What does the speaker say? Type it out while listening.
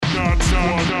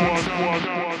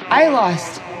I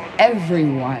lost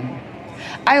everyone.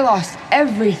 I lost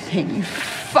everything, you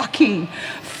fucking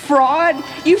fraud.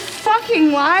 You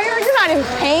fucking liar. You're not in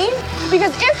pain?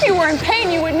 Because if you were in pain,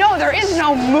 you would know there is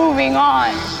no moving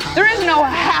on. There is no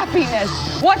happiness.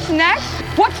 What's next?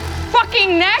 What's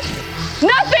fucking next?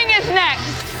 Nothing is next.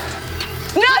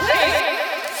 Nothing.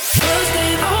 Trust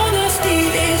and honesty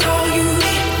is all you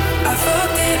need. I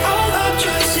fucked it all up,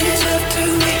 choices up to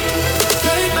me.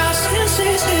 Break my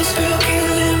senses, it's still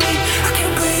killing me. I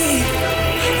can't breathe,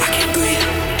 I can't breathe.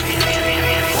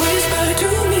 Whisper to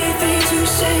me things you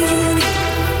say you need.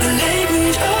 The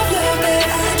language of love that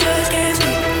I just can't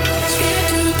speak. Scared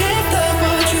to death of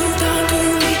what you've done to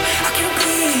me. I can't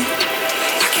breathe,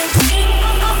 I can't breathe.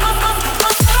 I'm making up,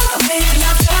 I'm making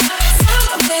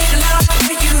up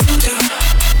what you do.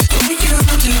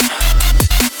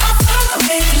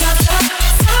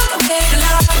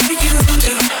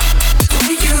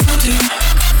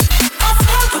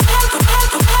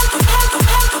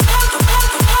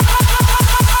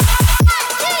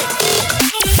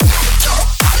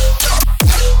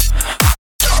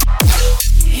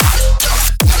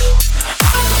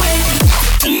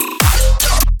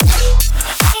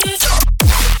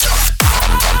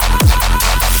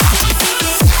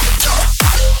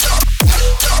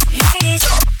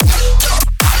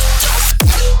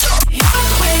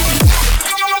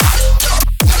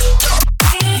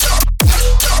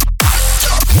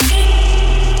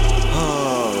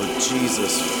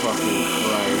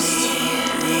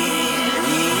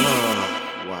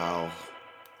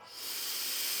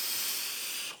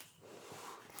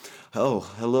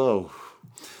 Hello.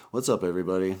 What's up,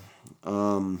 everybody?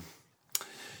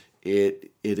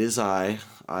 It is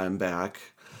I'm back.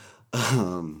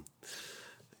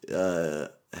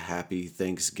 Happy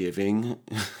Thanksgiving.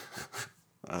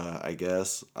 I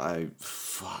guess.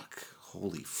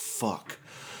 Holy fuck.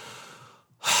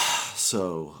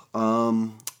 So,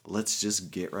 let's just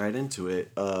get right into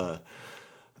it.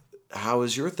 How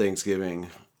was your Thanksgiving?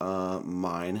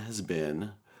 Mine has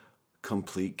been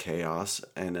complete chaos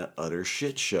and an utter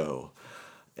shit show.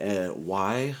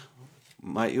 Why,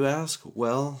 might you ask?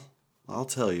 Well, I'll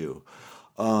tell you.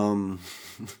 By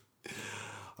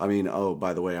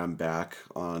the way, I'm back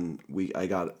on I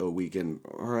got a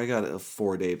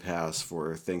 4-day pass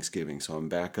for Thanksgiving, so I'm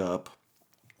back up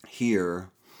here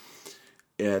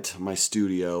at my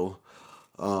studio.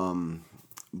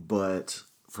 But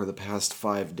for the past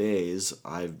 5 days,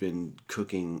 I've been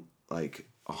cooking like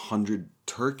 100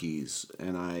 turkeys,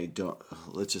 and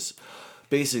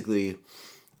basically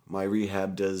my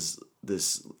rehab does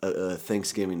this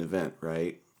Thanksgiving event,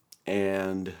 right?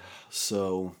 And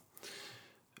so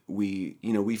we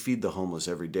feed the homeless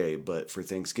every day, but for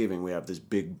Thanksgiving we have this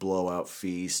big blowout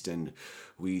feast, and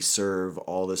we serve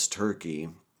all this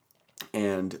turkey,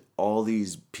 and all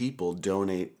these people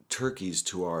donate turkeys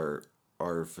to our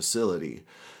facility.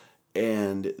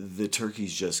 And the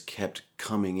turkeys just kept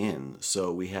coming in.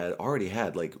 So we had already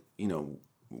had like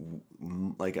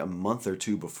a month or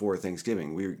two before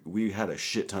Thanksgiving, we had a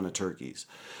shit ton of turkeys,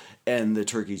 and the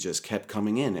turkeys just kept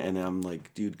coming in. And I'm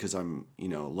like, dude, because I'm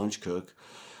lunch cook,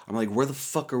 I'm like, where the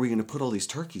fuck are we gonna put all these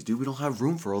turkeys, dude? We don't have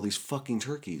room for all these fucking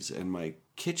turkeys. And my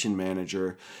kitchen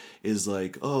manager is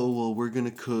like, oh, well, we're gonna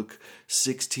cook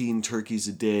 16 turkeys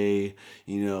a day.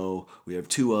 We have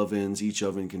 2 ovens. Each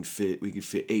oven we could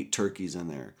fit 8 turkeys in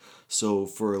there. So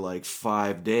for like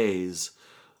 5 days,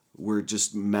 we're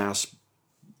just mass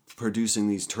producing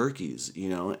these turkeys,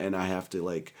 and I have to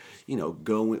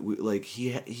go, it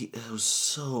was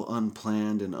so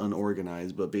unplanned and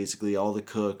unorganized, but basically all the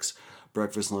cooks,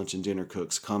 breakfast, lunch, and dinner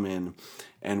cooks come in,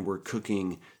 and we're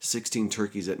cooking 16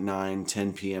 turkeys at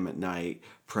 9-10 p.m. at night,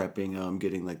 prepping them,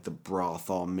 getting like the broth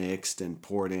all mixed and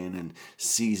poured in, and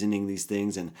seasoning these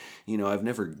things. And I've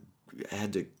never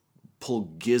had to pull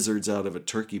gizzards out of a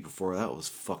turkey before. That was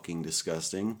fucking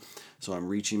disgusting. So I'm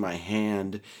reaching my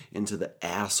hand into the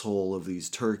asshole of these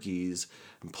turkeys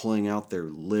and pulling out their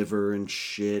liver and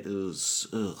shit. It was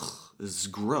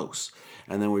gross.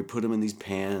 And then we put them in these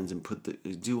pans and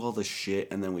do all the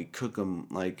shit, and then we cook them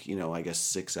like, I guess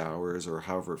 6 hours or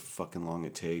however fucking long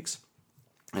it takes.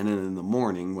 And then in the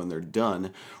morning, when they're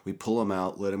done, we pull them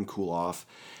out, let them cool off,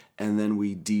 and then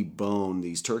we debone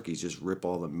these turkeys, just rip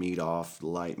all the meat off,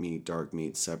 light meat, dark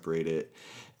meat, separate it.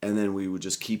 And then we would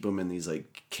just keep them in these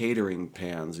like catering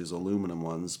pans, these aluminum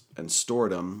ones, and store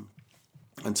them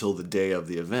until the day of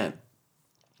the event.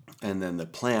 And then the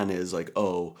plan is like,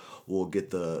 oh, we'll get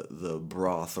the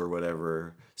broth or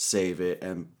whatever, save it,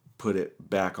 and put it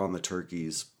back on the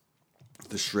turkeys,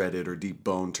 the shredded or deep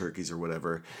bone turkeys or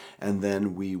whatever. And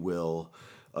then we will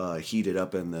heat it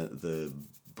up in the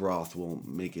broth will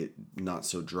make it not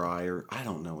so dry, or I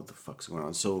don't know what the fuck's going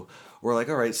on. So we're like,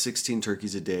 all right, 16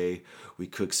 turkeys a day. We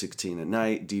cook 16 at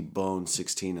night, debone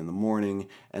 16 in the morning,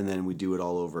 and then we do it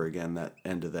all over again that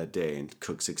end of that day and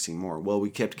cook 16 more. Well, we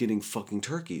kept getting fucking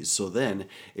turkeys. So then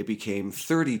it became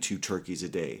 32 turkeys a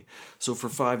day. So for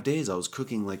 5 days, I was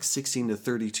cooking like 16 to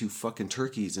 32 fucking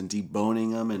turkeys and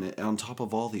deboning them, and on top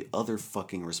of all the other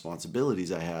fucking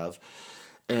responsibilities I have.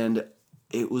 And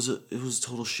it was a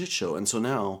total shit show. And so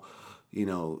now,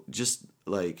 just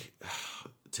like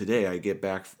today, I get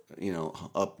back,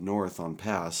 up north on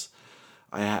Pass.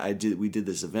 We did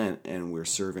this event, and we're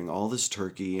serving all this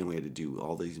turkey, and we had to do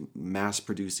all these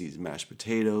mass-produce these mashed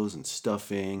potatoes and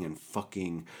stuffing and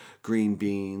fucking green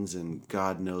beans and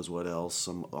God knows what else,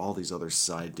 all these other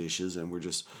side dishes, and we're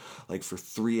just like for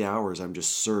 3 hours, I'm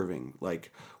just serving.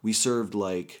 Like we served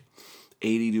like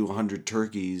 80 to 100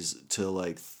 turkeys to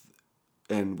like.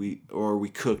 And we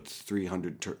cooked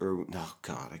 300,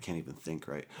 I can't even think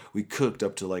right. We cooked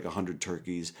up to like 100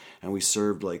 turkeys, and we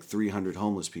served like 300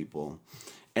 homeless people,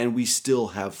 and we still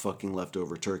have fucking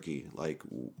leftover turkey. Like,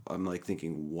 I'm like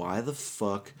thinking, why the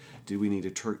fuck did we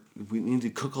need we need to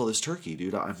cook all this turkey,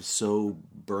 dude? I'm so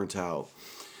burnt out,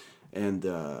 and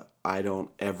I don't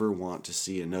ever want to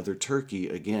see another turkey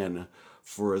again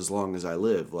for as long as I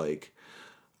live. Like,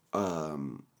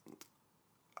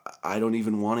 I don't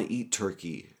even want to eat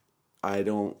turkey. I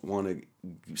don't want to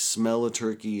smell a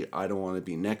turkey. I don't want to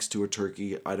be next to a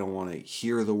turkey. I don't want to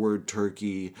hear the word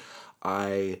turkey.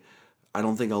 I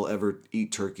don't think I'll ever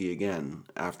eat turkey again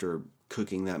after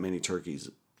cooking that many turkeys.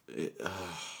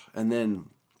 And then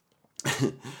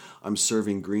I'm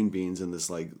serving green beans in this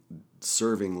like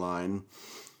serving line,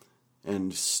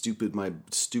 and my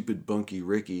stupid bunkie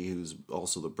Ricky, who's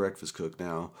also the breakfast cook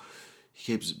now,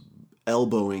 he keeps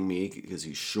elbowing me because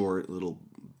he's short. Little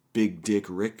big dick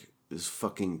Rick is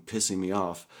fucking pissing me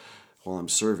off while I'm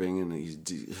serving, and he's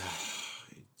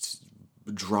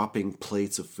dropping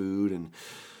plates of food, and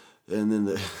then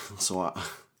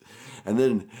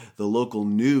the local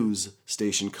news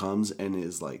station comes and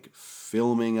is like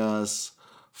filming us.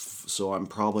 So I'm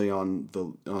probably on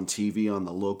TV on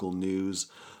the local news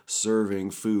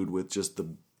serving food with just the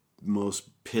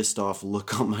most pissed off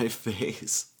look on my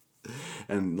face.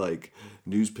 And like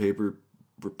newspaper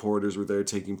reporters were there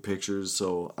taking pictures,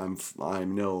 so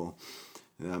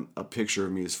a picture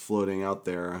of me is floating out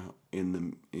there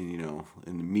in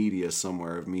the media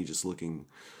somewhere of me just looking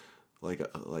like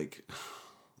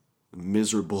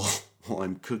miserable while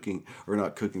I'm cooking, or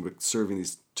not cooking, but serving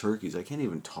these turkeys. I can't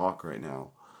even talk right now.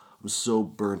 I'm so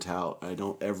burnt out. I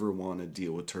don't ever want to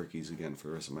deal with turkeys again for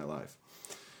the rest of my life.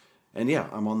 And yeah,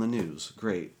 I'm on the news.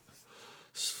 Great.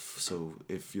 So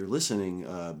if you're listening,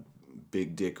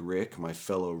 Big Dick Rick, my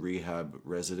fellow rehab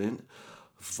resident,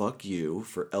 fuck you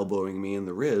for elbowing me in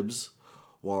the ribs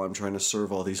while I'm trying to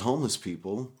serve all these homeless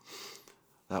people.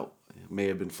 That may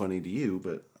have been funny to you,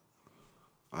 but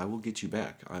I will get you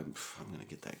back. I'm going to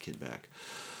get that kid back.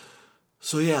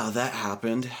 So yeah, that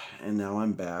happened, and now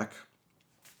I'm back.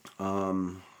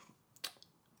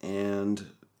 And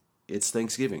it's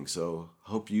Thanksgiving, so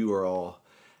hope you are all,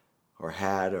 or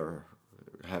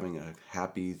having a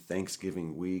happy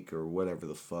Thanksgiving week or whatever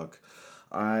the fuck.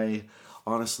 I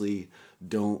honestly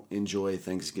don't enjoy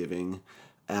Thanksgiving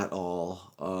at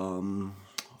all,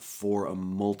 for a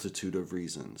multitude of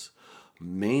reasons.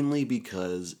 Mainly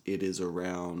because it is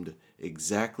around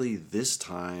exactly this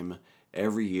time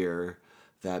every year,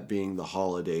 that being the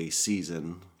holiday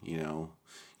season,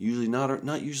 usually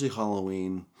not usually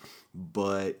Halloween,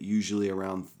 but usually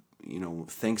around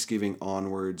Thanksgiving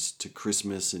onwards to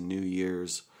Christmas and New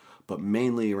Year's, but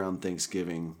mainly around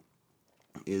Thanksgiving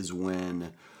is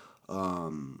when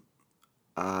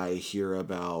I hear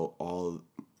about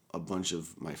a bunch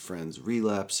of my friends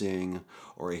relapsing,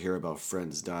 or I hear about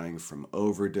friends dying from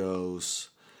overdose,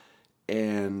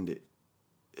 and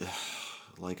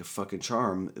like a fucking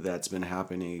charm, that's been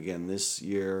happening again this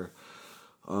year.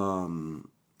 God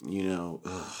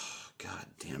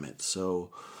damn it.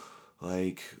 So,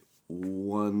 like,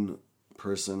 one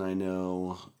person I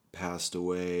know passed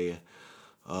away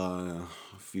a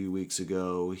few weeks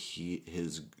ago.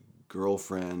 His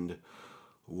girlfriend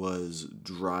was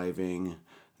driving,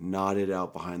 nodded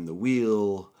out behind the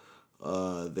wheel.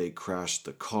 They crashed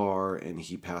the car, and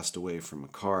he passed away from a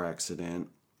car accident.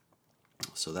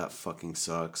 So that fucking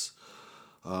sucks.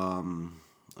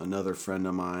 Another friend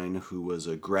of mine who was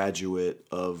a graduate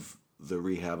of the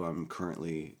rehab I'm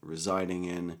currently residing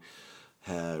in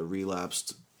had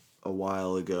relapsed a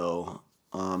while ago,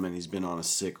 and he's been on a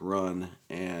sick run,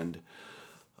 and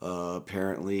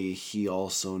apparently he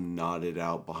also nodded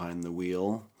out behind the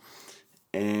wheel,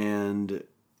 and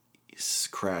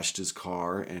crashed his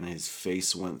car and his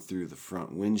face went through the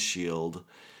front windshield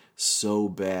so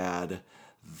bad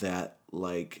that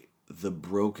like the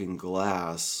broken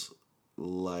glass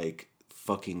like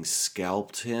fucking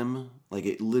scalped him. Like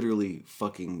it literally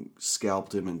fucking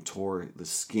scalped him and tore the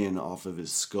skin off of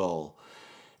his skull.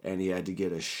 And he had to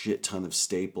get a shit ton of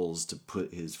staples to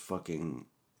put his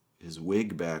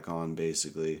wig back on,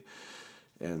 basically.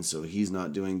 And so he's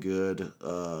not doing good.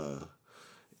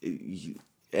 And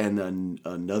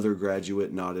another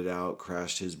graduate nodded out,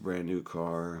 crashed his brand new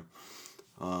car.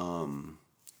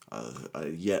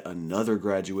 Yet another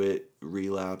graduate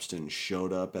relapsed and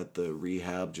showed up at the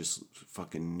rehab just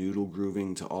fucking noodle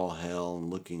grooving to all hell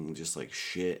and looking just like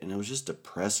shit. And it was just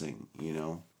depressing, you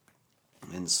know?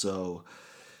 And so,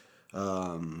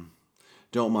 don't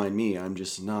mind me, I'm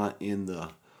just not in the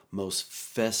most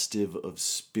festive of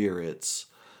spirits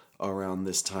around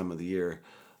this time of the year.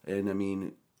 And I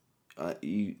mean,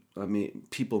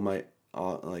 people might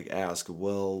like ask,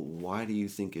 well, why do you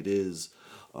think it is,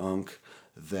 Unc,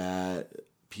 that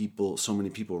so many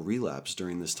people relapse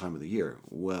during this time of the year?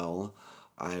 Well,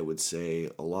 I would say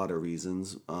a lot of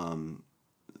reasons.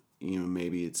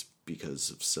 Maybe it's because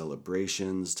of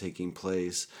celebrations taking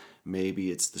place. Maybe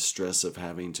it's the stress of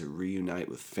having to reunite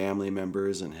with family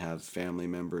members and have family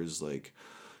members like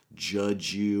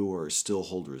judge you or still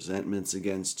hold resentments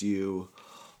against you.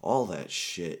 All that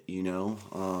shit, you know?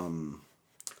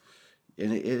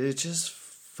 And it's just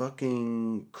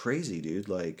fucking crazy, dude.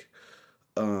 Like,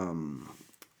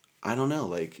 I don't know,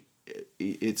 like,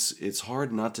 it's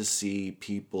hard not to see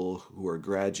people who are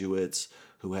graduates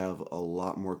who have a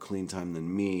lot more clean time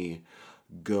than me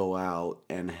go out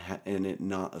and it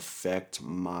not affect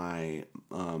my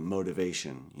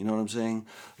motivation. You know what I'm saying?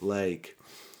 Like,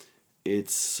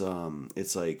 it's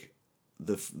like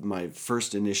my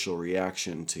first initial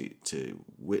reaction to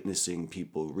witnessing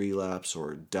people relapse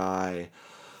or die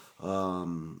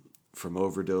from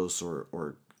overdose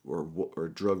or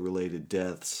drug related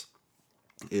deaths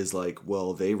is like,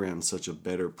 well, they ran such a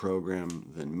better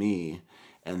program than me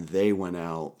and they went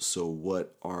out, so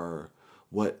what are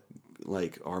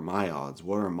my odds?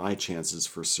 What are my chances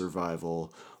for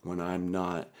survival when I'm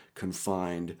not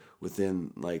confined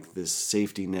within like this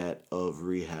safety net of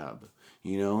rehab,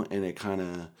 you know? And it kind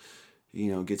of,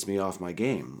 gets me off my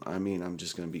game. I mean, I'm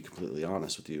just going to be completely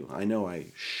honest with you. I know I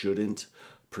shouldn't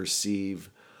perceive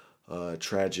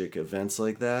tragic events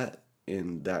like that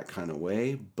in that kind of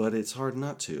way, but it's hard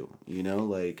not to,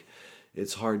 like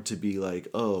it's hard to be like,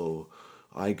 oh,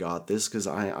 I got this, because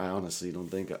I honestly don't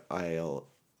think I'll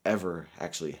ever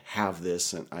actually have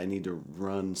this, and I need to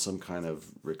run some kind of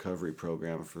recovery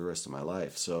program for the rest of my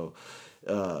life. So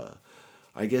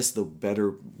I guess the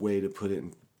better way to put it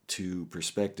into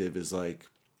perspective is like,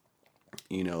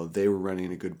 they were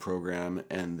running a good program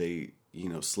and they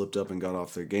slipped up and got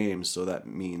off their game, so that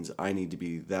means I need to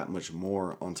be that much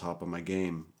more on top of my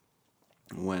game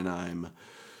when I'm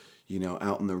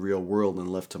out in the real world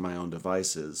and left to my own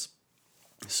devices,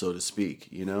 so to speak,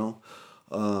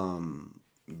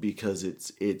 because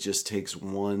it just takes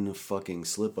one fucking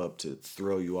slip up to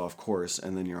throw you off course,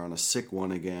 and then you're on a sick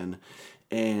one again,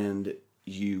 and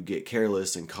you get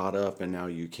careless and caught up, and now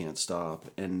you can't stop,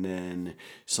 and then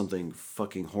something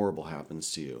fucking horrible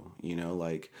happens to you,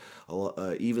 like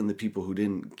even the people who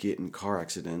didn't get in car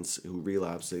accidents, who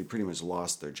relapsed, they pretty much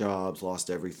lost their jobs,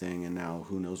 lost everything, and now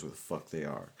who knows where the fuck they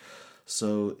are.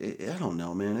 So I don't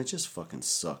know, man, it just fucking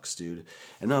sucks, dude.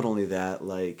 And not only that,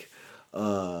 like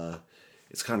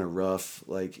it's kind of rough,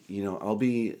 like, I'll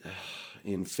be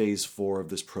in phase 4 of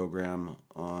this program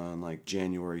on like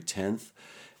January 10th.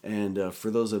 And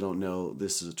for those that don't know,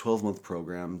 this is a 12-month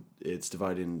program. It's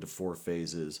divided into 4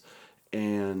 phases.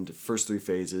 And first 3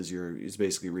 phases, it's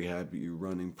basically rehab, you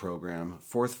running program.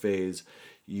 4th phase,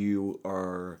 you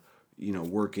are,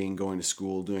 working, going to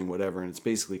school, doing whatever. And it's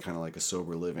basically kind of like a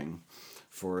sober living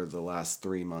for the last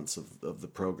 3 months of the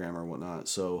program or whatnot.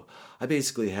 So I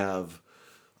basically have,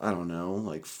 I don't know,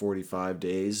 like 45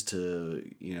 days to,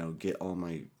 get all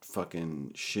my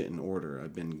fucking shit in order.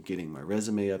 I've been getting my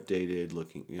resume updated,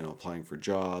 looking, applying for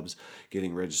jobs,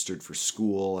 getting registered for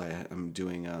school. I'm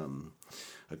doing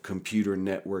a computer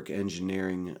network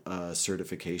engineering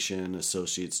certification,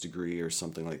 associate's degree or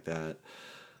something like that.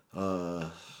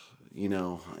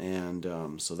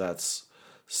 So that's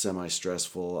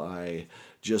semi-stressful. I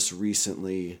just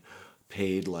recently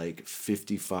paid like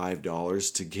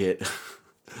 $55 to get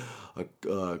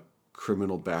a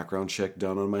criminal background check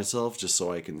done on myself, just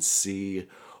so I can see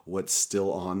what's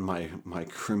still on my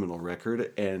criminal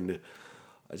record. And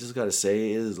I just gotta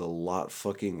say, it is a lot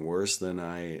fucking worse than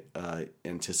I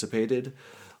anticipated.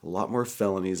 a lot more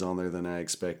felonies on there than I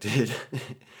expected.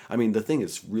 I mean, the thing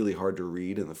is really hard to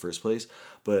read in the first place,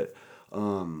 but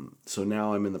so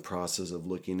now I'm in the process of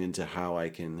looking into how I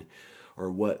can, or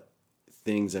what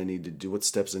things I need to do, what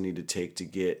steps I need to take to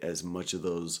get as much of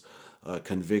those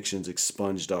convictions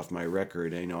expunged off my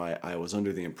record. You know, I was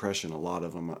under the impression a lot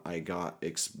of them I got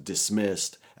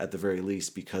dismissed at the very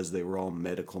least because they were all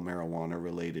medical marijuana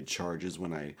related charges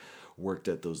when I worked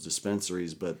at those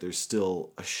dispensaries, but there's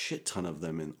still a shit ton of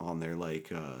them on there,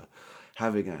 like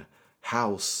having a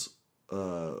house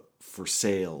for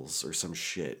sales or some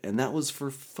shit, and that was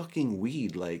for fucking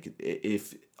weed. Like,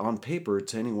 if on paper,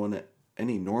 to anyone,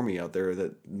 any normie out there,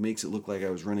 that makes it look like I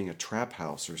was running a trap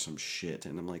house or some shit.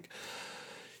 And I'm like,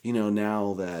 you know,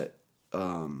 now that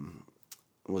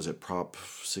was it Prop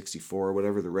 64 or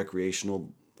whatever, the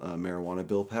recreational marijuana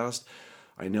bill passed,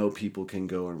 I know people can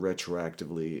go and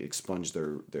retroactively expunge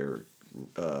their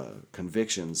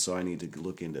convictions, so I need to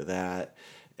look into that.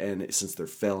 And since they're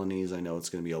felonies, I know it's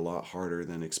going to be a lot harder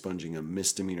than expunging a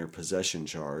misdemeanor possession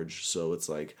charge. So it's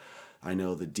like, I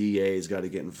know the DA's got to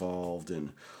get involved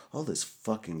and all this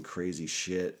fucking crazy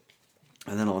shit.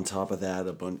 And then on top of that,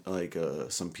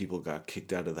 some people got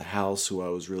kicked out of the house who I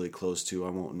was really close to.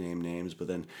 I won't name names, but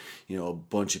then, you know, a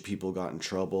bunch of people got in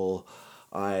trouble.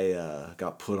 I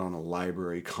got put on a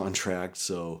library contract,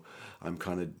 so I'm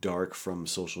kind of dark from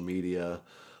social media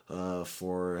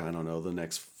for, I don't know, the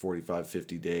next 45,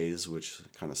 50 days, which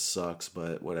kind of sucks,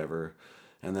 but whatever.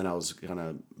 And then I was kind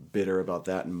of bitter about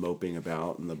that and moping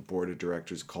about, and the board of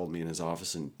directors called me in his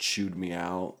office and chewed me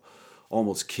out,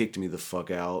 almost kicked me the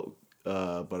fuck out,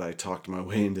 but I talked my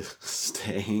way into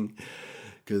staying,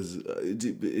 because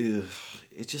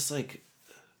it just like,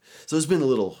 so it's been a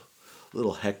little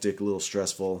hectic, a little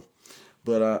stressful,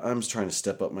 but I'm just trying to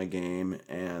step up my game,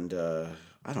 and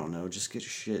I don't know, just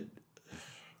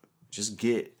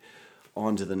get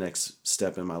on to the next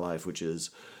step in my life, which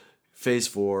is phase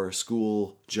 4,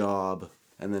 school, job,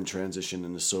 and then transition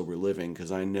into sober living,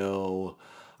 because I know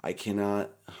I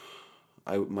cannot,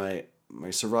 my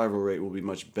survival rate will be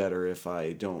much better if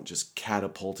I don't just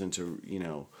catapult into, you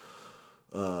know,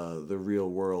 the real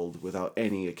world without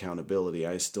any accountability.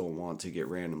 I still want to get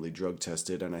randomly drug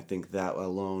tested, and I think that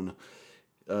alone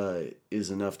is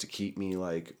enough to keep me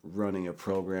like running a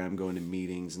program, going to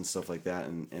meetings and stuff like that,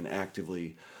 and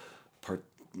actively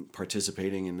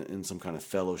participating in some kind of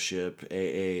fellowship,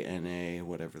 AA, NA,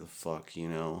 whatever the fuck, you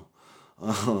know,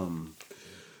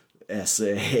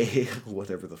 SA,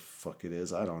 whatever the fuck it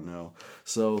is, I don't know.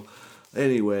 So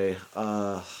anyway,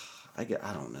 I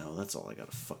don't know, that's all I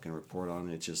got to fucking report on.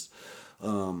 It just,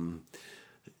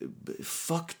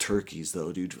 fuck turkeys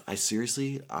though, dude. I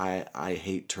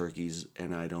hate turkeys,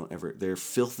 and I don't ever, they're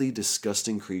filthy,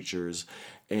 disgusting creatures,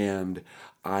 and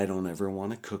I don't ever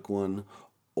want to cook one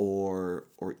or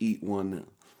eat one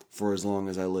for as long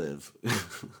as I live.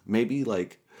 Maybe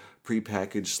like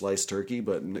prepackaged sliced turkey,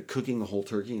 but cooking a whole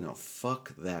turkey, no,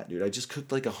 fuck that, dude. I just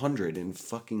cooked like 100 in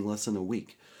fucking less than a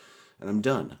week, and I'm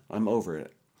done. I'm over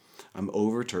it. I'm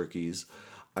over turkeys.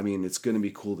 I mean, it's going to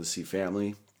be cool to see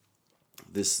family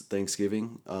this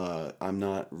Thanksgiving. I'm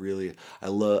not really,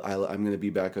 I'm going to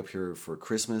be back up here for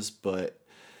Christmas, but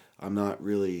I'm not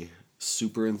really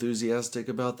super enthusiastic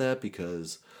about that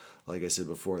because, like I said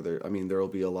before, there will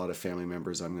be a lot of family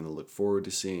members I'm going to look forward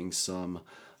to seeing. Some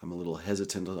I'm a little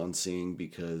hesitant on seeing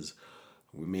because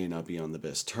we may not be on the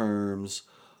best terms.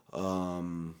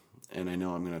 And I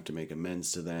know I'm going to have to make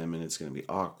amends to them, and it's going to be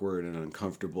awkward and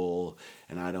uncomfortable.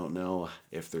 And I don't know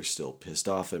if they're still pissed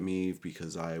off at me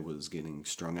because I was getting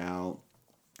strung out.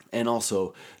 And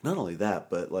also, not only that,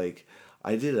 but like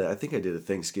I think I did a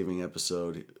Thanksgiving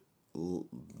episode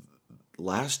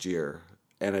last year,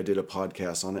 and I did a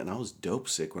podcast on it, and I was dope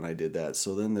sick when I did that.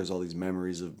 So then there's all these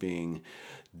memories of being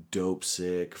dope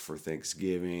sick for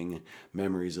Thanksgiving,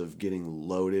 memories of getting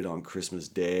loaded on Christmas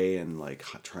Day and like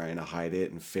trying to hide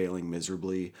it and failing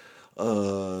miserably.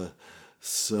 Yeah,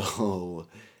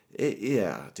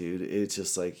 dude, it's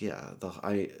just like, yeah,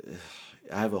 I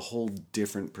have a whole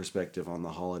different perspective on the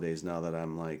holidays now that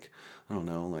I'm like, I don't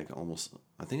know, like almost,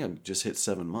 I think I just hit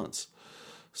 7 months.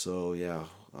 So yeah,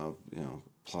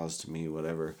 applause to me,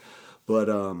 whatever. But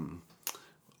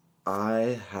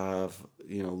I have,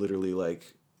 literally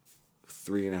like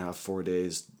 3.5, 4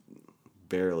 days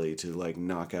barely to like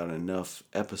knock out enough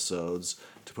episodes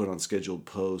to put on scheduled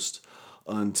post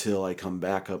until I come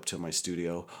back up to my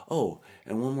studio. Oh,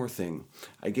 and one more thing.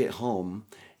 I get home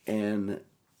and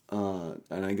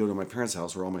I go to my parents'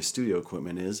 house where all my studio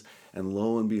equipment is, and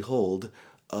lo and behold,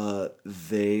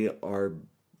 they are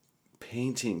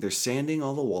painting. They're sanding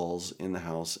all the walls in the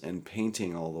house and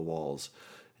painting all the walls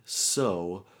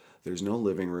so There's no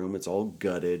living room. It's all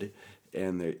gutted,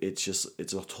 and it's a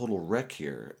total wreck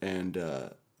here. And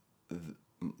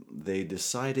they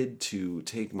decided to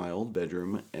take my old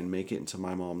bedroom and make it into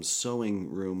my mom's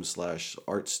sewing room /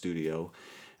 art studio.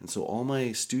 And so all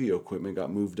my studio equipment got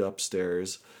moved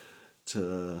upstairs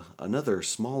to another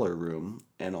smaller room,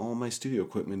 and all my studio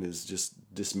equipment is just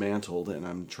dismantled, and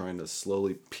I'm trying to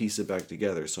slowly piece it back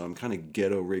together. So I'm kind of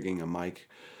ghetto rigging a mic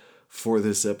for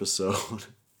this episode.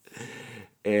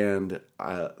 And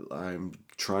I'm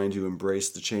trying to embrace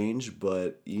the change,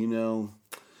 but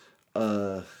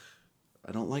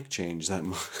I don't like change that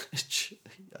much.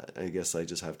 I guess I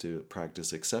just have to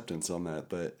practice acceptance on that,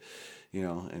 but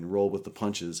and roll with the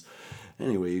punches.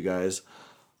 Anyway, you guys,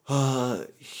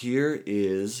 here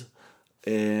is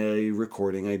a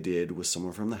recording I did with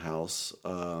someone from the house,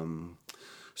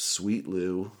 Sweet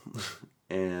Lou,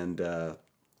 and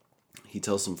he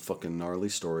tells some fucking gnarly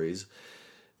stories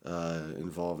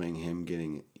involving him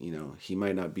getting, he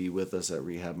might not be with us at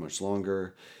rehab much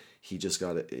longer. He just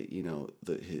got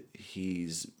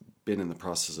he's been in the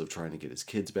process of trying to get his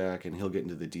kids back, and he'll get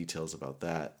into the details about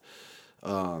that,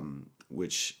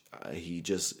 which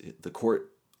the court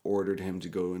ordered him to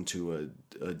go into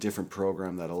a different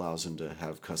program that allows him to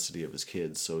have custody of his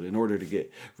kids. So in order to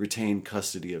retain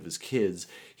custody of his kids,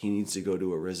 he needs to go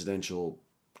to a residential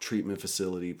treatment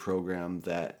facility program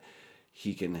that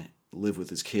he can live with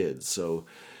his kids. So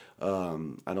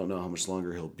I don't know how much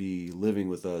longer he'll be living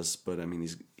with us, but I mean,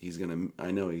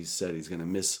 I know he said he's gonna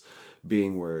miss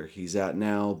being where he's at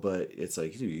now, but it's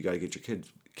like, dude, you gotta get your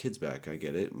kids back. I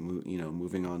get it.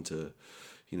 Moving on to,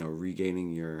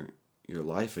 regaining your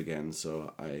life again.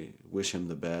 So I wish him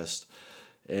the best.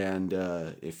 And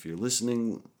if you're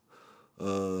listening,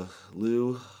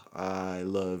 Lou, I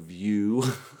love you,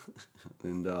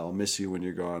 and I'll miss you when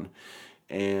you're gone.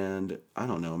 And I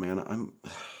don't know, man.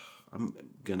 I'm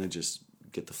gonna just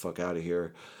get the fuck out of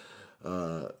here.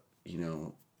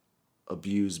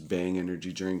 Abuse Bang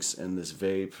energy drinks and this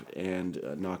vape, and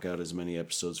knock out as many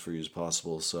episodes for you as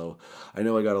possible. So I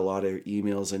know I got a lot of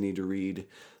emails I need to read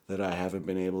that I haven't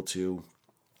been able to.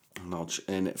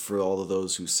 And for all of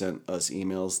those who sent us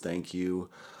emails, thank you.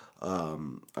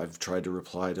 I've tried to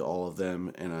reply to all of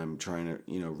them, and I'm trying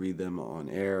to, read them on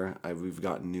air. We've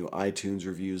gotten new iTunes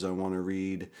reviews I want to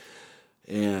read.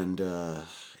 And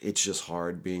it's just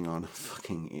hard being on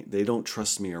they don't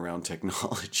trust me around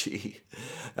technology.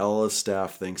 All the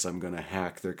staff thinks I'm going to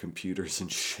hack their computers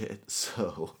and shit.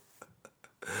 So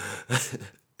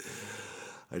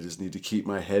I just need to keep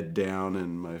my head down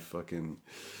and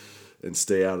and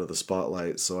stay out of the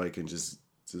spotlight so I can just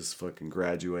fucking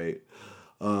graduate.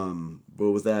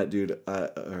 But with that, dude, I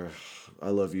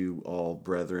love you all,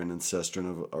 brethren and sestrin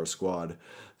of our squad.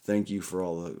 Thank you for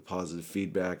all the positive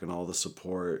feedback and all the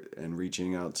support and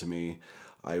reaching out to me.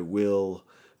 I will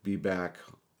be back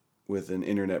with an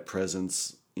internet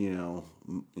presence,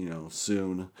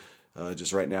 soon.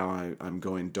 Just right now I'm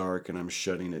going dark and I'm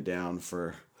shutting it down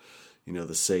for,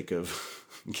 the sake of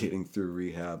getting through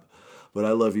rehab. But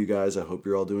I love you guys. I hope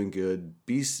you're all doing good.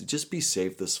 Just be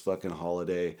safe this fucking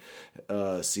holiday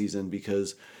season,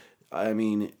 because, I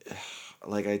mean,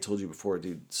 like I told you before,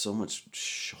 dude, so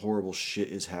much horrible shit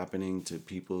is happening to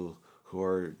people who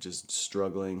are just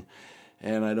struggling.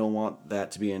 And I don't want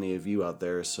that to be any of you out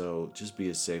there. So just be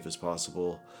as safe as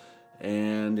possible.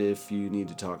 And if you need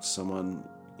to talk to someone,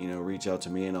 reach out to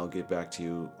me and I'll get back to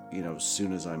you, as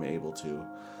soon as I'm able to.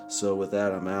 So with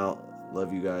that, I'm out.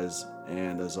 Love you guys.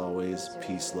 And as always,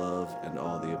 peace, love, and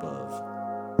all the above.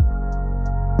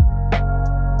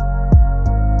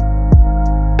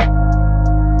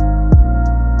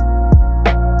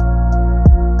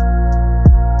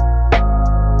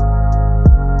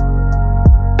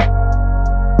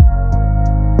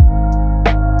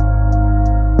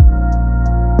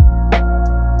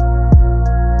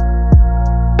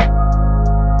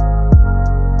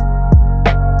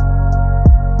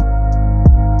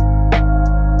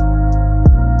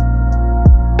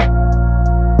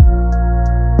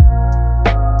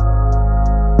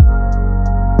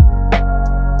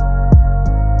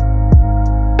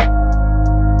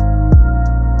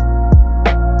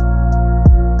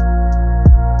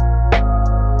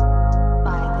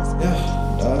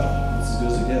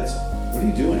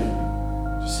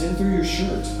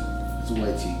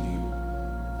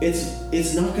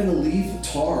 It's not going to leave the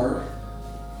tar.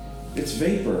 It's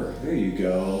vapor. There you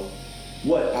go.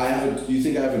 What? You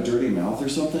think I have a dirty mouth or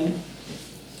something?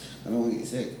 I don't want to get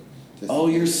sick. Oh,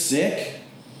 you're sick?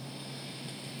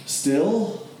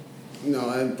 Still? No,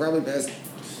 I'm probably past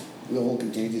the whole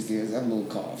contagious years. I have a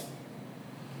little cough.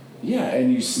 Yeah,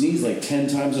 and you sneeze like 10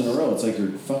 times in a row. It's like you're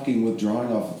fucking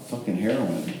withdrawing off fucking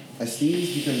heroin. I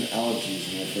sneeze because of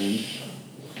allergies, my friend.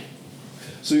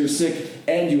 So you're sick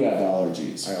and you have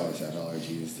allergies. I always have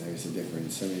allergies. There's a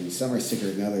difference. I mean, some are sicker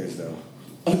than others, though.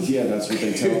 Oh, yeah, that's what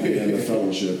they tell me in the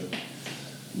fellowship.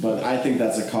 But I think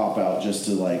that's a cop-out just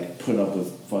to, like, put up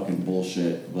with fucking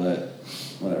bullshit. But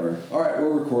whatever. All right,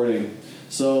 we're recording.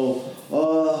 So,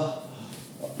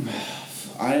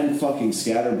 I am fucking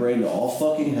scatterbrained to all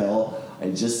fucking hell. I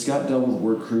just got done with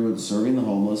work crew and serving the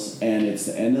homeless, and it's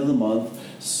the end of the month.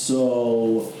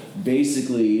 So,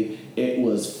 basically, it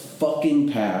was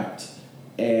fucking packed,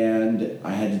 and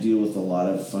I had to deal with a lot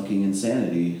of fucking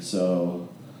insanity. So,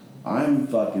 I'm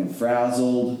fucking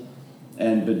frazzled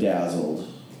and bedazzled,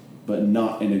 but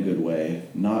not in a good way.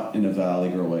 Not in a Valley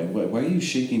Girl way. Why are you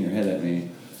shaking your head at me?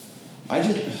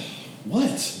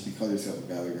 What? You call yourself a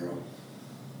Valley Girl.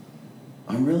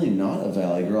 I'm really not a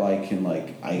Valley Girl. I can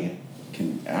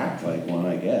act like one,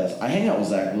 I guess. I hang out with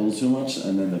Zach a little too much,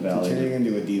 and then the Valley. You're turning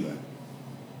into a diva.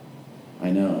 I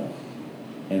know.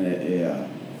 And yeah.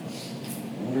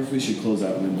 I wonder if we should close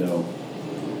that window.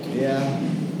 Yeah.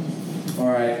 All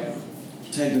right.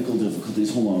 Technical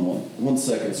difficulties. Hold on 1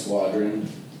 second, Squadron.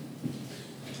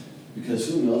 Because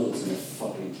who knows what's gonna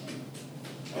fucking.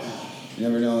 You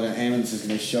never know when an ambulance is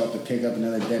going to show up to pick up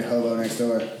another dead hobo next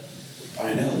door.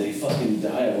 I know, they fucking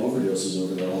die of overdoses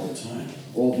over there all the time.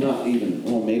 Well, not even.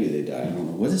 Well, maybe they die. I don't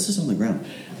know. What is this on the ground?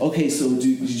 Okay, so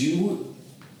did you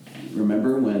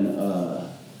remember when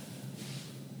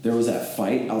there was that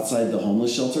fight outside the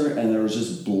homeless shelter and there was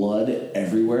just blood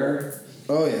everywhere?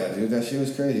 Oh, yeah, dude. That shit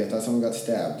was crazy. I thought someone got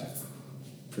stabbed.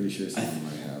 Pretty sure someone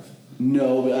might have.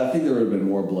 No, but I think there would have been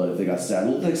more blood if they got stabbed.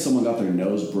 It looked like someone got their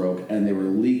nose broke and they were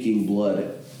leaking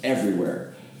blood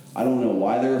everywhere. I don't know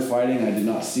why they were fighting. I did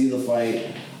not see the fight.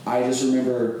 I just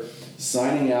remember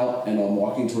signing out and I'm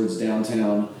walking towards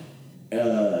downtown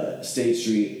State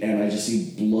Street and I just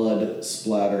see blood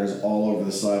splatters all over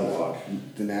the sidewalk.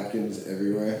 The napkins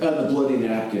everywhere. The bloody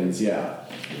napkins, yeah.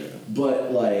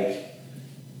 But, like,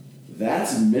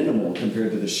 that's minimal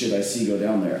compared to the shit I see go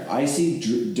down there. I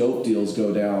see dope deals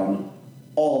go down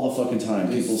all the fucking time.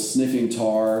 People sniffing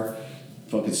tar,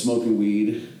 fucking smoking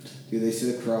weed. Dude, they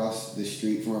sit across the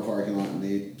street from our parking lot and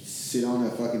they sit on a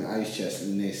fucking ice chest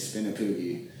and they spin a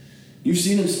pookie. You've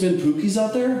seen them spin pookies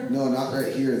out there? No, not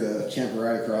right here. The camp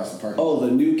right across the parking lot. Oh,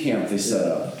 the new camp they set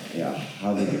up. Yeah.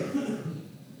 How'd they get...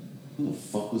 Who the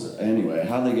fuck was it? Anyway,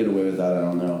 how'd they get away with that? I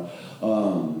don't know.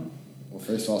 Well,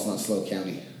 first of all, it's not SLO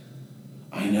County.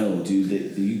 I know,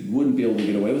 dude. You wouldn't be able to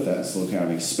get away with that in SLO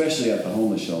County, especially at the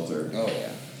homeless shelter. Oh, yeah.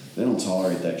 They don't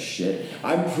tolerate that shit.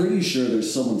 I'm pretty sure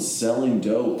there's someone selling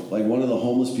dope. Like one of the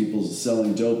homeless people is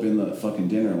selling dope in the fucking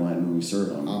dinner line when we serve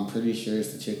them. I'm pretty sure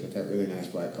it's the chick with that really nice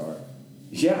black car.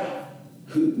 Yeah.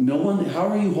 How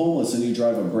are you homeless and you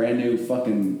drive a brand new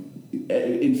fucking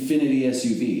Infinity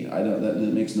SUV?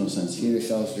 That makes no sense. She either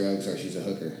sells drugs or she's a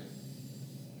hooker.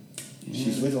 Yeah.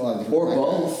 She's with a lot of different Or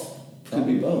both. Could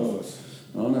be both.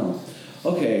 I don't know.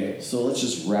 Okay, so let's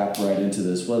just wrap right into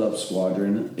this. What up,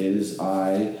 Squadron? It is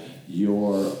I,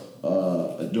 your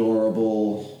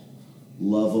adorable,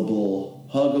 lovable,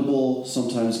 huggable,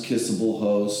 sometimes kissable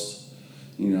host,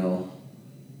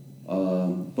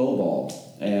 Bobal.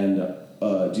 And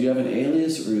do you have an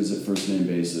alias or is it first name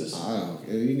basis? I don't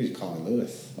know. You can just call me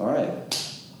Lewis. All right.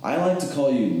 I like to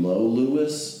call you Low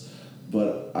Lewis,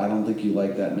 but I don't think you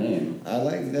like that name. I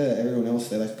like everyone else.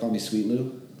 They like to call me Sweet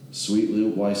Lou. Sweet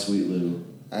Lou? Why Sweet Lou?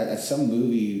 That's some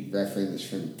movie reference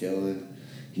from Dylan.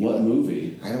 What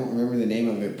movie? I don't remember the name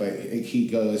of it, but he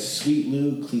goes, Sweet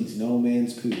Lou cleans no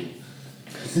man's poo.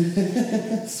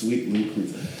 Sweet Lou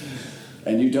cleans.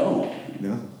 And you don't.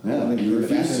 No. Yeah, I don't you go to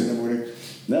the refuse bathroom in to. the morning.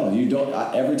 No, you don't.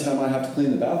 Every time I have to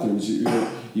clean the bathrooms,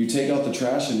 you take out the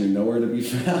trash and you're nowhere to be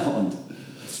found.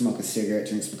 Smoke a cigarette,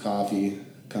 drink some coffee,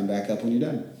 come back up when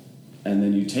you're done. And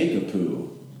then you take a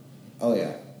poo. Oh,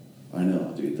 yeah. I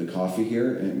know, dude. The coffee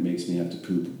here, it makes me have to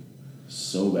poop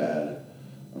so bad.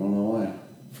 I don't know why.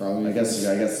 Probably. I guess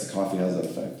the coffee has that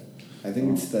effect. I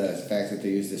think it's the fact that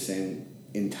they use the same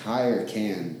entire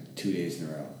can 2 days in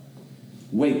a row.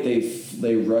 Wait,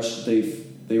 they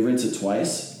rinse it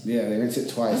twice? Yeah, they rinse it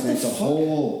twice, and it's a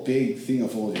whole big thing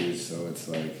of Folgers, so it's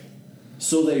like...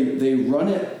 So they run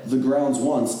it the grounds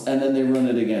once, and then they run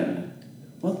it again.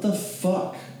 What the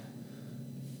fuck?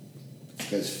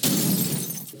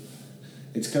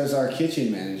 It's because our kitchen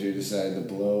manager decided to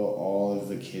blow all of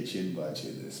the kitchen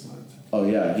budget this month. Oh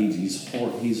yeah, he's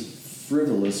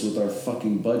frivolous with our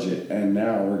fucking budget, and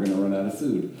now we're gonna run out of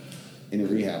food. In a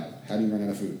rehab, how do you run out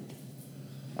of food?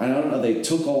 I don't know. They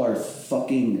took all our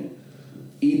fucking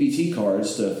EBT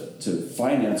cards to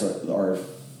finance our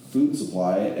food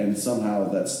supply, and somehow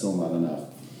that's still not enough.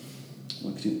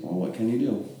 what can you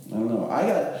do? I don't know.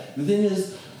 The thing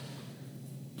is,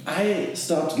 I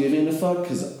stopped giving a fuck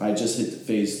because I just hit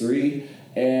phase 3,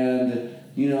 and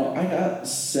I got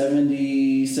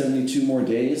 70, 72 more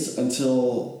days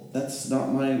until that's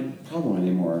not my problem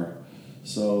anymore.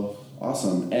 So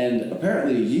awesome. And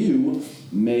apparently you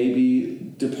may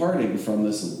be departing from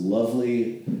this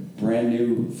lovely brand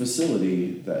new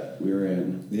facility that we're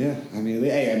in. Yeah, I mean,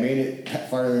 hey, I made it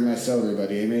farther than my sober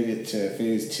buddy. I made it to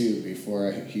phase 2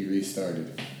 before he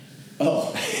restarted.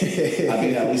 Oh, I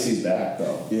mean, at least he's back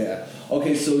though. Yeah.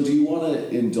 Okay, so do you want to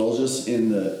indulge us in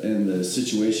the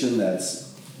situation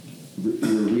that's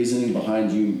your reasoning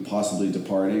behind you possibly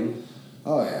departing?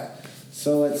 Oh yeah.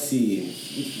 So let's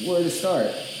see, where to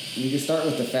start? You can start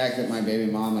with the fact that my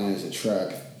baby mama is a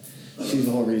truck. She's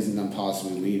the whole reason I'm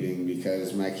possibly leaving,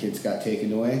 because my kids got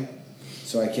taken away.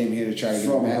 So I came here to try to get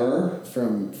From them back. her?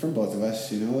 From both of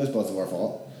us. It was both of our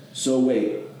fault. So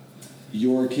wait,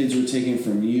 your kids were taken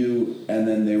from you, and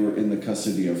then they were in the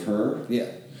custody of her?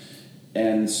 Yeah.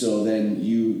 And so then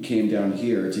you came down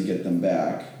here to get them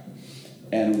back.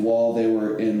 And while they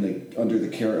were under the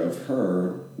care of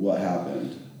her, what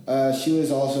happened? She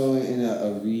was also in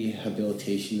a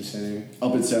rehabilitation center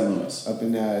Up in San Luis. up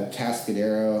in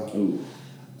Tascadero. Ooh.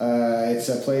 It's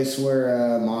a place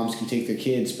where moms can take their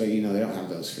kids, but they don't have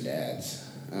those for dads.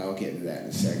 I'll get into that in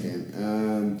a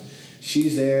second.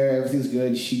 She's there, everything's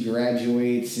good. She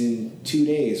graduates in 2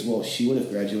 days. Well, she would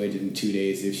have graduated in 2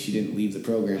 days if she didn't leave the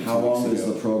program. How long is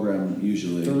the program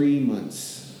usually? 3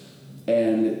 months.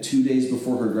 And 2 days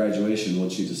before her graduation,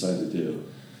 what'd she decide to do?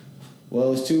 Well,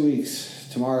 it was 2 weeks.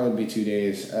 Tomorrow would be 2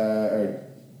 days. Or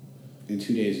in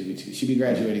 2 days would be 2. She'd be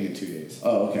graduating in 2 days.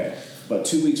 Oh, okay. But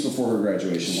 2 weeks before her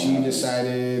graduation, what She happened?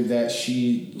 decided that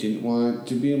she didn't want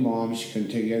to be a mom. She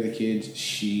couldn't take care of the kids.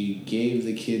 She gave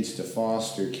the kids to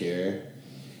foster care,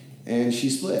 and she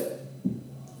split.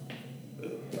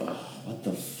 What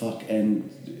the fuck? And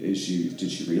did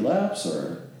she relapse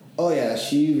or? Oh yeah,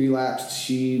 she relapsed.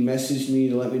 She messaged me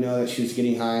to let me know that she was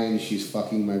getting high and she's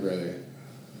fucking my brother.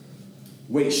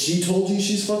 Wait, she told you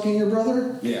she's fucking your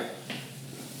brother? Yeah.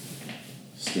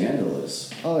 Scandalous.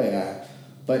 Oh yeah.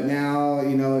 But now,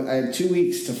 I had 2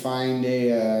 weeks to find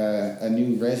a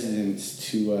new residence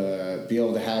to be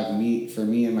able to have meat for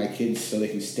me and my kids so they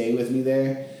can stay with me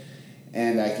there,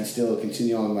 and I can still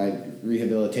continue on my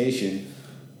rehabilitation.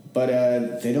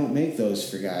 But they don't make those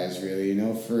for guys, really,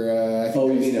 For I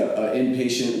think You mean an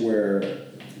inpatient where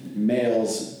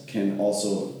males can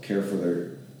also care for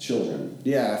their children?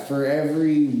 yeah, for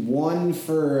every one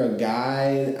for a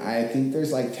guy, I think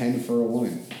there's like 10 for a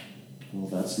woman. Well,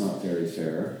 that's not very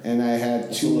fair. And I had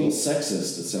It's a 2 little weeks.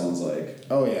 sexist, it sounds like.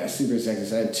 Oh yeah, super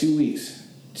sexist. I had 2 weeks.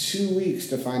 2 weeks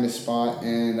to find a spot,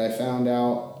 and I found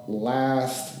out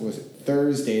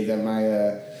Thursday that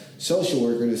my social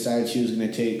worker decided she was going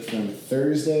to take from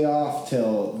Thursday off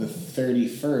till the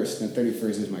 31st, and the 31st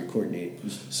is my court date.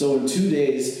 So in 2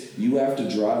 days, you have to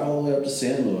drive all the way up to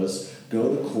San Luis,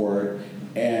 go to court,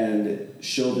 and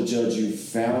show the judge you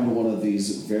found one of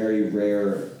these very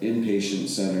rare inpatient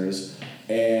centers,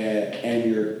 and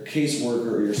your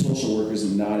caseworker or your social worker is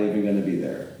not even going to be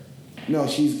there. No,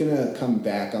 she's going to come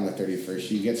back on the 31st.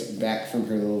 She gets back from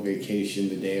her little vacation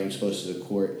the day I'm supposed to go to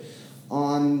court,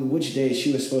 on which day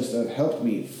she was supposed to have helped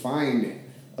me find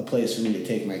a place for me to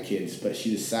take my kids, but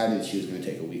she decided she was going to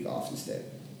take a week off instead.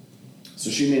 So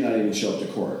she may not even show up to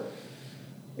court.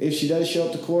 If she does show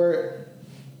up to court,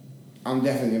 I'm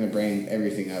definitely going to bring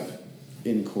everything up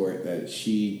in court that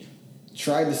she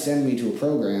tried to send me to a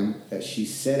program that she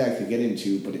said I could get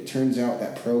into, but it turns out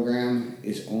that program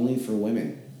is only for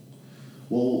women.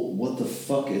 Well, what the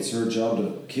fuck? It's her job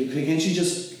to...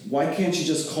 Why can't she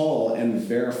just call and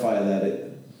verify that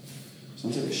it...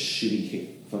 Sounds like a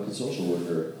shitty fucking social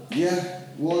worker. Yeah,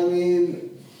 well, I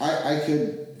mean, I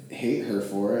could hate her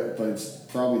for it, but it's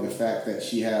probably the fact that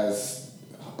she has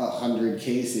 100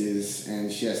 cases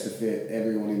and she has to fit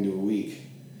everyone into a week.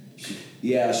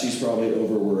 Yeah, she's probably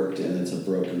overworked and it's a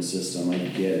broken system. I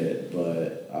get it,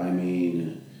 but I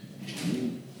mean...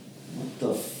 What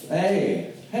the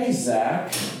Hey,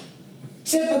 Zach.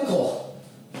 Typical.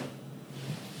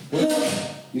 You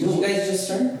Did you guys just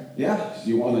start? Yeah,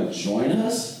 you want to join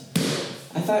us?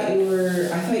 I thought you did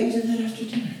that after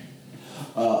dinner.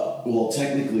 Well,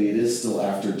 technically it is still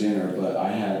after dinner, but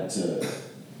I had to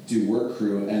do work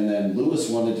crew, and then Lewis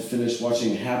wanted to finish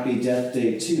watching Happy Death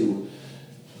Day 2,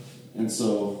 and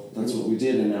so that's what we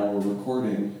did, and now we're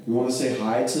recording. We want to say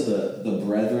hi to the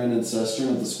brethren and sestern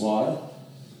of the squad?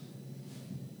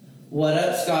 What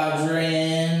up,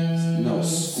 Squadron? No,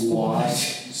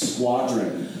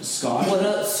 Squadron. Scott? What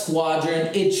up, Squadron?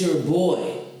 It's your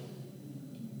boy.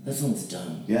 That sounds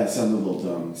dumb. Yeah, it sounded a little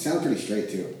dumb. Sounded pretty straight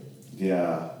too.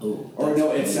 Yeah. Ooh, Or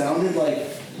no, it that's- sounded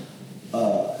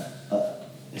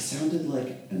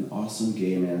like an awesome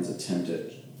gay man's attempt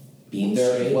at Being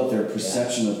straight? what their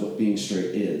perception of what being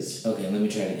straight is. Okay, let me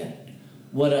try it again.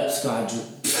 What up, Squadron?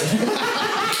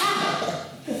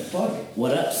 Fuck.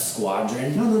 What up,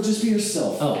 Squadron? No, just be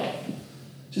yourself. Oh,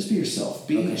 Just be yourself.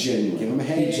 Be Okay. genuine. Give 'em a be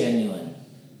hey. genuine.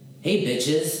 Hey,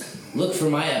 bitches. Look for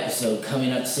my episode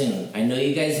coming up soon. I know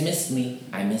you guys missed me.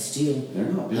 I missed you. They're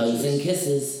not bitches. Hugs and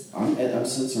kisses. I'm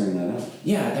censoring that out.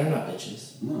 Yeah, they're not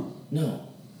bitches. No. No.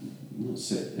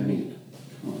 Sit. I mean,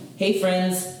 come on. Hey,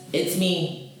 friends. It's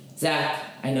me, Zach.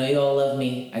 I know you all love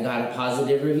me. I got a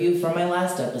positive review from my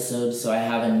last episode, so I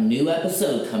have a new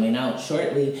episode coming out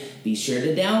shortly. Be sure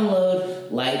to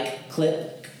download, like,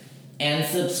 click, and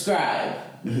subscribe.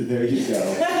 There you go.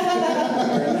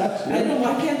 I don't know,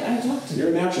 why can't I talk to you? You're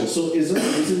a natural. So is there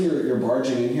a reason you're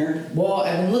barging in here? Well,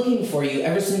 I've been looking for you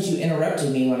ever since you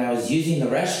interrupted me when I was using the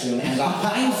restroom and got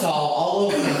Pine Sol all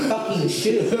over my fucking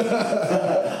shoe.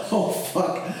 Oh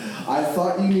fuck! I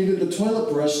thought you needed the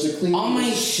toilet brush to clean. On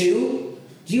my shoe?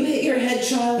 Do you hit your head,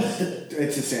 child?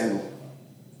 It's a sandal.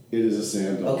 It is a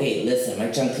sandal. Okay, listen, my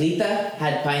chanclita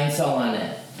had Pine Sol on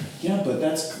it. Yeah, but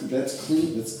that's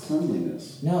clean. That's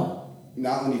cleanliness. No.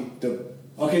 Not when you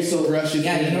Okay, so brush it.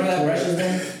 Yeah, you know where that brush is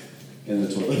in? in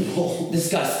the toilet bowl.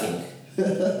 Disgusting.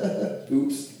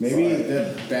 Oops. Maybe Sorry.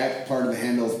 the back part of the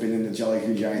handle's been in the Jelly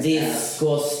Green Giant's ass.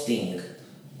 Disgusting.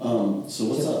 So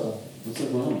what's up? What's up,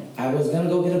 Ron? I was gonna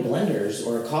go get a Blenders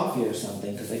or a coffee or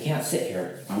something because I can't sit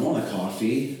here. I want a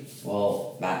coffee.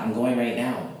 Well, I'm going right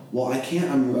now. Well, I can't.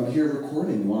 I'm here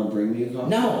recording. You want to bring me a coffee?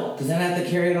 No, because then I have to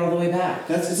carry it all the way back.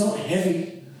 It's not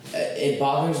heavy. It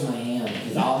bothers my hand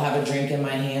because I'll have a drink in my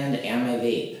hand and my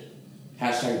vape.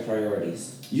 Hashtag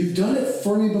priorities. You've done it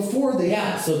for me before.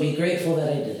 Yeah, so be grateful that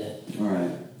I did it. All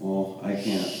right. Well, I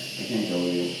can't go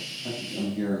with you.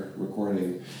 I'm here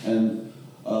recording, and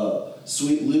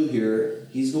Sweet Lou here.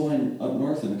 He's going up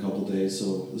north in a couple days,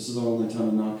 so this is our only time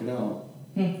to knock it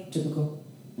out. Typical.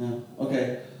 Yeah.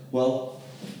 Okay. Well.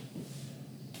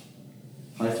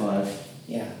 High five.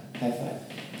 Yeah, high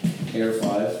five. Air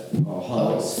five. Oh,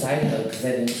 Hugs. side hug because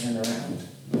I didn't turn around.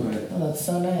 Okay. Oh, that's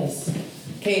so nice.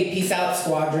 Okay, peace out,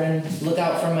 Squadron. Look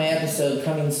out for my episode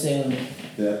coming soon.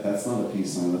 That's not a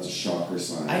peace sign. That's a shocker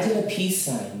sign. I did a peace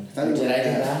sign. thought you Did did I do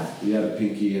that. that? You had a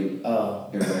pinky and Oh,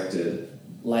 erected.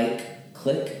 like,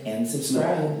 click, and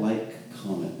subscribe. No, like,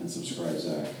 comment, and subscribe,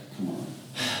 Zach. Come on.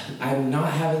 I'm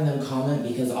not having them comment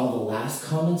because all the last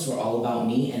comments were all about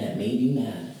me and it made you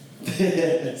mad.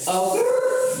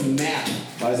 Oh, Snap.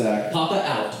 Bye, Zach. Papa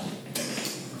out.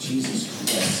 Jesus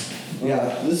Christ.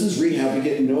 Yeah, this is rehab. We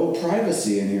get no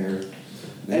privacy in here.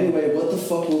 Anyway, what the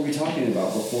fuck were we talking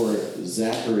about before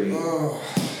Zachary?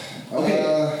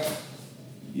 Okay.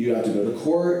 You have to go to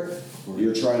court.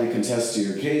 You're trying to contest to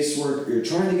your casework. You're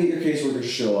trying to get your caseworker to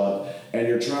show up, and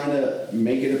you're trying to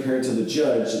make it apparent to the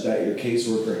judge that your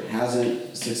caseworker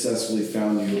hasn't successfully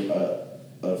found you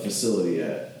a facility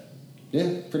yet.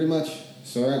 Yeah, pretty much.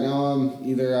 So right now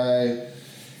either I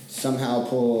somehow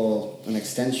pull an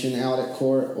extension out at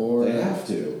court or They have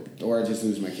to. or I just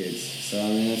lose my kids. So I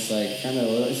mean it's like kind of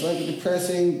it's like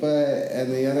depressing, but on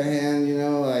the other hand, you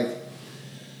know, like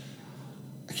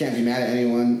I can't be mad at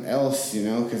anyone else, you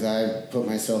know, because I put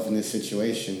myself in this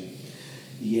situation.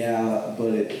 Yeah,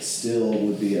 but it still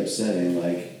would be upsetting.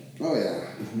 Like, Oh yeah.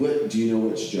 what do you know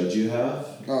which judge you have?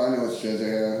 Oh, I know it's judge I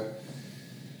have.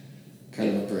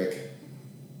 Kind of a prick.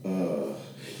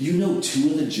 You know,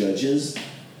 two of the judges,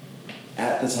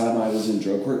 at the time I was in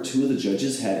drug court, two of the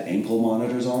judges had ankle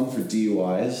monitors on for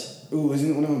DUIs. Ooh, isn't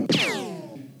it one of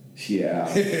them? Yeah.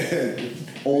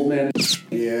 Old man.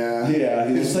 Yeah. Yeah,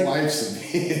 he His looks like wife's a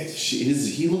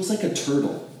bitch. he looks like a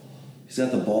turtle. He's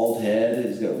got the bald head.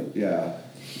 He's got yeah.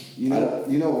 You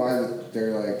know why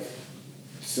they're like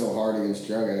so hard against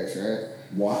drug addicts, right?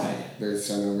 Why? Their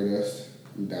son overdosed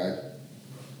and died.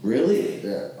 Really?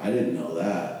 Yeah. I didn't know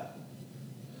that.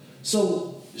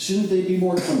 So shouldn't they be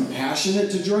more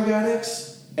compassionate to drug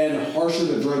addicts and harsher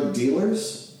to drug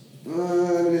dealers? I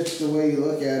mean, it's the way you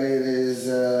look at it is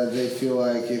they feel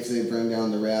like if they bring down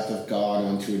the wrath of God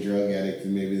onto a drug addict,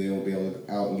 then maybe they won't be able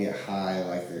to out and get high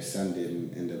like their son did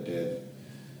and end up dead.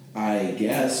 I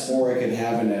guess, or it could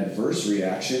have an adverse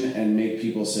reaction and make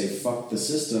people say, fuck the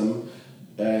system,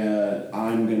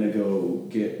 I'm gonna go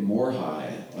get more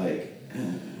high. Like, I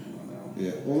don't know.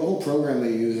 Yeah. Well, the whole program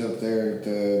they use up there,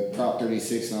 the Prop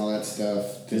 36 and all that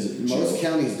stuff, Is it most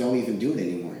chill? counties don't even do it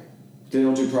anymore. They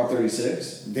don't do Prop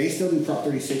 36? They still do Prop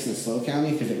 36 in SLO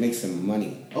County because it makes them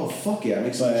money. Oh, fuck yeah, it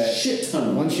makes But a shit ton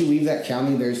of once money. you leave that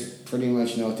county, there's pretty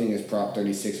much no thing is Prop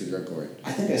 36 or drug court.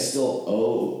 I think I still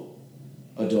owe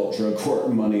adult drug court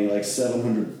money, like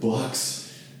 $700.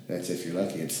 That's if you're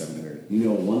lucky, it's 700. You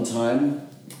know, one time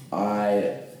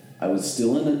I was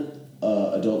still in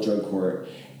adult drug court,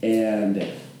 and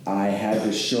I had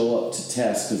to show up to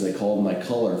test because they called my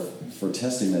color for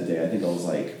testing that day. I think I was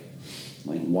like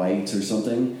white or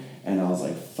something, and I was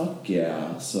like, fuck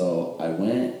yeah. So I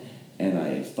went and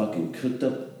I fucking cooked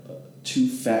up 2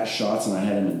 fat shots, and I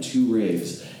had them in 2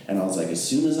 rigs, and I was like, as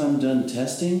soon as I'm done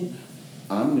testing,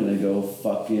 I'm gonna go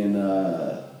fucking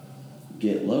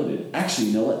get loaded. Actually,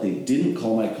 you know what? They didn't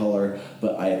call my color,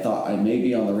 but I thought I may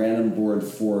be on the random board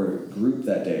for group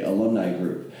that day, alumni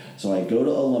group. So I go to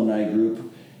alumni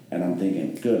group, and I'm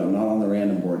thinking, good, I'm not on the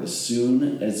random board. As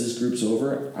soon as this group's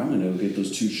over, I'm gonna go get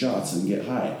those 2 shots and get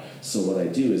high. So what I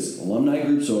do is, alumni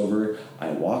group's over,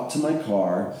 I walk to my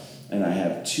car, and I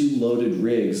have 2 loaded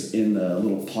rigs in the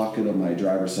little pocket of my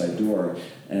driver's side door,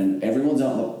 and everyone's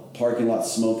out in the parking lot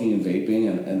smoking and vaping,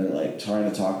 and they're like trying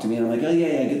to talk to me, and I'm like, oh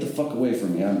yeah, get the fuck away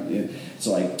from me.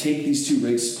 So I take these 2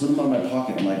 rigs, put them on my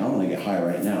pocket, I'm like, I want to get high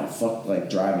right now, fuck like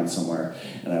driving somewhere.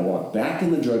 And I walk back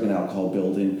in the drug and alcohol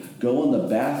building, go in the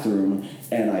bathroom,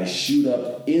 and I shoot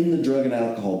up in the drug and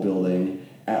alcohol building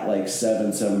at like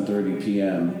 7:30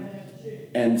 p.m.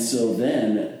 And so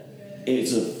then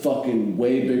it's a fucking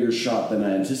way bigger shot than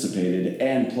I anticipated,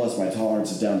 and plus my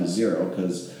tolerance is down to 0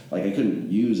 because like I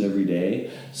couldn't use every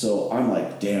day. So I'm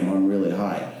like, damn, I'm really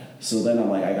high. So then I'm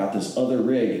like, I got this other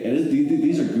rig, and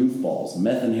these are goofballs,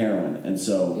 meth and heroin, and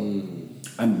so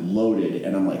I'm loaded,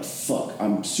 and I'm like, fuck,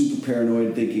 I'm super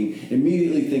paranoid,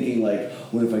 immediately thinking like,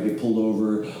 what if I get pulled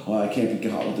over? I can't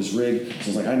get caught with this rig. So I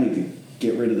was like, I need to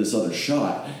get rid of this other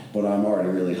shot, but I'm already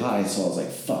really high, so I was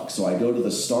like, fuck. So I go to the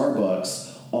Starbucks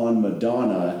on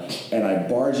Madonna, and I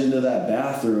barge into that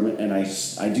bathroom, and I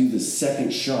do the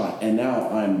second shot, and now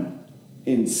I'm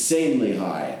insanely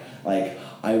high. Like,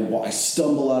 I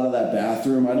stumble out of that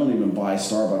bathroom, I don't even buy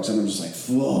Starbucks, and I'm just like,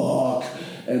 fuck.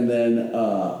 And then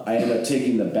I end up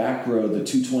taking the back road, the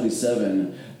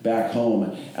 227, back home,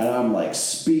 and I'm like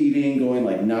speeding, going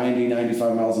like 90,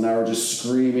 95 miles an hour, just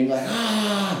screaming like,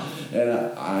 ah! And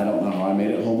I don't know how I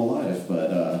made it home alive,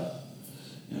 but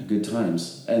yeah, good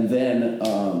times. And then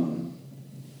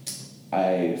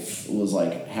I was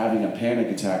like having a panic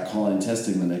attack calling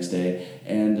testing the next day,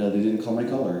 and they didn't call my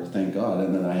color, thank God.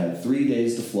 And then I had 3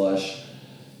 days to flush,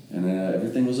 and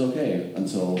everything was okay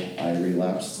until I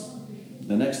relapsed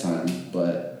the next time.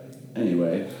 But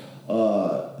anyway,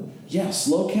 yeah,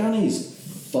 SLO County's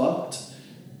fucked.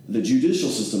 The judicial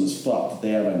system's fucked.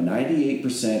 They have a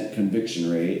 98% conviction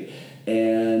rate,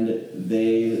 and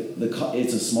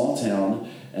it's a small town,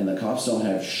 and the cops don't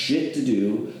have shit to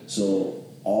do, so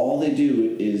all they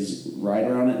do is ride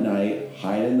around at night,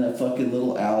 hide in the fucking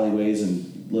little alleyways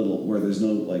and where there's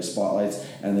no like spotlights,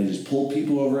 and they just pull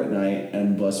people over at night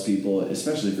and bust people,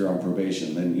 especially if you're on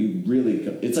probation. Then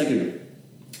it's like a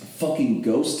fucking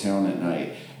ghost town at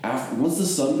night. Once the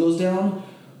sun goes down,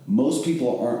 most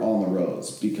people aren't on the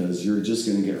roads because you're just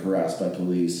going to get harassed by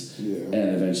police and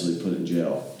eventually put in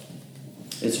jail.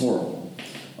 It's horrible.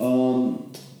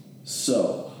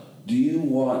 So, do you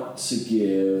want to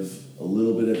give a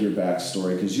little bit of your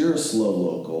backstory? Because you're a SLO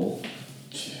local.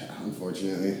 Yeah,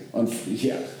 unfortunately.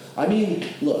 Yeah. I mean,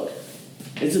 look,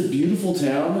 it's a beautiful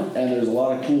town, and there's a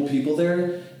lot of cool people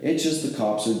there. It's just the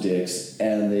cops are dicks,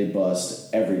 and they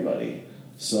bust everybody.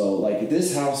 So, like,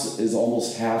 this house is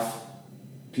almost half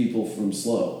people from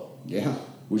SLO. Yeah.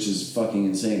 Which is fucking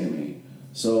insane to me.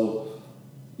 So,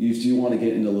 do you want to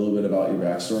get into a little bit about your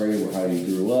backstory, how you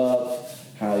grew up,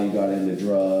 how you got into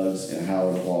drugs, and how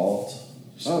it evolved?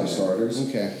 For starters.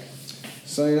 Okay.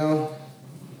 So,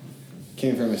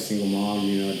 came from a single mom,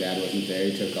 dad wasn't there,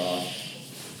 he took off.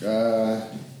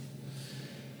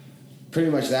 Pretty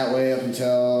much that way up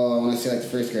until, I want to say, like, the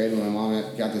first grade when my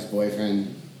mom got this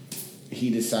boyfriend. He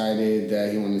decided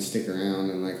that he wanted to stick around,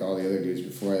 and like all the other dudes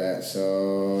before that.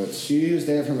 So she was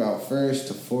there from about 1st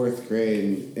to 4th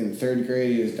grade. In 3rd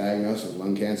grade, he was diagnosed with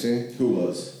lung cancer. Who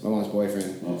was? My mom's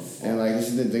boyfriend. Oh, fuck. And like, this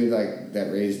is the dude like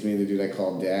that raised me, the dude I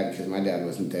called dad because my dad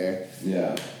wasn't there.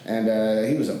 Yeah. And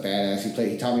he was a badass.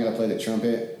 He taught me how to play the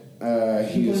trumpet.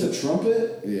 He plays the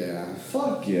trumpet? Yeah.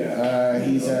 Fuck yeah.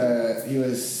 He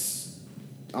was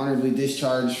honorably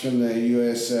discharged from the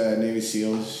U.S. Navy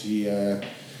SEALs.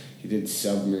 He did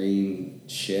submarine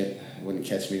shit. Wouldn't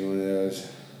catch me in one of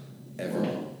those ever.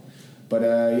 Wow. But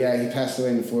he passed away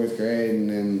in the 4th grade, and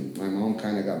then my mom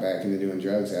kind of got back into doing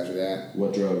drugs after that.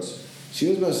 What drugs? She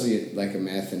was mostly like a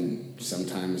meth and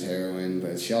sometimes heroin,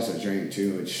 but she also drank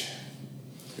too, which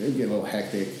it would get a little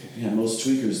hectic. Yeah, most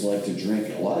tweakers like to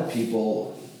drink. A lot of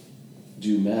people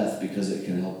do meth because it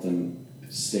can help them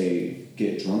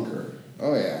get drunker.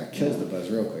 Oh yeah, it kills the buzz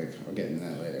real quick. I'll get into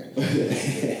that later.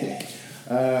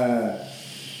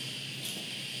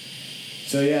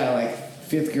 So yeah, like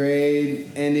 5th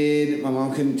grade ended. My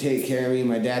mom couldn't take care of me.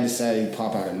 My dad decided he'd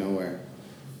pop out of nowhere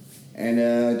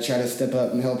and try to step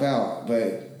up and help out.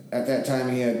 But at that time,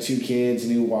 he had 2 kids, a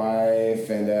new wife,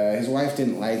 and his wife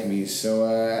didn't like me. So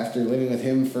after living with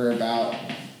him for about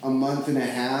a month and a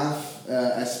half,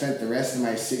 I spent the rest of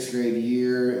my 6th grade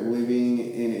year living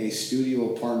in a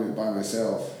studio apartment by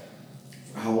myself.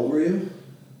 How old were you?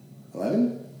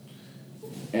 11?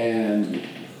 And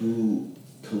whose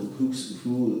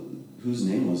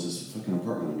name was this fucking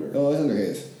apartment under? Oh, it was under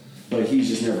his. But he's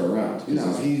just never around.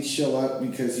 No, he'd show up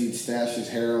because he'd stash his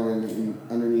heroin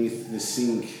underneath the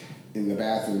sink in the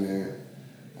bathroom there.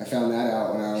 I found that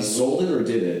out when I was... He sold it or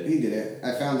did it? He did it.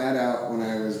 I found that out when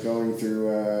I was going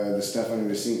through the stuff under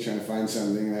the sink trying to find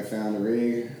something, and I found a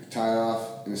rig, a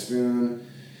tie-off, and a spoon.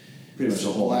 Pretty much a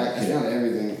whole black. I found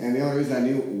everything. And the only reason I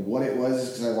knew what it was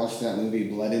is because I watched that movie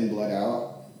Blood In, Blood Out.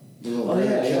 The little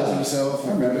brother kills himself.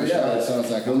 I remember, yeah. So I was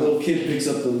like, the little kid picks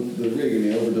up the rig and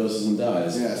he overdoses and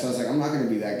dies. Yeah, so I was like, I'm not going to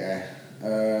be that guy.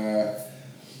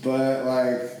 But,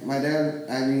 like, my dad,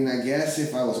 I mean, I guess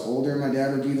if I was older, my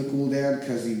dad would be the cool dad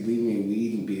because he'd leave me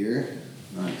weed and beer.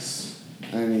 Nice.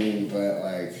 I mean, but,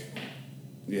 like,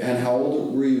 yeah. And how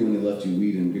old were you when he left you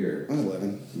weed and beer? I was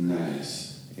 11.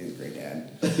 Nice. He was a great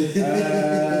dad.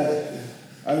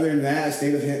 Other than that, I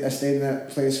stayed in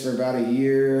that place for about a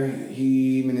year.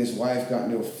 Him and his wife got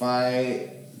into a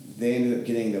fight. They ended up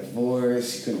getting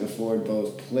divorced. He couldn't afford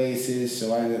both places,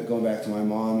 so I ended up going back to my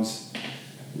mom's,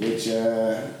 which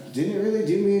didn't really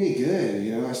do me any good.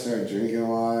 You know, I started drinking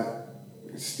a lot,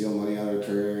 steal money out of her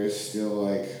purse, steal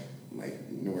like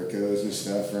Norcos and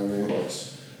stuff from her. Of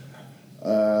course.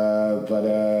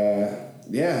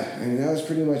 Yeah, I mean, that was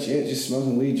pretty much it. Just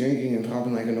smoking weed, drinking, and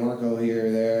popping like a Norco here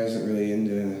or there. I wasn't really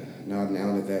into nodding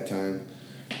out at that time.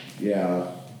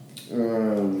 Yeah.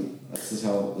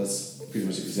 That's pretty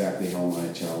much exactly how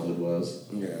my childhood was.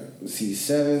 Yeah. See,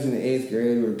 7th and 8th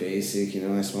grade were basic. You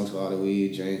know, I smoked a lot of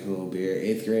weed, drank a little beer.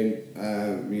 8th grade,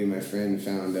 me and my friend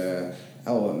found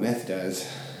what meth does.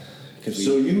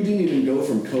 So you didn't even go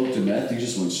from coke to meth? You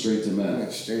just went straight to meth?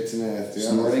 Went straight to meth.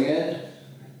 Yeah. Snorting it?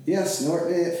 Yeah,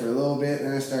 snorting it for a little bit,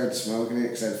 then I started smoking it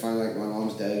because I'd find like my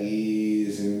mom's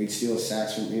Dougies, and we'd steal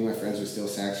sacks from me and my friends would steal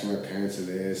sacks from our parents of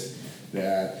this,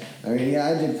 that. I mean, yeah,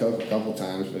 I did coke a couple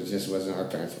times, but it just wasn't, our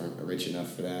parents weren't rich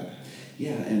enough for that.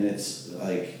 Yeah, and it's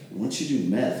like, once you do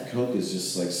meth, coke is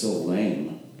just like so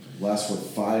lame. Lasts for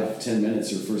 5-10 minutes,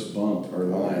 your first bump or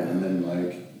line, and then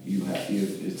like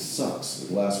it sucks.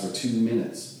 It lasts for 2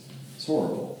 minutes. It's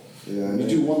horrible. Yeah, you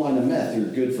do 1 line of meth, you're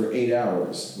good for 8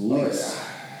 hours. At least.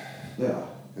 Yeah.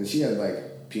 And she had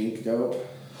like pink dope.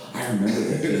 I remember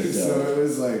the pink dope. So it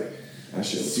was like that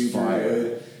shit was super fire.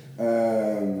 good.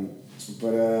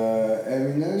 I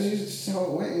mean, that was just how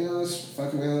it went. You know, I was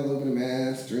fucking around with a little bit of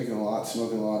meth, drinking a lot,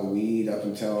 smoking a lot of weed up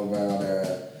until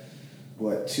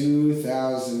about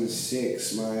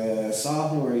 2006, my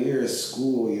sophomore year of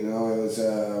school. You know, it was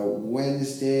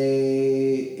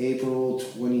Wednesday, April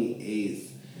 28th.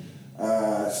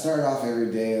 Started off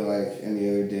every day like any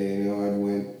other day. You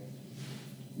know,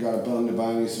 got a bum to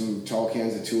buy me some tall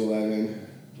cans of 211,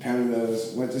 pounded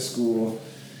those, went to school,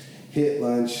 hit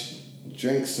lunch,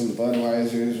 drank some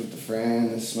Budweisers with a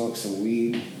friend, smoked some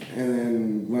weed, and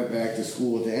then went back to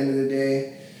school. At the end of the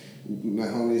day, my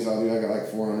homies all do, I got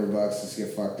like $400, let's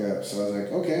get fucked up. So I was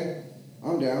like, okay,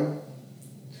 I'm down.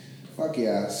 Fuck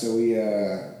yeah. So we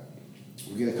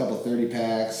get a couple 30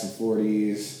 packs, some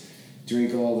 40s,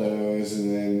 drink all those, and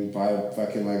then buy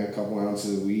fucking like a couple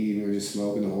ounces of weed, and we're just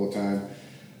smoking the whole time.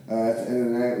 At the end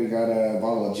of the night, we got a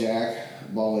bottle of Jack,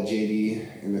 a bottle of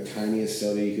JD, and the tiniest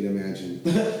soda you could imagine.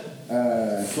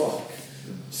 Fuck.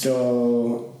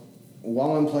 So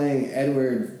while I'm playing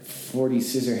Edward 40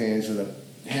 Scissorhands with a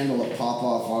handle of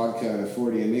Pop-Off vodka and a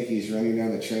 40 of Mickey's running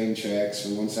down the train tracks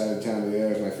from one side of town to the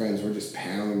other with my friends, we're just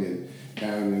pounding.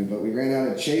 But we ran out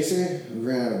of Chaser, we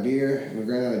ran out of beer, we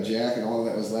ran out of Jack, and all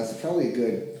that was left. Probably a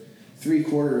good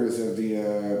 3/4 of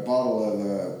the bottle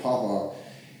of Pop-Off.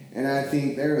 And I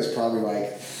think there was probably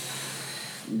like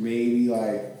maybe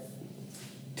like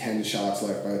 10 shots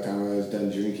left by the time I was done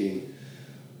drinking.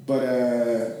 But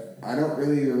I don't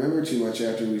really remember too much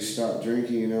after we stopped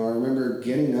drinking. You know, I remember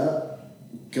getting up,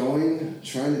 going,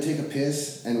 trying to take a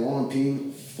piss, and while I'm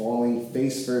peeing, falling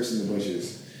face first in the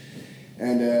bushes.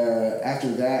 And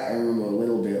after that, I remember a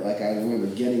little bit. Like, I remember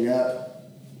getting up,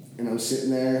 and I'm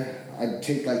sitting there. I'd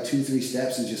take like 2-3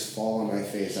 steps and just fall on my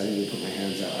face. I didn't even put my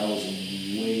hands out. I was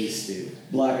wasted.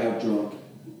 Blackout drunk.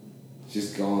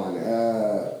 just gone.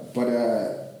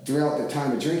 But throughout the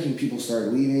time of drinking, people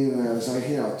started leaving, and I was like,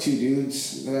 2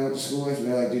 dudes that I went to school with, and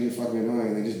they're like, dude, you're fucking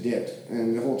annoying. They just dipped.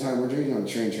 And the whole time we're drinking on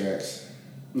train tracks.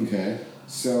 Okay.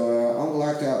 So I'm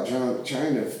blacked out drunk,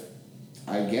 trying to,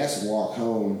 I guess, walk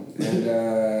home. And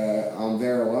I'm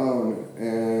there alone,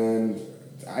 and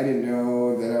I didn't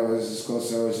know that I was as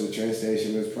close as I was to the train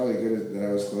station. It was probably good that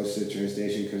I was close to the train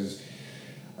station because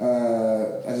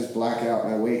I just black out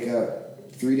and I wake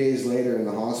up 3 days later in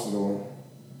the hospital,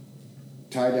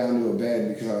 tied down to a bed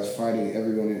because I was fighting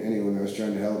everyone and anyone that was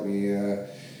trying to help me.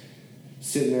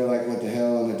 Sitting there like, what the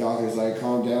hell? And the doctor's like,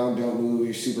 calm down, don't move,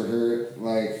 you're super hurt.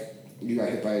 Like, you got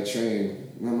hit by a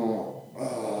train. And I'm all,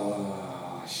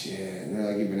 oh, shit. And they're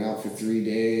like, you've been out for 3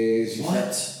 days.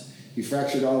 You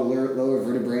fractured all the lower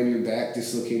vertebrae in your back,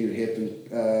 dislocated your hip,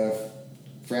 and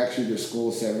fractured your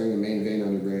skull, severing the main vein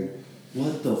on your brain.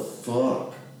 What the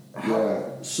fuck?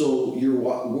 Yeah. So you're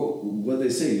what they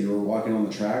say? You were walking on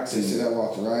the tracks. They said I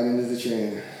walked right into the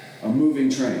train. A moving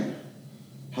train.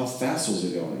 How fast was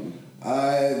it going?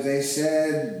 They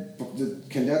said the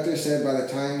conductor said by the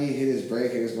time he hit his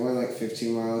brake, it was going like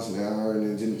 15 miles an hour, and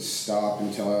it didn't stop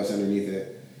until I was underneath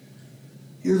it.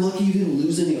 You're lucky you didn't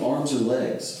lose any arms or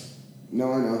legs.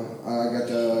 No, I know.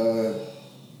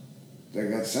 I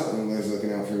got something that was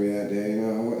looking out for me that day.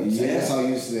 I guess I'll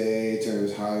use the AA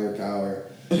terms, higher power.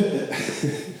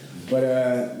 But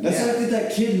that's like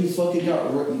that kid who fucking got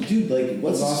dude. Like,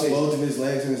 what's lost his face? both of his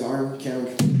legs and his arm.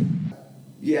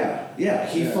 Yeah.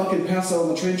 He fucking passed out on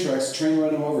the train tracks. Train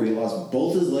ran him over. He lost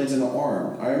both his legs and an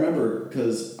arm. I remember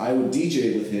because I would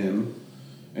DJ with him,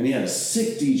 and he had a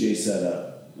sick DJ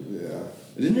setup. Yeah.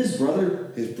 Didn't his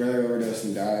brother? His brother overdosed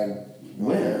and died.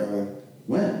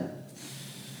 When?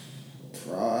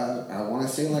 I want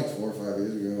to say like 4 or 5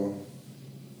 years ago.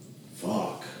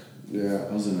 Fuck. Yeah.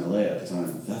 I was in LA at the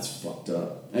time. That's fucked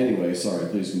up. Anyway, sorry,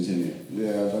 please continue.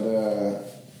 Yeah,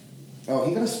 but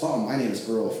he got a spot on My Name's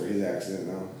Girl for his accident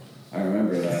though. I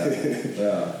remember that.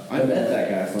 Yeah. I met that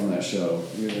guy from that show.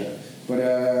 Yeah.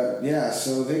 But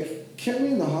so they kept me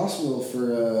in the hospital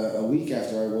for a week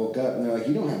after I woke up, and they're like,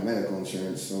 you don't have medical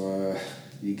insurance, so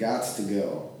you gots to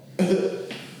go.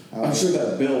 I'm sure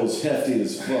that bill was hefty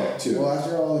as fuck too. Well,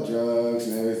 after all the drugs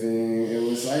and everything, it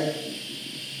was like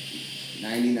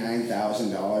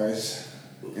 $99,000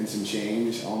 and some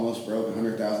change. Almost broke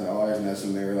 $100,000, and that's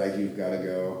when they were like, "You've got to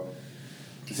go."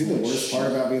 I think the worst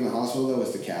part about being in the hospital though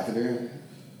was the catheter.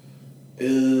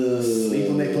 Sleep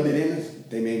when they put it in,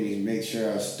 they made me make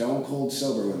sure I was stone cold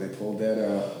sober when they pulled that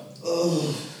out.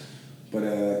 But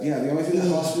the only thing the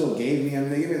hospital gave me,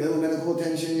 they gave me a little medical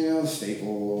attention,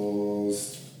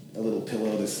 staples, a little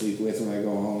pillow to sleep with when I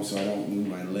go home so I don't move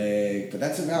my leg. But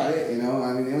that's about it, the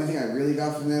only thing I really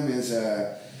got from them is,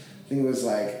 I think it was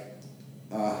like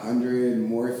 100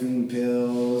 morphine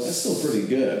pills. That's still pretty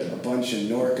good. A bunch of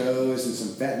Norcos and some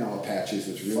fentanyl patches,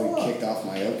 which really kicked off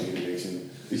my opiate addiction.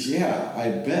 Yeah, I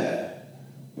bet.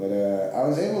 But I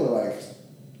was able to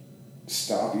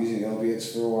stop using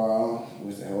opiates for a while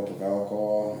with the help of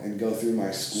alcohol and go through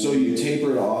my school. So you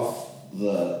tapered off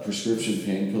the prescription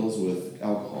pain pills with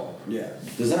alcohol. Yeah.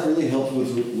 Does that really help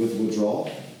with withdrawal?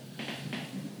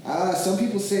 Some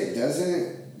people say it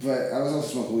doesn't, but I was also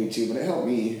smoking weed too, but it helped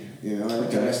me. Every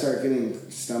time I start getting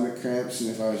stomach cramps, and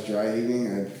if I was dry heaving,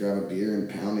 I'd grab a beer and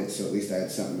pound it so at least I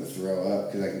had something to throw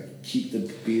up because I could keep the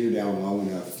beer down long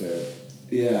enough to...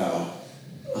 Yeah.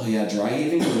 Oh yeah, dry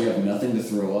heaving when you have nothing to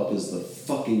throw up is the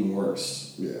fucking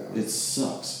worst. Yeah. It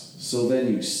sucks. So then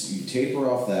you taper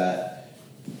off that,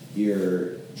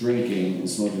 you're drinking and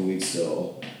smoking weed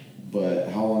still, but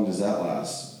how long does that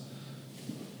last?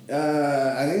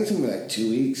 I think it took me like 2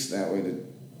 weeks that way to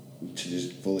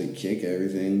just fully kick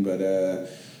everything, but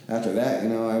after that,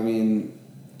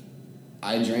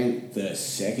 I drank the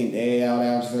second day out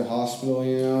after the hospital,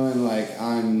 and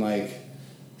I'm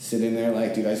sitting there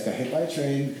dude, I just got hit by a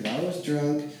train because I was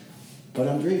drunk, but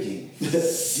I'm drinking.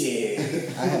 Sick.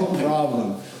 I have a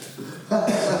problem.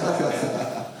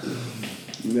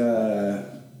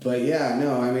 But yeah,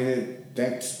 no,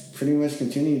 that's pretty much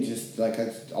continued. Just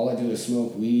all I do is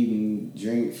smoke weed and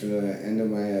drink for the end of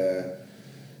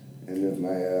my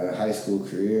high school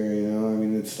career.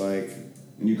 It's like.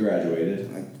 And you graduated?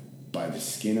 By the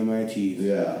skin of my teeth.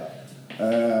 Yeah.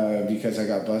 Because I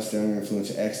got busted under the influence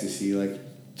of ecstasy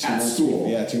 2 months school?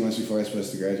 Yeah, 2 months before I was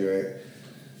supposed to graduate.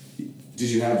 Did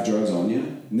you have drugs on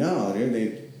you? No,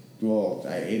 dude.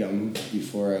 I ate them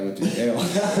before I went to jail.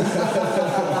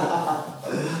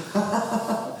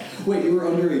 Wait, you were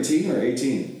under 18 or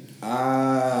 18?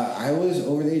 I was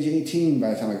over the age of 18 by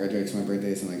the time I graduated, because my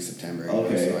birthday is in September.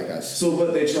 Okay. So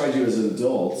but they tried you as an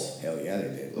adult. Hell yeah, they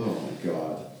did. Oh my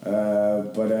god.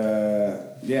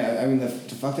 Yeah, I mean, the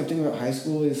fucked up thing about high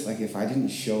school is, like, if I didn't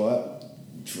show up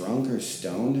drunk or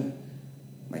stoned,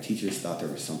 my teachers thought there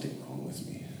was something wrong with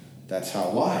me. That's how.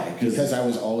 Why? Because I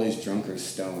was always drunk or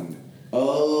stoned.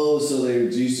 Oh, so they're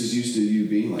just used to you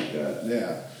being like that.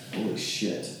 Yeah. Holy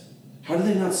shit. How do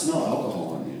they not smell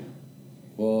alcohol on you?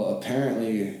 Well,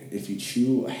 apparently, if you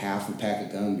chew a half a pack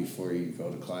of gum before you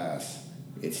go to class,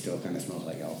 it still kind of smells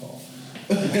like alcohol.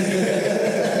 That's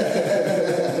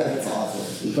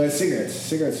awesome. But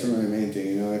cigarettes were my main thing.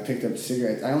 You know, I picked up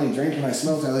cigarettes. I only drank when I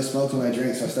smoked, and I only smoked when I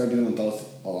drank, so I started doing them both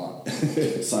a lot.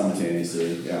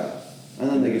 Simultaneously, yeah. And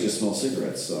then they could just smell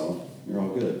cigarettes, so you're all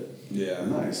good. Yeah.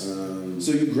 Nice.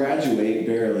 So you graduate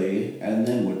barely, and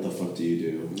then what the fuck do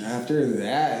you do? After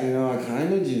that, you know, I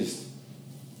kind of just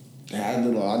had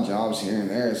little odd jobs here and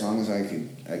there as long as I could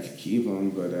keep them.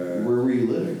 But Where were you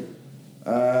living?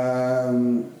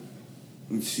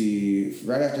 Let's see.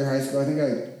 Right after high school, I think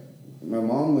my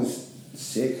mom was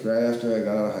sick right after I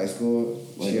got out of high school.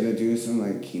 She had to do some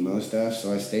like chemo stuff,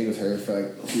 so I stayed with her for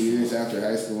like 2 years after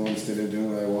high school instead of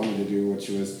doing what I wanted to do, which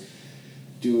was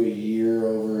do a year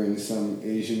over in some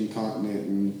Asian continent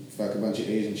and fuck a bunch of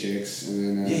Asian chicks,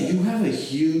 and then. Yeah, you have a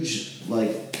huge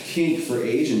like kink for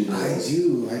Asian girls. I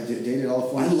do. I dated all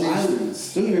four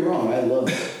Asians. Don't get me wrong. I love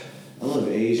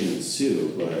Asians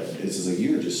too, but it's just like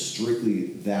you're just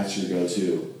strictly that's your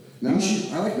go-to. No,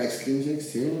 I like Mexican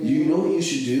chicks too. You know what you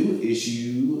should do is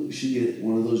you should get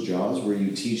one of those jobs where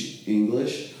you teach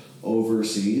English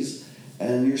overseas,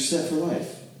 and you're set for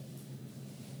life.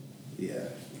 Yeah.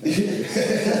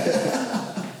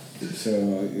 So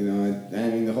you know, I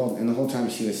mean, the whole time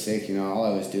she was sick, you know, all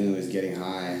I was doing was getting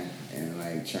high and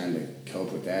like trying to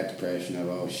cope with that depression of,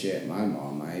 oh shit, my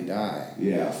mom might die.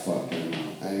 Yeah, fuck.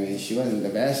 I mean, she wasn't the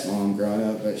best mom growing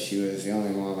up, but she was the only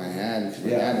mom I had because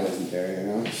my dad wasn't there. You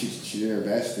know, she did her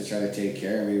best to try to take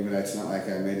care of me, but it's not like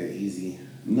I made it easy.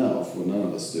 No, well, none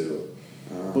of us do.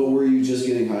 But were you just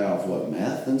getting high off what,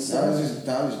 meth and stuff? I was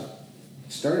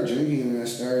started drinking and I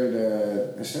started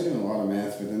doing a lot of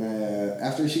meth, but then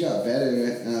after she got better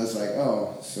and I was like,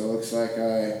 oh, so it looks like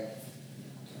I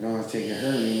don't have to take care of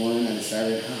her anymore, and I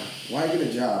decided, why get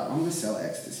a job? I'm gonna sell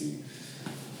ecstasy.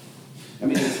 I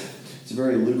mean, it's a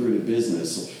very lucrative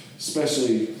business,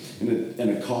 especially in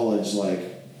a college like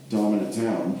dominant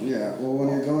town. Yeah, well, when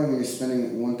you're going and you're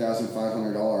spending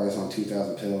 $1,500 on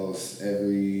 2,000 pills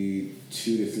every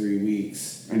 2 to 3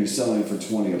 weeks, And you're selling for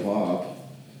 $20 a pop.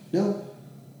 No,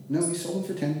 we sold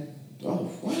them for 10.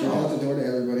 Oh, wow. Straight out the door to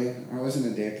everybody. I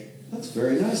wasn't a dick. That's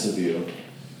very nice of you.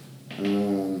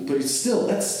 But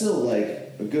that's still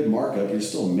like a good markup. You're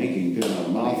still making a good amount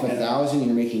of money. Off 1,000,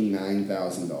 you're making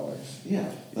 $9,000.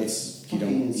 Yeah, that's You fucking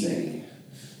don't insane.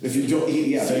 If you don't eat,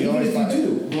 yeah. So Even if you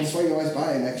do, well, that's why you always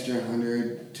buy an extra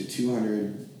 100 to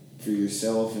 200 for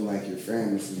yourself and like your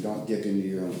friends. You don't dip into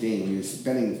your own thing. When you're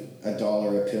spending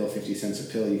 $1 a pill, 50 cents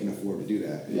a pill, you can afford to do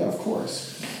that. yeah, of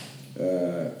course.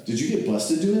 Did you get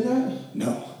busted doing that?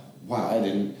 No. Wow, I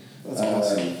didn't. That's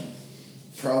awesome.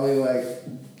 Probably like,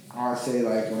 I'll say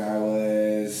like when I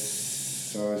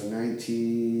was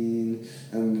 19,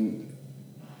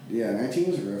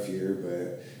 19 was a rough year,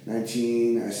 but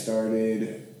 19 I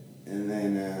started, and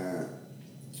then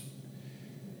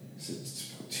so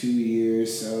it's 2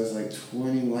 years, so I was like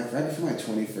 20, like right before my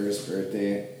 21st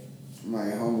birthday, my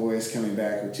homeboy's coming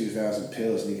back with 2,000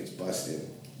 pills and he gets busted.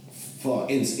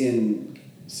 Fuck. In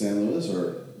San Luis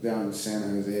or? Down in San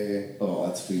Jose. Oh,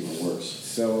 that's even worse.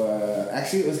 So,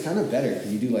 actually it was kind of better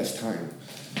because you do less time.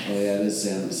 Oh yeah, it is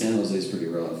San Jose's pretty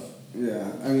rough.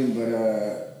 Yeah, I mean,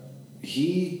 but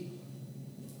he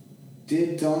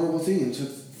did the honorable thing and took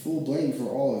full blame for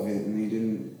all of it, and he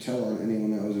didn't tell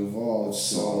anyone that was involved.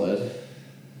 Solid.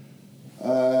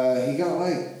 He got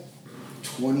like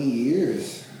 20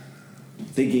 years.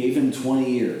 They gave him 20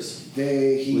 years.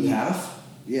 With half?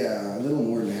 Yeah, a little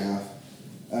more than half.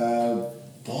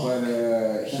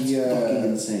 That's fucking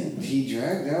insane. He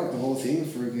dragged out the whole thing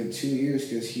for a good 2 years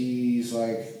because he's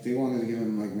like, they wanted to give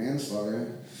him like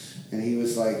manslaughter. And he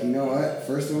was like, you know what?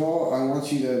 First of all, I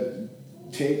want you to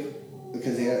take,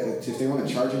 because if they want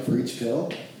to charge him for each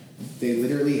pill, they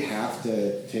literally have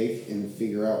to take and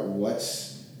figure out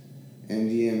what's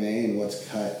MDMA and what's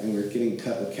cut. And we're getting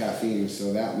cut with caffeine,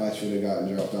 so that much would have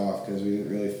gotten dropped off because we didn't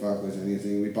really fuck with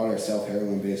anything. We bought ourselves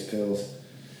heroin-based pills.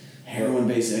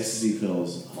 Heroin-based ecstasy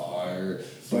pills. Fire.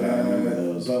 But I remember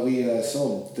those. But we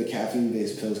sold the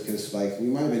caffeine-based pills because, like, we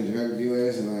might have been drug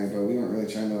dealers, and like, but we weren't really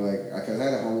trying to like. Because I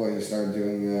had a homeboy who started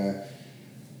doing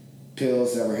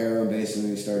pills that were heroin-based, and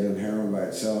then he started doing heroin by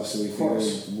itself. So we figured,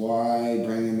 why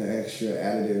bring in the extra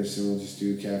additives? So we'll just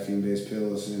do caffeine-based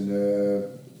pills and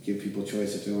give people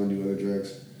choice if they want to do other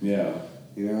drugs. Yeah.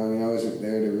 You know, I mean, I wasn't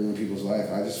there to ruin people's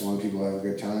life. I just wanted people to have a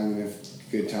good time, and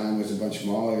if good time was a bunch of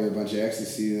Molly or a bunch of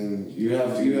ecstasy, then You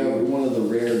have one of the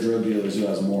rare drug dealers who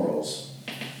has morals.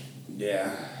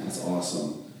 yeah. That's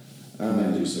awesome.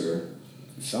 Commend you, sir.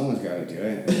 Someone's got to do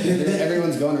it.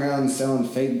 Everyone's going around selling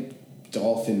fake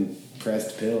dolphin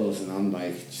pressed pills, and I'm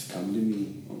like, just come to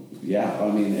me. Yeah,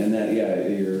 I mean, and that, yeah,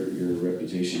 your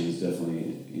reputation is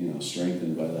definitely,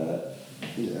 strengthened by that.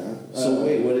 Yeah. So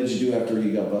wait, what did you do after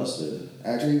he got busted?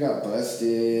 After he got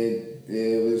busted,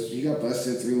 he got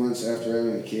busted 3 months after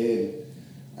having a kid.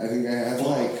 I think I had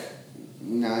like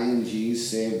 9 G's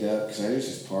saved up because I was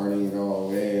just partying it all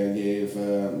away. I gave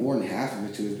more than half of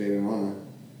it to his baby mama.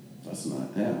 That's not,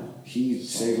 yeah. He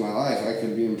saved my life. I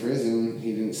could be in prison.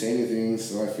 He didn't say anything,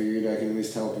 so I figured I could at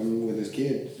least help him with his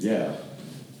kid. Yeah.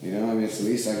 You know, I mean, it's the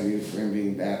least I can do for him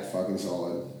being that fucking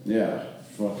solid. Yeah.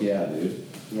 Fuck yeah, dude.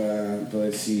 But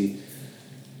let's see.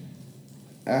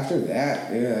 After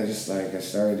that, I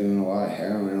started doing a lot of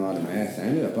heroin and a lot of meth. I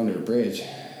ended up under a bridge.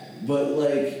 But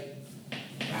like,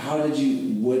 how did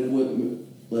you? What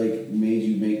made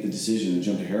you make the decision to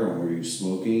jump to heroin? Were you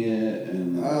smoking it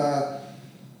and?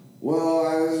 Well,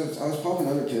 I was popping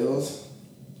other pills,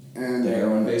 and the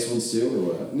heroin-based ones too,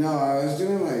 or what? No, I was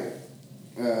doing like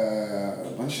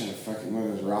a bunch of fucking one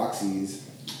of those Roxys.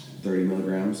 30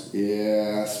 milligrams.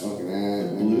 Yeah, smoking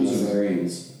that. Blues or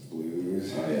greens?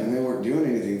 Blues. Oh, yeah. And they weren't doing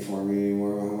anything for me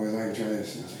anymore. I was like, try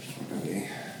this. And I was like, fuck, okay.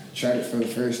 Tried it for the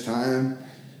first time,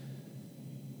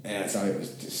 and I thought it was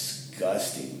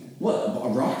disgusting.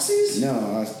 What? Roxy's? No,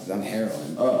 I was on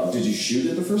heroin. Oh, did you shoot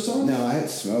it the first time? No, I had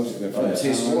smoked it the first it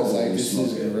tastes time. I was horrible like, when you this smoke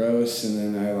is it. gross,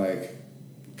 and then I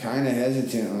kind of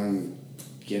hesitant on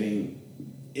getting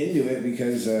into it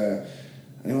because I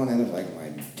didn't want to end up like my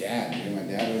dad. Because my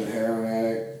dad was a heroin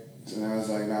addict, so then I was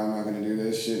like, no, I'm not gonna do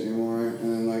this shit anymore.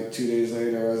 And then 2 days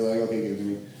later, I was like, okay, give it to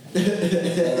me.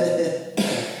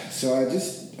 So I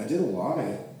did a lot of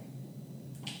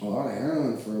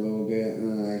heroin for a little bit,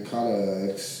 and then I caught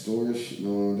a extortion.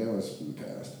 No, that was in the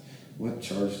past. What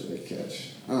charge did I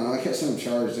catch? I don't know. I catch some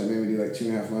charge that made me do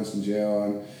 2.5 months in jail,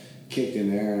 and kicked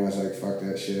in there, and I was like, fuck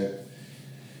that shit.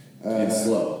 It's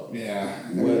slow. Yeah.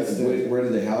 Where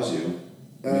did they house you?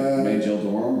 Main jail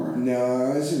dorm or?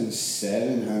 No, I was in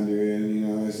 700. It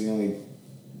was the only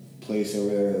place over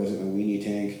there that wasn't a weenie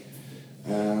tank.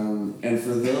 And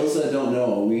for those that don't know,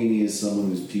 a weenie is someone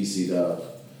who's PC'd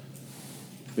up.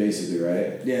 Basically,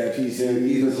 right? Yeah, They're PC.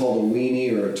 either called a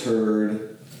weenie or a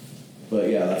turd. But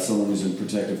yeah, that's someone who's in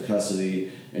protective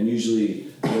custody. And usually,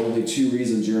 the only 2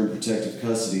 reasons you're in protective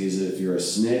custody is if you're a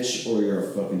snitch or you're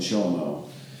a fucking chomo.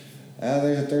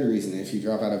 There's a third reason, if you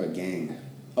drop out of a gang.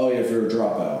 Oh yeah, if you're a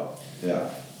dropout. Yeah.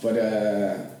 But,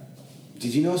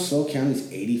 did you know Slow County's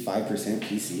 85%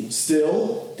 PC?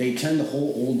 Still? They turned the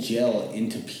whole old jail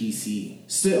into PC.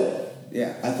 Still.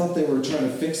 Yeah. I thought they were trying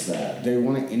to fix that. They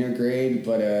want to integrate,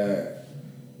 but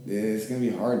it's going to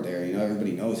be hard there.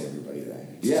 Everybody knows everybody there.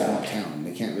 It's a small town.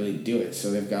 They can't really do it.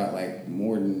 So they've got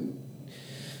more than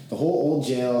the whole old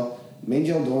jail, main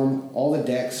jail dorm, all the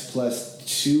decks plus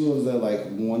 2 of the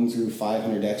 1 through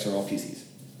 500 decks are all PCs.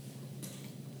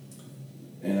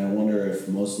 And I wonder if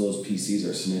most of those PCs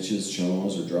are snitches,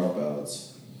 chomos, or dropouts.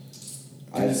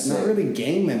 It's not really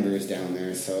gang members down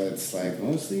there, so it's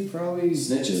mostly probably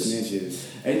snitches.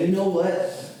 And you know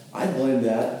what? I blame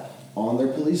that on their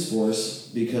police force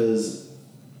because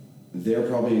they're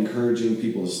probably encouraging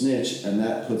people to snitch, and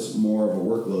that puts more of a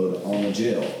workload on the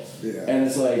jail. Yeah. And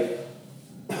it's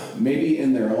maybe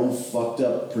in their own fucked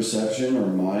up perception or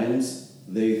minds,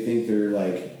 they think they're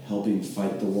helping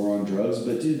fight the war on drugs,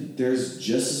 but dude, there's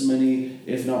just as many,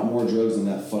 if not more, drugs in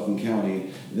that fucking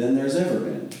county than there's ever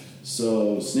been.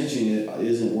 So snitching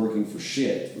isn't working for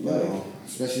shit. No,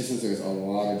 especially since there's a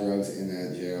lot of drugs in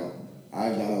that jail.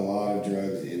 I've done a lot of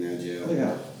drugs in that jail. Oh,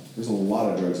 yeah, there's a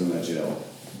lot of drugs in that jail.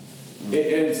 And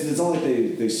it's not like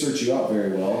they search you out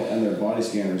very well, and their body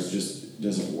scanners just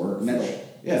doesn't work. Metal.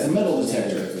 Yeah, it's a metal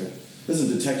detector. It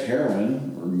doesn't detect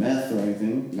heroin or meth or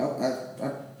anything. Nope,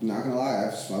 I'm not gonna lie,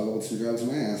 I've smuggled some drugs in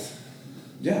my ass.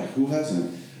 Yeah, who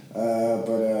hasn't?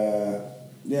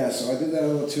 Yeah, so I did that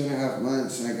over 2.5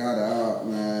 months, and I got out,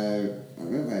 and I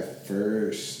met my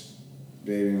first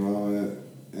baby mama,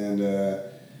 and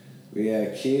we had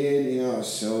a kid. I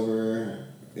was sober,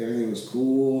 everything was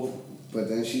cool, but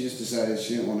then she just decided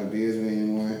she didn't want to be with me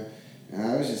anymore, and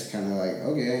I was just kind of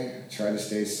okay, try to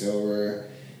stay sober,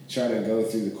 try to go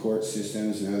through the court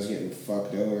systems, and I was getting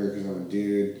fucked over because I'm a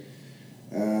dude.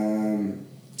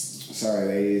 Sorry,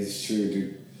 ladies, it's true,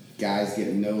 dude. Guys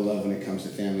get no love when it comes to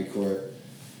family court.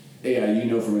 Yeah, you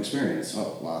know from experience.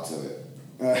 Oh, lots of it.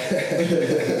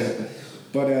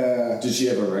 But Did she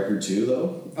have a record too,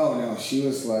 though? oh no, she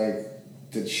was like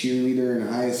the cheerleader in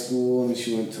high school, and then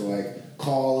she went to like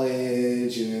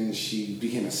college, and then she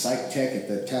became a psych tech at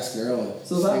the Tuscarora.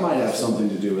 So that might have something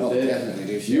to do with Oh, it. definitely,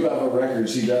 dude. You have a record,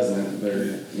 she doesn't.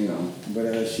 They're, you know.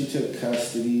 But she took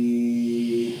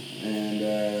custody, and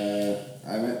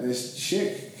I met this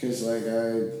chick because like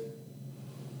I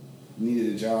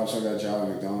needed a job, so I got a job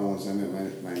at McDonald's. I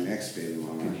met my next baby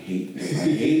mama. I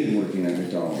hated working at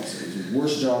McDonald's. It was the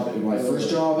worst job, my first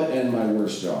job and my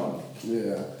worst job.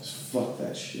 Yeah. Fuck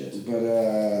that shit. But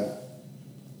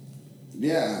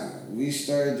yeah, we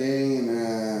started dating,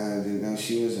 and didn't know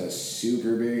she was a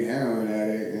super big heroin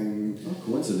addict, and Oh,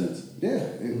 coincidence. yeah,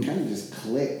 it kind of just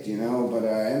clicked, you know. But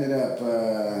I ended up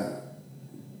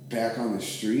back on the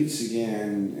streets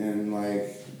again, and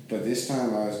like, but this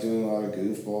time I was doing a lot of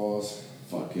goofballs.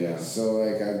 Fuck yeah. So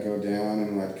like I'd go down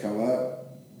and I'd come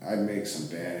up, I'd make some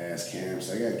badass camps.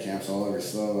 I got camps all over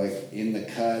Slow, like in the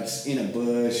cuts, in a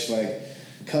bush, like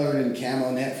covered in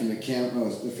camo net from the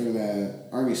from the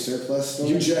Army surplus store.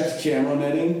 You jacked camo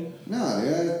netting? No,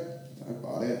 dude, I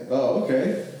bought it. Oh,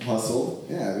 okay. Hustle.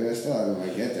 Yeah, dude, I still have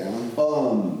my get down.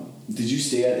 Did you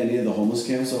stay at any of the homeless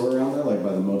camps that were around there, like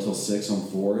by the Motel 6 on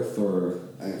 4th, or?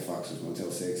 I think Fox was Motel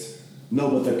 6. No,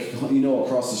 but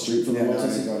across the street from Yeah, the no, I Motel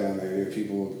didn't 6? go down there, dude.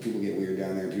 People get weird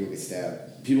down there. People get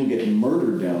stabbed. People get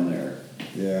murdered down there.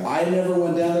 Yeah. I never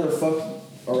went down there or fucked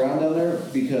around down there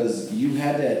because you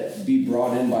had to be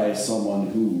brought in by someone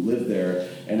who lived there,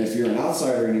 and if you're an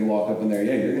outsider and you walk up in there,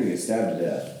 yeah, you're gonna get stabbed to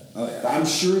death. Oh, yeah. I'm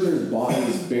sure there's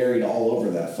bodies buried all over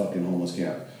that fucking homeless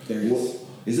camp. There is.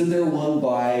 Isn't there one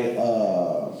by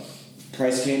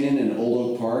Christ Canyon in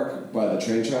Old Oak Park by the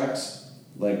train tracks,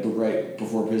 like right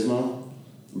before Pismo?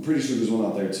 I'm pretty sure there's one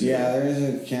out there too. Yeah, there is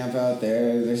a camp out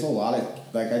there. There's a lot of,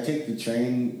 like, I take the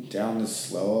train down to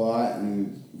Slow a lot,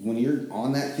 and when you're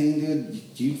on that thing, dude,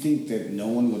 you'd think that no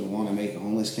one would want to make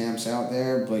homeless camps out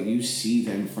there, but you see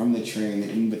them from the train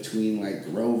in between, like,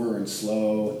 Grover and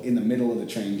Slow, in the middle of the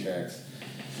train tracks.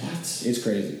 What? It's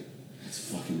crazy. It's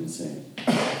fucking insane.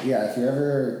 Yeah, if you're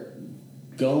ever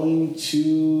going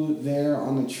to there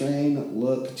on the train,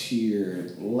 look to your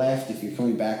left. If you're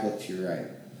coming back, look to your right.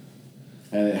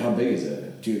 And how big is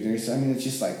it? Dude, it's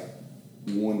just like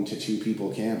 1 to 2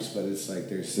 people camps, but it's like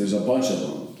There's a bunch of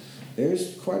them.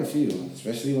 There's quite a few,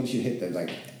 especially once you hit the like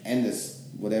end of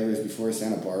whatever is before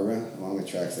Santa Barbara. Along the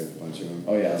tracks, there's a bunch of them.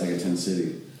 Oh yeah, it's like a tent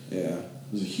city. Yeah.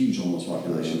 There's a huge homeless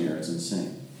population here. It's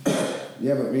insane.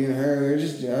 Yeah, but me and her, I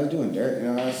was doing dirt. You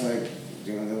know, I was like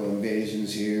doing little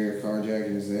invasions here,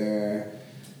 carjackings there.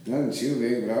 Nothing too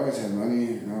big, but I always had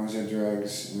money. I always had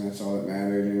drugs, and that's all that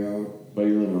mattered. You know. But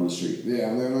you're living on the street. Yeah,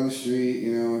 I'm living on the street.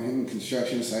 You know, hitting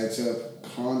construction sites up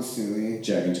constantly.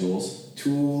 Jacking tools.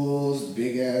 Tools,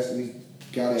 big ass. We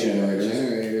got a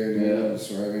generator, dude. Yeah. That's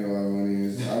where I made a lot of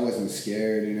money. I wasn't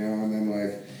scared, you know. And then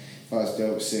like, if I was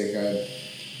dope sick,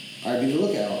 I'd be the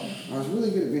lookout. I was really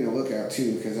good at being a lookout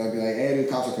too, because I'd be like, "Hey, dude,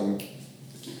 cops are coming,"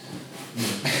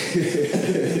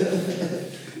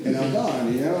 and I'm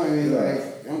gone. You know, I mean, like,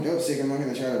 I'm dope sick. I'm not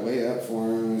gonna try to wait up for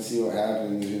him and see what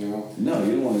happens. You know. No,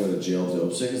 you don't want to go to jail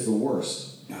dope sick. It's the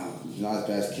worst. No, not as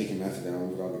bad as kicking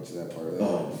methadone, but I'll get to that part of it.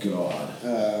 Oh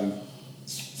God.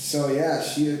 So yeah,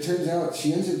 it turns out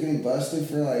she ends up getting busted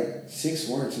for like 6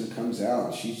 warrants and comes out.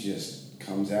 And she just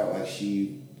comes out like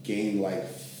she gained like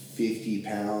 50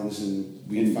 pounds, and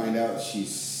we find out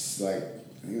she's like,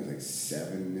 I think it was like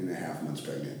 7.5 months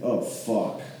pregnant. Oh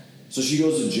fuck. So she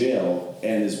goes to jail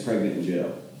and is pregnant in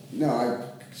jail. No,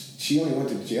 she only went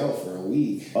to jail for a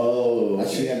week. Oh.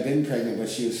 Okay. She had been pregnant, but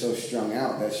she was so strung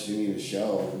out that she didn't even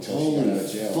show until she got out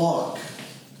of jail. Fuck.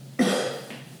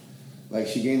 Like,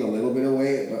 she gained a little bit of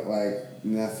weight, but, like,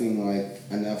 nothing, like,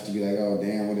 enough to be like, oh,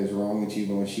 damn, what is wrong with you?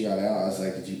 But when she got out, I was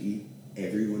like, did you eat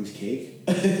everyone's cake?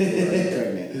 You're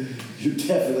pregnant. You're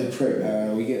definitely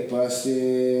pregnant. We get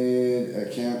busted at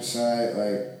a campsite,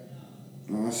 like,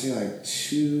 I want to say, like,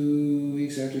 2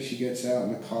 weeks after she gets out,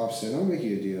 and the cop said, I'll make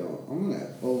you a deal. I'm going to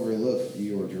overlook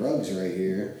your drugs right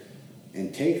here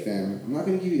and take them. I'm not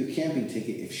going to give you a camping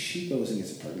ticket if she goes and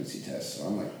gets a pregnancy test. So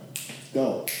I'm like,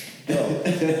 go.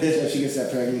 So she gets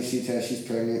that pregnancy test, she's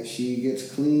pregnant, she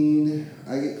gets clean,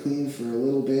 I get clean for a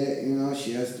little bit, you know,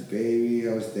 she has the baby,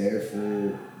 I was there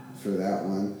for that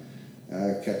one.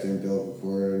 I kept her in umbilical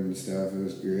cord and stuff, it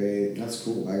was great. That's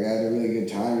cool. Like, I had a really good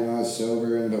time, you know, I was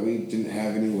sober, but we didn't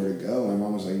have anywhere to go. My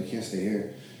mom was like, you can't stay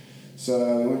here.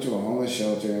 So we went to a homeless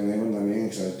shelter, and they wouldn't let me in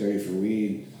because I was dirty for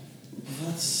weed.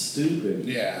 That's stupid.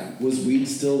 Yeah. Was weed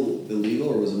still illegal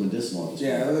or was it medicinal at this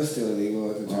Yeah, it point? was still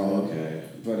illegal at the time. Oh, okay.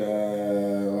 But,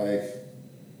 like,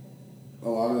 a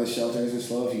lot of the shelters are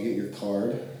slow if you get your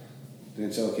card. then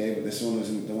it's okay. But this one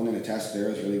wasn't. The one in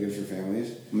Atascadero is really good for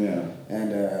families. Yeah.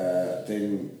 And they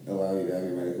didn't allow you to have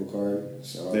your medical card.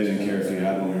 So They didn't care if you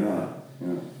had one or not.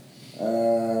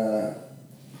 Yeah.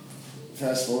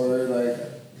 Fast forward like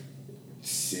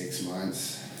 6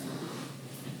 months.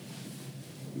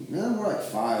 No, more like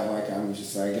 5. Like I'm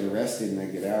just I get arrested and I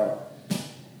get out.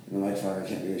 And I'm like, fuck, I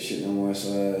can't do this shit no more.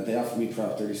 So they offered me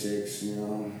Prop 36. You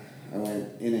know, I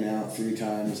went in and out 3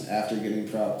 times after getting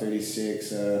Prop 36.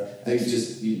 They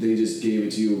just gave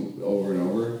it to you over and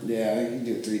over. Yeah, I think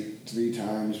you can do it three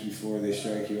times before they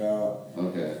strike you out.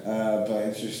 Okay. But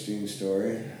interesting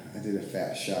story. I did a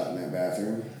fat shot in that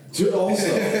bathroom.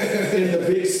 Also, in the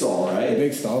big stall, right? The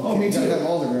big stall. Oh, me too. I have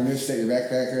all the room. Just take your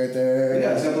backpack right there.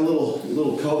 Yeah, it's got the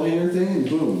little coat hanger thing, and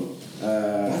boom.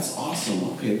 That's awesome.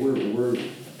 Okay, we're never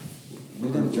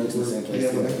jumped in the same place We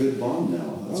have a together. good bond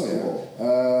now. That's cool.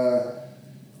 Yeah.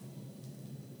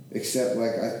 Except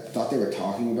like I thought they were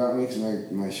talking about me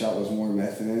because my shot was more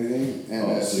meth than anything,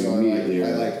 and so immediately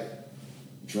I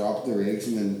dropped the rigs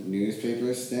in the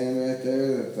newspaper stand right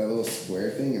there, that little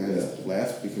square thing, and I just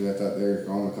left because I thought they were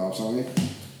calling the cops on me.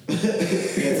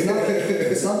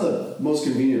 It's not the most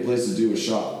convenient place to do a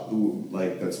shot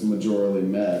that's majorly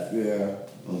meth. Yeah.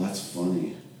 Oh, that's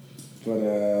funny. But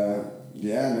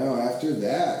after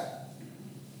that,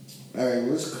 I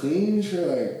was clean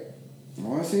for I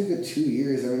want to say a good 2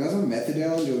 years. I mean, I was on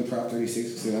methadone doing Prop 36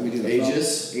 because they let me do the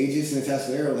Aegis? Aegis and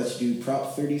Atascadero lets you do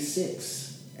Prop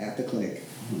 36 at the clinic.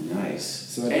 Oh, nice.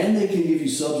 So and they can give you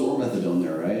subs or methadone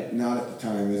there, right? Not at the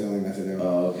time. There's only methadone.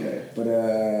 Oh, okay.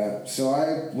 But so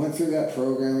I went through that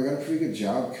program. I got a pretty good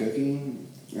job cooking,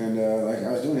 and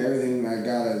I was doing everything. I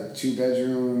got a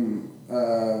 2-bedroom,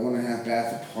 1.5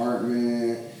 bath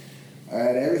apartment. I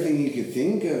had everything you could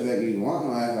think of that you'd want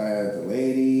in life. I had the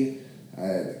lady, I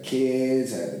had the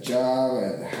kids, I had the job, I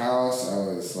had the house. I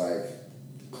was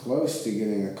close to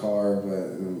getting a car,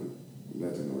 but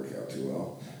that didn't work out too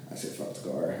well. I said, fuck the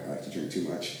car. I like to drink too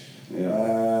much.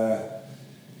 Yeah.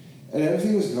 And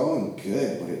everything was going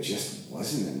good, but it just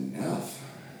wasn't enough.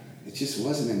 It just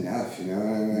wasn't enough, you know?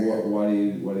 Why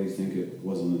do you think it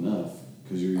wasn't enough?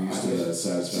 Because you're used to that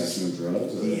satisfaction of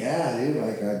drugs? Or? Yeah, dude.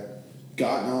 I'd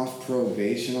gotten off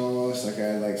probation almost. I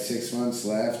had 6 months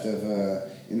left of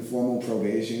informal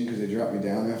probation because they dropped me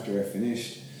down after I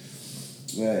finished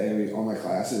all my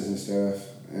classes and stuff.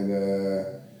 And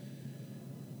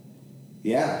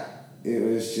it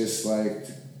was just I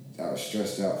was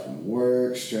stressed out from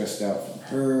work, stressed out from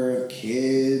her,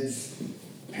 kids,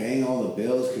 paying all the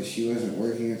bills because she wasn't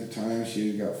working at the time.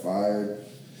 She got fired.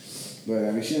 But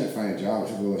I mean, she didn't find a job. It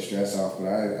took a little stress off. But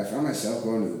I found myself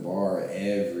going to the bar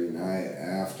every night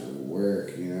after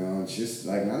work, you know. It's just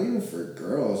not even for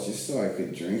girls, just so I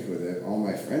could drink with it. All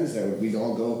my friends we'd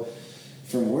all go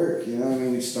from work, you know. I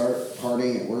mean, we'd start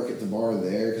partying at work at the bar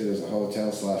there because it was a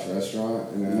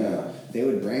hotel/restaurant, and they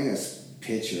would bring us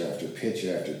pitcher after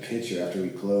pitcher after pitcher after we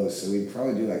closed. So we'd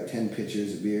probably do 10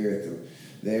 pitchers of beer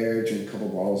there, drink a couple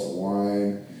bottles of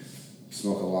wine,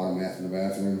 smoke a lot of meth in the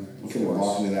bathroom. Couldn't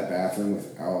walk into that bathroom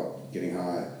without getting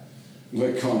high.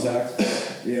 Contact?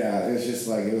 Yeah, it was just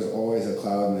it was always a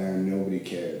cloud in there and nobody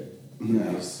cared.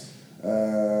 Nice.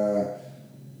 But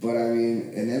I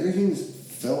mean, and everything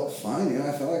felt fine, you know.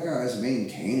 I felt like I was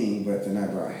maintaining, but then I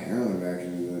brought heroin back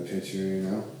into the picture, you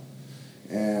know.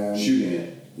 And shooting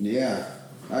it. Yeah,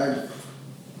 I've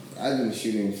been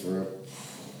shooting for.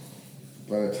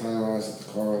 By the time I was at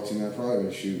the Carlton, I'd probably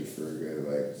been shooting for a good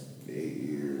 8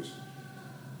 years.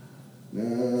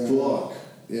 Fuck.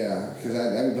 Yeah, because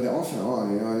but off and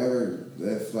on, you know. I never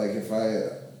if I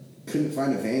couldn't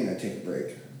find a vein, I'd take a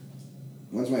break.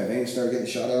 Once my veins started getting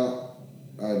shot out,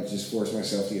 I'd just force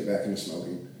myself to get back into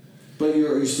smoking. But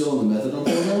you're still in the methadone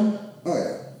program? Oh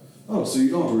yeah. Oh, so you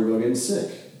don't have to worry about getting sick.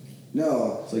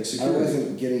 No, it's security. I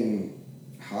wasn't getting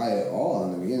high at all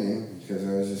in the beginning because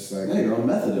I was just Yeah, you're on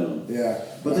methadone. Yeah.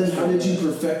 But then how did you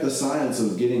perfect the science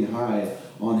of getting high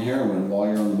on heroin while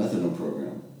you're on the methadone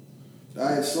program?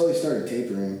 I slowly started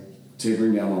tapering.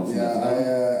 Tapering down on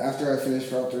methadone? After I finished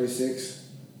Prop 36,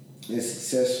 I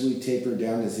successfully tapered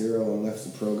down to 0 and left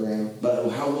the program. But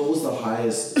what was the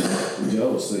highest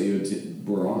dose that you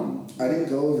were on? I didn't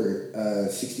go over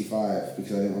 65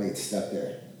 because I didn't want to get stuck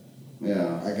there.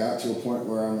 Yeah. I got to a point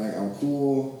where I'm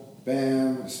cool,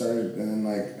 bam, started, and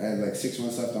then I had 6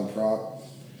 months left on prop,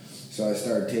 so I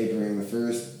started tapering. The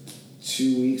first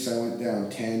 2 weeks I went down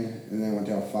 10, and then I went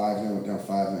down 5, and then I went down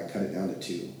 5, and I cut it down to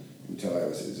 2 until I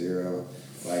was at 0,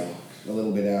 a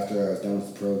little bit after I was done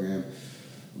with the program.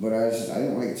 But I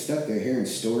didn't want to get stuck there hearing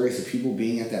stories of people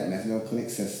being at that methadone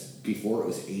clinic since before it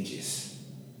was Aegis.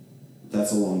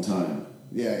 That's a long time.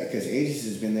 Yeah, because Aegis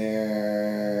has been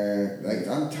there. Like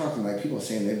I'm talking, like people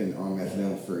saying they've been on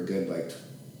methadone for a good like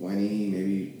 20,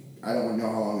 maybe. I don't know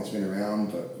how long it's been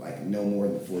around, but like no more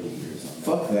than 40 years.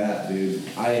 Fuck that, dude.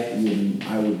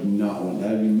 I would not want that.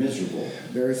 That'd be miserable.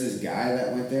 There was this guy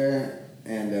that went there,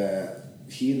 and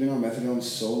he had been on methadone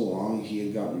so long, he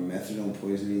had gotten methadone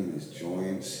poisoning in his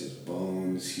joints, his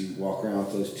bones. He'd walk around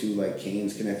with those two like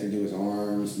canes connected to his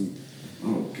arms, and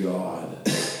oh god.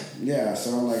 yeah.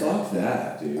 So I'm like, fuck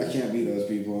that, dude. I can't be those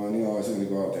people. I knew I wasn't gonna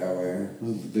go out that way.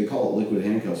 They call it liquid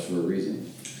handcuffs for a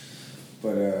reason.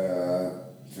 But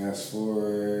fast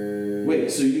forward. Wait,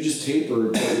 so you just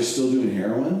tapered, but you're still doing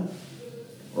heroin,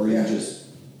 or Yeah. you just?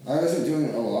 I wasn't doing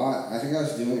it a lot. I think I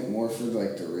was doing it more for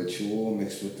like the ritual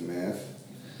mixed with the meth.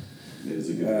 It is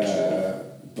a good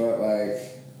ritual. But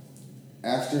like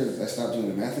after I stopped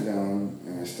doing the methadone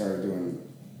and I started doing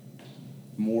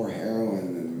more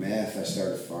heroin than meth, I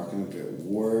started fucking up at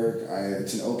work.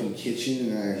 It's an open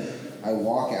kitchen, and I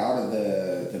walk out of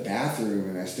the bathroom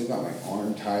and I still got my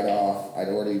arm tied off. I'd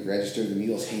already registered the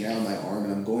needles hanging out on my arm,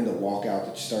 and I'm going to walk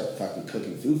out to start fucking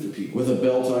cooking food for people. With a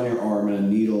belt on your arm and a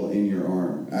needle in your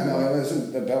arm. I know, it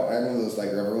wasn't the belt. I know those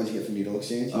like rubber ones you get from Needle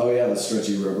Exchange. Oh yeah, the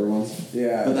stretchy rubber ones.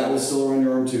 Yeah. But that was still around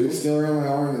your arm too? Still around my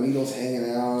arm, the needle's hanging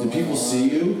out. Did people see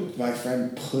you? My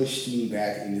friend pushed me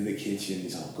back into the kitchen.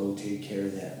 He's like, go take care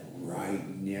of that right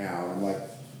now. I'm like,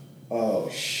 oh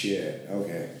shit,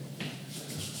 okay.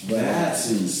 But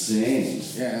that's insane.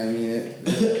 Yeah, I mean,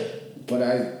 but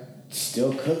I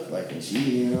still cook like a G,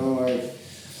 you know, like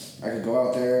I could go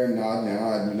out there and nod now,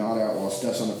 I'd nod out while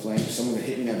stuff's on the flame. If someone would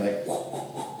hit me, I'd be like,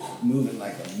 moving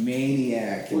like a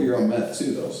maniac. Well, you're on meth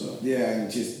too, though, so. Yeah, and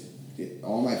just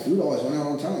all my food always went out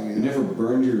all the time. You You know? never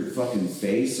burned your fucking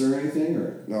face or anything,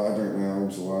 or? No, I burnt my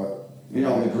arms a lot. You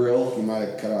know, on the grill? You might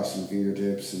have cut off some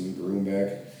fingertips and grew them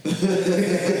back. But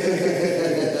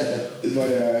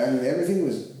I mean, everything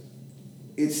was.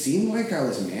 It seemed like I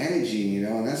was managing, you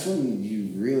know, and that's when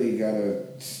you really gotta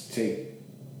take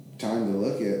time to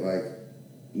look at like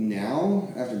now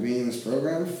after being in this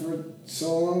program for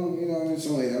so long, you know,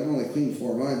 I've only clean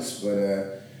 4 months,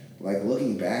 but like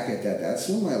looking back at that, that's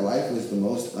when my life was the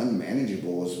most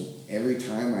unmanageable. Was every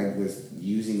time I was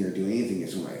using or doing anything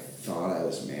is when I thought I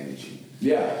was managing.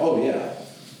 Yeah. Oh yeah.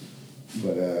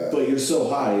 But you're so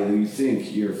high that you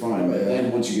think you're fine, but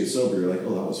then once you get sober, you're like,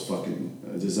 oh, that was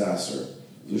fucking a disaster.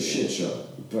 It was a shit show.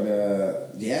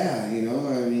 But yeah, you know,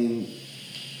 I mean,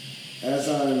 as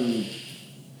I'm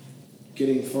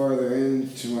getting farther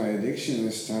into my addiction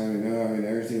this time, you know, I mean,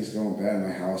 everything's going bad.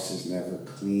 My house is never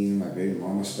clean. My baby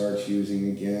mama starts using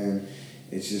again.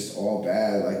 It's just all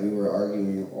bad. Like, we were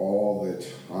arguing all the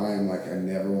time. Like, I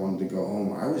never wanted to go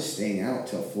home. I was staying out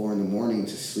till 4 a.m.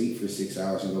 to sleep for 6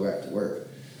 hours and go back to work.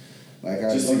 Like,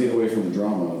 just to get away from the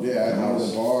drama. Yeah, I'd go to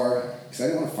the bar. Because I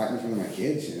didn't want to fight in front of my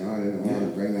kids, you know. I didn't want to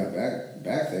bring that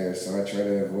back there. So I try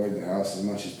to avoid the house as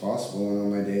much as possible. And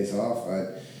on my days off,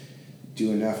 I'd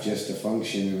do enough just to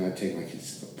function. And I'd take my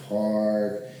kids to the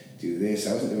park, do this.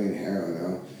 I wasn't doing heroin,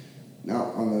 though.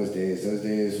 Not on those days. Those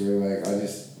days were like, I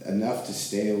just... enough to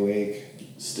stay awake,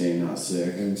 stay not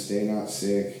sick,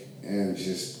 and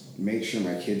just make sure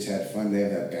my kids had fun. They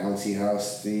have that bouncy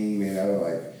house thing made out of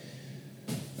like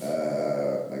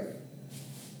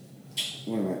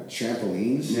what am I,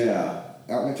 trampolines? Yeah.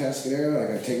 Out in the Tascadero,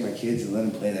 like I take my kids and let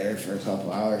them play there for a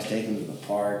couple hours, take them to the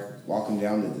park, walk them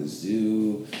down to the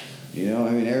zoo. You know,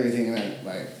 I mean everything that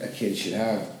like a kid should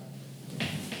have.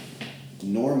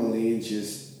 Normally,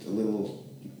 just a little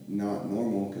not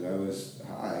normal because I was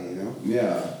high, you know?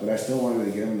 Yeah. But I still wanted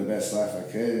to give them the best life I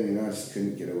could, and, you know, I just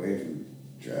couldn't get away from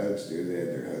drugs, dude. They had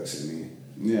their hooks in me.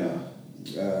 Yeah.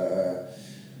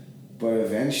 But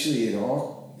eventually it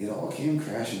all came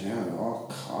crashing down. It all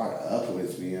caught up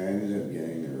with me. I ended up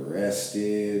getting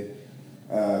arrested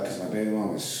because my baby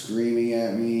mom was screaming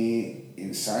at me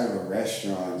inside of a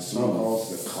restaurant. Someone calls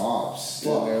the cops.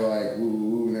 And they're like,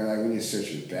 ooh, and they're like, we need to search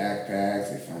your backpacks.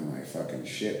 They find my fucking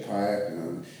shit pipe.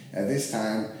 And at this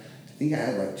time, I think I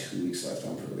had like 2 weeks left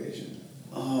on probation.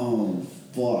 Oh,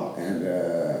 fuck. And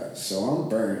so I'm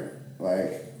burnt.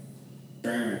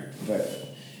 But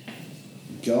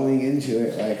going into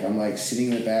it, like, I'm like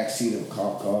sitting in the back seat of a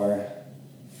cop car.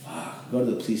 Fuck. Go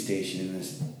to the police station, and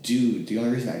this dude, the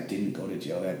only reason I didn't go to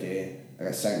jail that day, I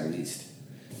got signed released.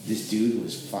 This dude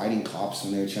was fighting cops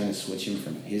when they were trying to switch him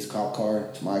from his cop car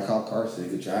to my cop car so they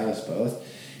could drive us both.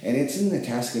 And it's in the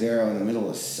Tascadero in the middle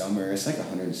of summer. It's like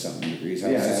 100-something degrees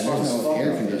outside. Yeah, There's no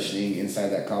air conditioning inside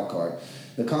that cop car.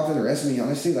 The cop that arrested me,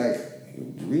 honestly, like,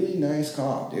 really nice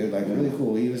cop, dude. Like, really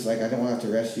cool. He was like, I don't want to have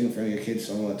to arrest you in front of your kids,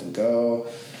 so I'm going to let them go.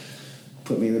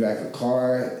 Put me in the back of the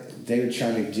car. they were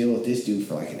trying to deal with this dude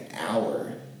for like an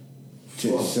hour.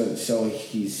 So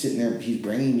he's sitting there, he's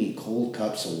bringing me cold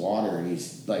cups of water, and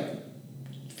he's like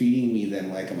feeding me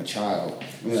them like I'm a child.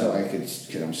 Yeah. So I could,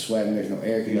 because I'm sweating, there's no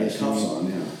air You got conditioning. cuffs on,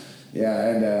 yeah. Yeah,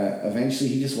 and eventually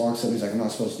he just walks up and he's like, I'm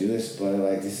not supposed to do this, but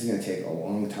like, this is going to take a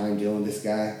long time dealing with this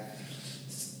guy.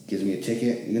 Gives me a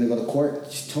ticket. You're going to go to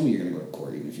court? Just tell me you're going to go to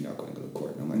court, even if you're not going to go to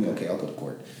court. And I'm like, okay, I'll go to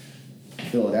court.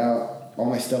 Fill it out. All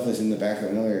my stuff was in the back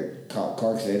of another cop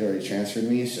car because they had already transferred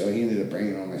me, so he ended up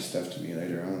bringing all my stuff to me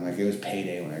later on. Like, it was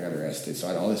payday when I got arrested, so I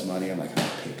had all this money. I'm like,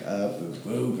 I'll pick up,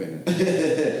 boop,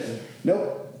 and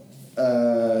nope.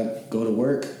 Go to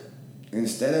work.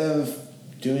 Instead of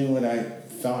doing what I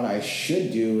thought I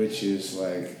should do, which is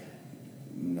like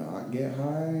not get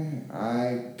high,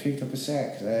 I picked up a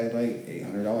sack because I had like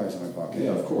 $800 in my pocket.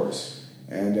 Yeah, of course.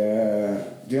 And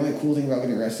the only cool thing about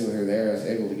getting arrested with her there, I was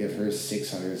able to give her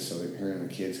 $600 so that her and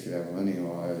the kids could have money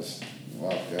while I was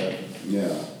locked up.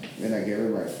 Yeah. Then I gave her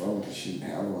my phone because she didn't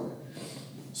have one.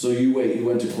 So you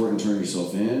went to court and turned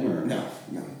yourself in, or? No.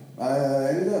 I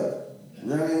ended up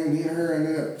running, me and her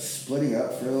ended up splitting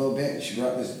up for a little bit, and she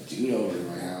brought this dude over to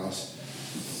my house.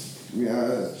 Yeah,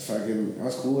 I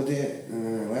was cool with it, and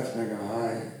then I left and I got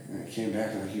high, and I came back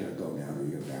and I'm like, you gotta go down or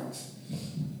you gotta bounce.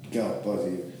 Go, both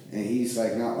of you. And he's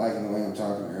like not liking the way I'm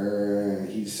talking to her, and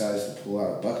he decides to pull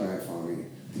out a buck knife on me.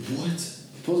 What?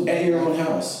 Pulls a At buck your knife. own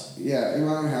house? Yeah, in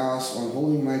my own house. I'm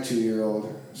holding my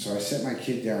 2-year-old, so I set my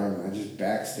kid down and I just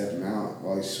backstep him out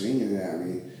while he's swinging it at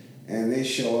me, and they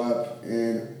show up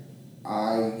and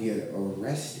I get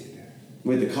arrested.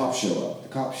 Wait, the cops show up? The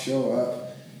cops show up.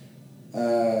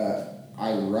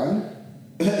 I run.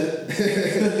 I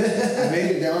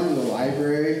made it down to the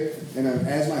library, and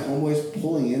as my homeboy's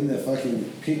pulling in to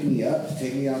fucking pick me up to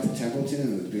take me out to Templeton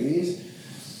and the Boonies,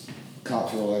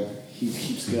 cops are like, he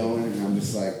keeps going, and I'm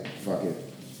just like, fuck it.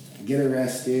 Get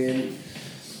arrested.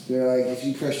 They're like, if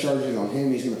you press charges on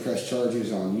him, he's gonna press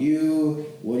charges on you.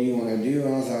 What do you want to do?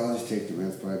 And I was like, I'll just take the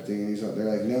meth pipe thing. And they're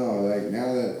like, no, like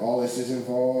now that all this is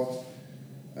involved,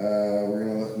 we're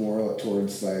gonna look more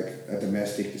towards like a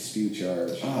domestic dispute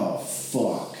charge. Oh,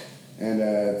 fuck. And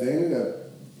they ended up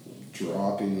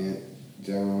dropping it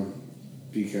down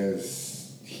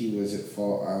because he was at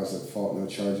fault, I was at fault, no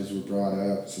charges were brought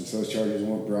up. Since those charges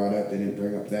weren't brought up, they didn't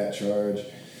bring up that charge.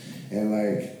 And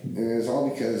it was all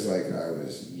because like I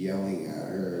was yelling at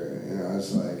her, and I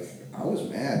was like, I was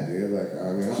mad, dude. Like,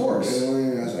 I mean, of course.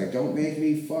 And I was like, don't make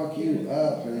me fuck you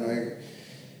up. And like,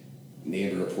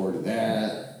 neighbor reported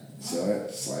that. So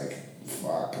it's like,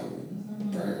 fuck,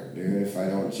 I'm burnt, dude. If I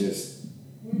don't just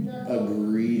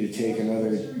agree to take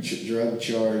another drug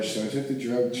charge. So I took the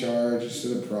drug charge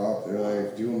instead of prop. They're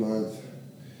like, do a month.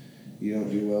 You don't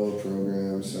do well with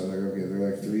programs. So I was like, okay,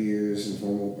 they're like 3 years in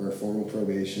formal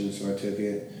probation. So I took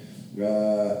it.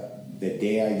 The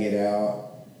day I get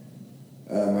out,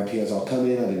 my PO's all come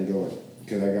in. I didn't go in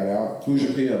because I got out. Who's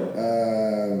your PO?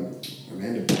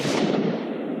 Amanda.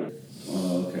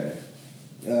 Oh, okay.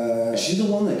 She's the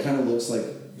one that kind of looks like...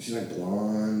 She's like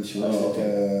blonde. She works at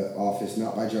the office,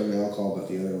 not by drug and alcohol, but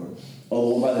the other one. Oh,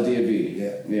 the one by the DMV?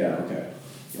 Yeah. Yeah,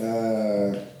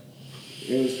 okay.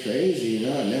 It was crazy, you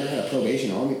know. I never had a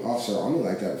probation officer on me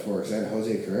like that before. Because I had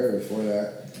Jose Carrera before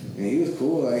that, and he was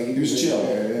cool. Like he was chill.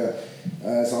 There, yeah.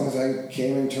 As long as I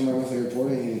came in and turned my monthly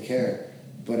report in, he didn't care.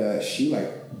 But she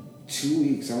like 2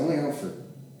 weeks. I'm only out for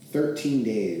 13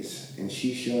 days, and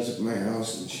she shows up at my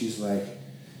house and she's like,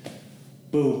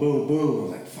 boom, boom, boom.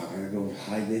 I'm like, fuck, I gotta go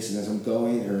hide this. And as I'm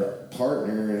going, her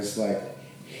partner is like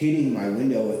hitting my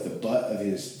window with the butt of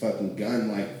his fucking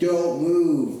gun, like, don't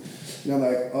move. And I'm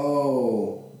like,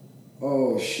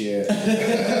 oh shit.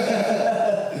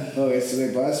 Okay, so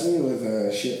they bust me with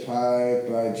a shit pipe.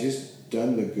 I just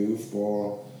done the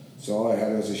goofball. So all I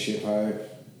had was a shit pipe,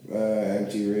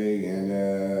 empty rig,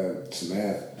 and some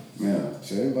meth. Yeah.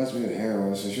 So they didn't bust me with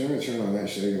heroin. So she's gonna turn on that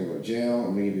shit. You're gonna go to jail.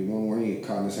 I'm gonna give you one warning. You get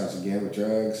caught in this house again with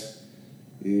drugs.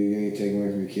 You're gonna get taken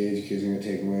away from your kids. Your kids are gonna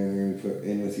take them away. They're gonna be put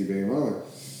in with your baby mama.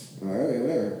 I'm like, okay,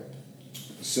 whatever.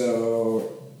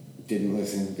 So didn't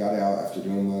listen. Got out after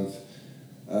doing a month.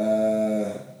 I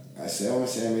want to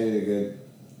say I made it a good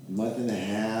month and a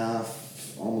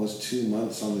half, almost 2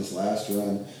 months on this last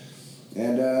run,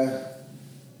 and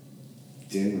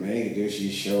didn't make it. Dude,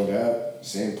 she showed up.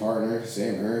 Same partner,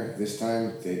 same her. This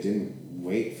time they didn't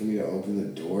wait for me to open the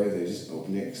door. They just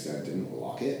opened it because I didn't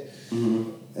lock it.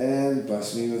 Mm-hmm. And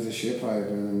bust me with a shit pipe.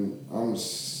 And I'm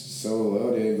so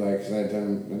loaded, like, because I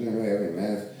didn't really have any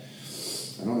meth.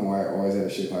 I don't know why I always had a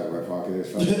shit pipe in my pocket. It's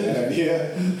probably a bad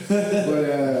idea.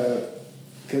 But,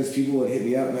 because people would hit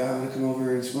me up, man, I want to come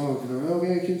over and smoke. And I'm like,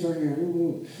 okay, kids are here.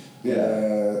 Woo-woo.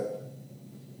 Yeah.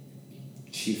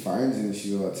 she finds it and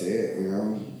she's like, that's it, you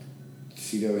know.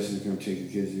 CW's is gonna take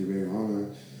the kids to your baby mama.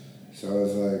 So I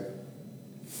was like,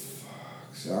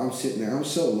 fuck. So I'm sitting there, I'm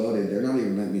so loaded, they're not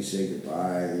even letting me say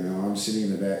goodbye, you know. I'm sitting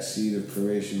in the back seat of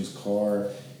probation's car,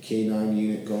 K9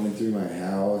 unit going through my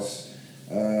house.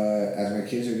 As my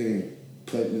kids are getting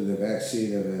put into the back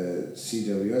seat of a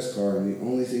CWS car, and the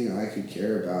only thing I could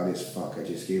care about is, fuck, I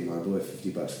just gave my boy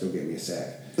 $50, go get me a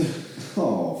sack.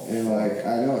 Oh, And like,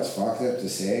 I know it's fucked up to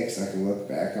say because I can look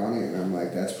back on it and I'm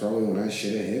like, that's probably when I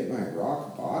should have hit my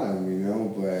rock bottom, you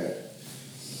know, but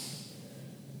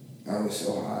I was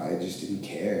so high, I just didn't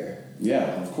care.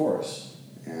 yeah, of course.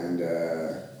 And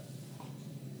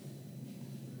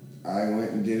I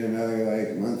went and did another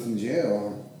like month in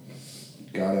jail,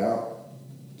 got out,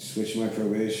 switched my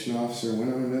probation officer,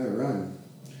 went on another run.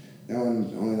 That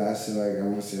one only lasted like, I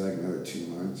want to say like another 2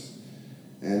 months.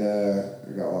 And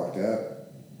I got locked up.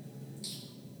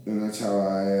 And that's how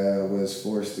I was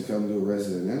forced to come to a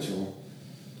residential,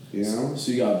 you know?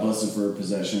 So you got busted for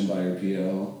possession by your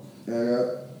PO? I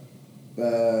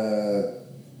got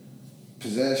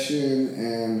possession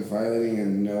and violating a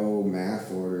no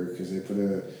math order, because they put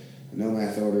a no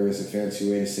math order is a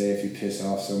fancy way to say if you piss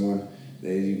off someone,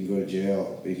 you can go to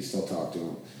jail, but you can still talk to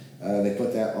them. They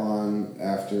put that on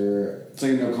after... It's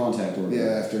like a no contact order.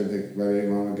 Yeah, after my baby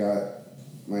mama got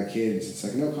my kids. It's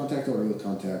like no contact order with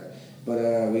contact. But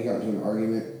we got into an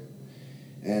argument,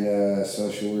 and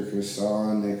social workers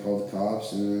saw, and they called the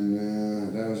cops, and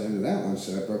then that was the end of that one.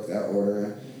 So I broke that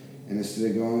order, and instead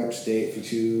of going upstate for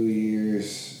 2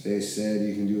 years, they said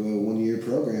you can do a 1-year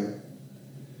program.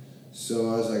 So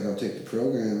I was like, I'll take the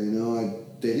program. You know,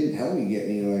 they didn't help me get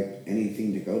me like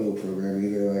anything to go to a program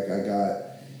either. Like I got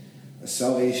a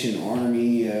Salvation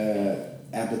Army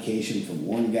application from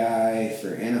one guy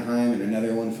for Anaheim and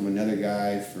another one from another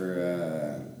guy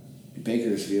for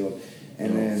Bakersfield,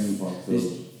 and then this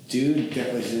dude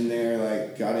that was in there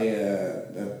like got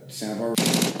a Santa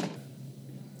Barbara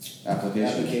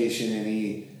application and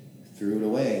he threw it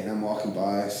away, and I'm walking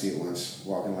by, I see it once,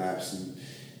 walking laps, and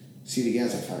see it again.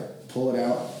 So I try to pull it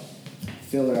out,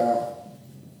 fill it out,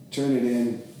 turn it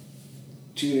in.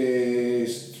 2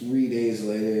 days, 3 days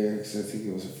later, because I think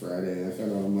it was a Friday, I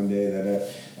found out on Monday that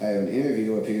I have an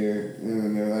interview up here, and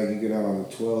then they're like, you get out on the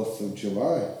 12th of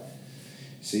July.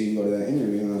 So you can go to that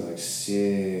interview, and I was like,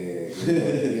 sick.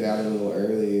 Get out a little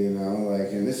early, you know,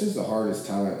 like, and this was the hardest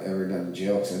time I've ever done in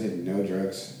jail, because I did no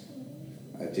drugs.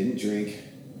 I didn't drink.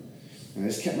 And I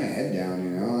just kept my head down, you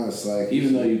know. It's like,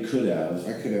 Even though you could have.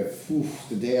 I could have,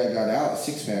 the day I got out, a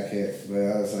 6-pack hit, but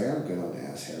I was like, I'm good on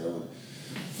ass heroin.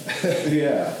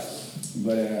 Yeah.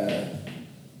 But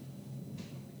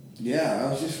yeah,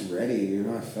 I was just ready, you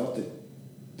know. I felt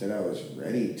that I was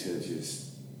ready to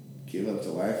just give up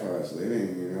the life I was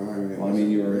living, you know. I mean, Well, I mean,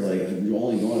 you were like, you're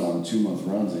only going on 2-month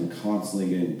runs and constantly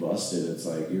getting busted. It's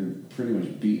like you're pretty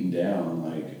much beaten down,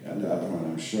 like, at that point,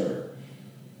 I'm sure.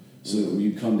 So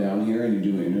you come down here and you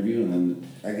do an interview, and then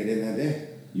I get in that day.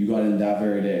 you got in that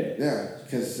very day. Yeah,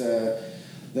 because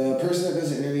the person that does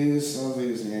the interviews, I'll leave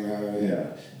his name out of it.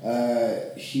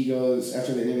 Yeah. He goes,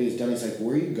 after the interview is done, he's like,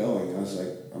 where are you going? I was like,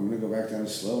 I'm going to go back down to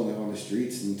SLO and live on the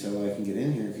streets until I can get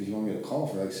in here, because you want me to call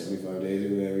for like 75 days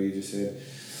or whatever you just said.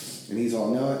 And he's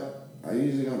all, no, I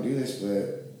usually don't do this,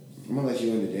 but I'm going to let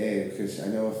you in today, because I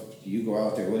know if you go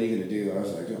out there, what are you going to do? I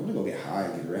was like, dude, I'm going to go get high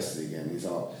and get arrested again. He's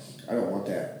all, I don't want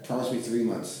that. Promise me 3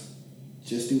 months.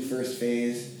 Just do first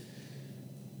phase,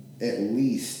 at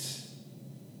least.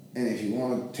 And if you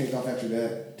want to take off after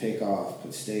that, take off,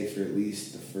 but stay for at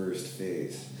least the first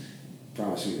phase.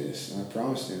 Promise me this. And I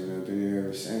promised him, and I've been here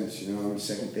ever since. You know, I'm in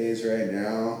second phase right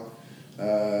now.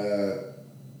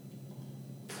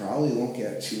 Probably won't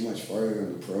get too much farther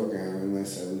in the program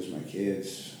unless I lose my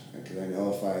kids. Because I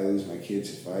know if I lose my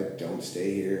kids, if I don't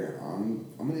stay here, I'm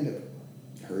going to end up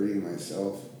hurting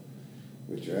myself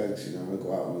with drugs. You know, I'm going to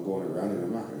go out, I'm going to go on a run, and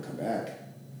I'm not going to come back.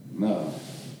 No.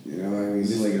 You know, I mean,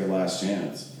 This is like your last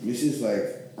chance. this is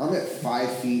like, I'm at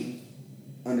 5 feet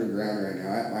underground right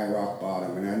now, at my rock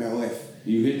bottom, and I know if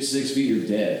You hit 6 feet, you're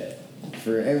dead.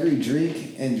 for every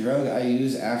drink and drug I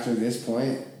use after this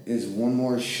point is one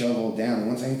more shovel down.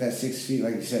 Once I hit that 6 feet,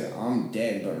 like you said, I'm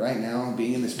dead. But right now,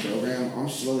 being in this program, I'm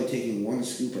slowly taking 1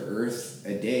 scoop of earth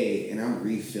a day, and I'm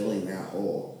refilling that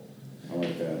hole. I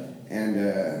like that.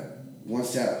 And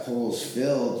once that hole's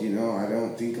filled, you know, I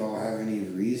don't think I'll have any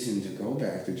reason to go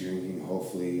back to drinking,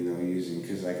 hopefully, you know, using.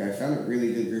 Because, like, I found a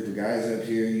really good group of guys up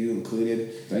here, you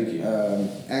included. Thank you.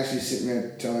 Actually, sitting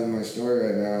there telling my story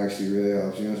right now actually really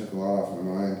helps. You know, it took a lot off my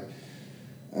mind.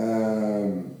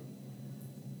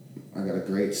 I got a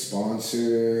great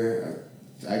sponsor.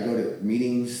 I go to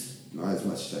meetings, not as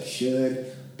much as I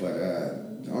should,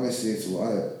 but honestly, it's a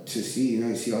lot to see.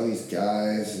 You see all these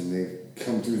guys, and they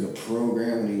come through the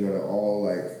program, and you go to all,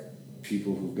 like,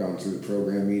 people who've gone through the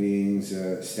program meetings,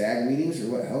 stag meetings are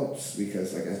what helps,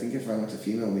 because, like, I think if I went to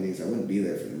female meetings, I wouldn't be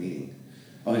there for the meeting.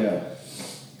 Oh, yeah.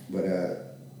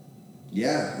 But,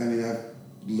 yeah, I mean, I've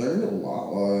learned a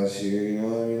lot while I was here, you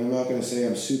know. I mean, I'm not going to say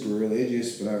I'm super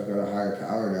religious, but I've got a higher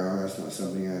power now. That's not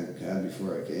something I had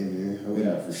before I came here. I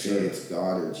wouldn't for say sure. it's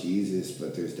God or Jesus,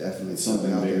 but there's definitely It's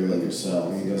something out there bigger than looking yourself.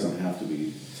 for me, It doesn't have to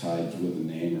be tied with a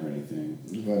name or anything.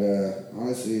 But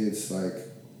honestly, it's like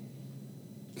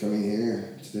coming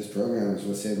here to this program is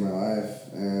what saved my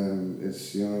life, and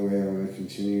it's the only way I'm going to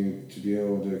continue to be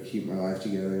able to keep my life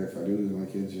together if I do lose my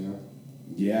kids, you know?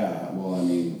 Yeah, well, I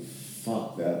mean,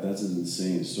 fuck that. That's an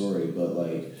insane story. But,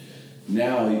 like,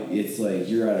 now it's like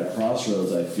you're at a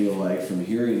crossroads, I feel like, from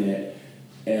hearing it.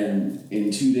 And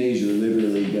in 2 days, you're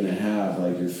literally going to have,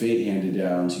 like, your fate handed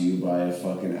down to you by a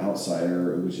fucking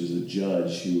outsider, which is a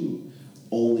judge who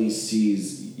only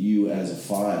sees you as a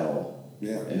file,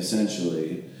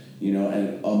 essentially, you know,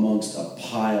 and amongst a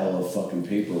pile of fucking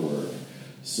paperwork.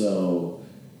 So,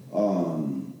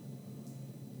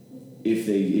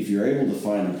 if you're able to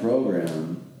find a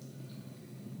program,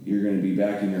 you're going to be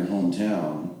back in your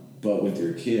hometown, but with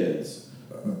your kids.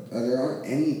 There aren't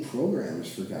any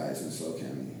programs for guys in SLO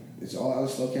County. It's all out of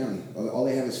SLO County. All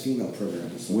they have is female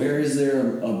programs in SLO Where is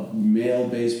there a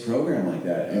male-based program like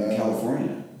that in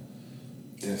California?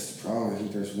 That's the problem. I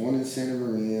think there's one in Santa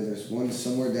Maria, there's one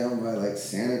somewhere down by like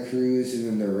Santa Cruz, and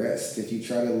then the rest, if you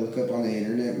try to look up on the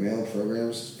internet male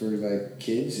programs for like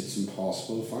kids, it's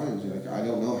impossible to find. Like, I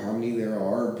don't know how many there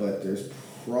are, but there's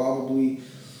probably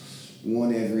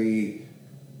one every,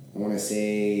 I want to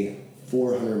say,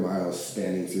 400 miles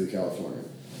spanning through California.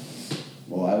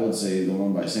 Well, I would say the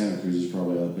one by Santa Cruz is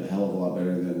probably a hell of a lot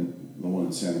better than the one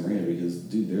in Santa Maria, because,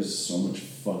 dude, there's so much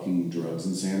fucking drugs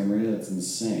in Santa Maria, it's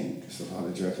insane. There's a lot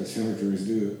of drugs in Santa Cruz,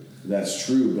 do. That's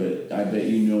true, but I bet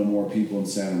you know more people in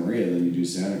Santa Maria than you do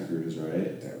Santa Cruz,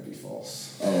 right? That would be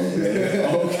false. Oh, okay.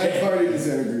 I partied in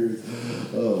Santa Cruz.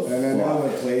 Oh, And I know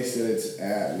fuck. the place that it's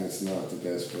at, and it's not the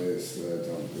best place. So I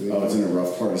don't really Oh, it's in a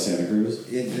rough part of Santa Cruz?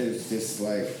 It's just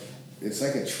like, it's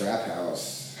like a trap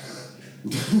house.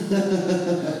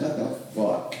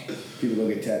 Fuck. People go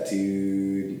get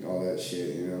tattooed, all that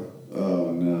shit, you know?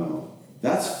 Oh, no.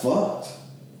 That's fucked.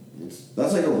 It's,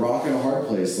 That's like a rock and a hard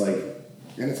place, like...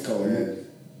 and it's colored.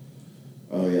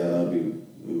 Oh, yeah, that'd be...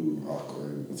 Ooh,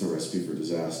 Awkward. that's a recipe for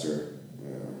disaster.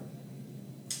 Yeah.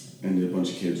 And a bunch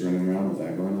of kids running around with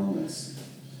that going on, that's...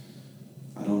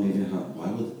 I don't even... Why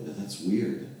would... That's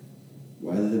weird.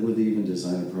 Why would they even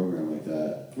design a program like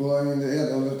that? Well, I mean,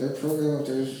 their program up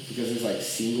there is because there's like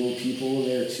single people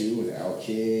there too without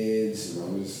kids, and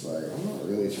I'm just like, I'm not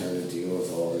really trying to deal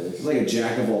with all this. It's like a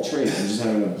jack of all trades. They're just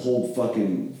having a whole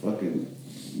fucking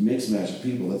mixed match of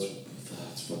people. That's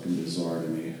fucking bizarre to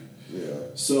me.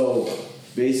 Yeah. So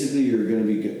basically, you're going to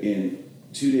be in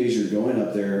 2 days. You're going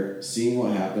up there, seeing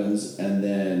what happens, and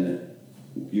then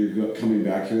you're coming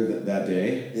back here that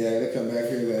day. Yeah, I gotta come back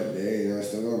here that day. You know, I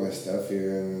still got my stuff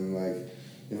here, and then like,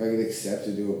 if I get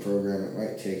accepted to a program, it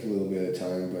might take a little bit of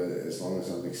time, but as long as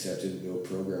I'm accepted to do a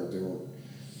program,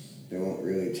 they won't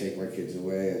really take my kids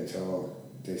away until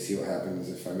they see what happens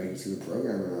if I make it through the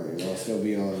program or not. You know, I'll still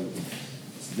be on.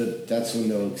 That's when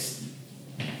they'll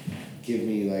give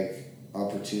me like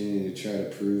opportunity to try to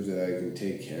prove that I can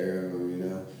take care of them. You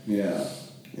know. Yeah.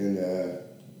 And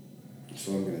that's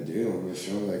what I'm gonna do. I'm gonna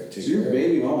show them that I can take So your care of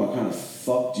baby mama kind of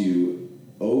fucked you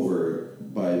over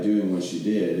by doing what she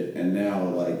did, and now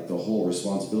like the whole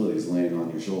responsibility is laying on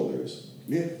your shoulders.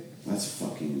 Yeah. That's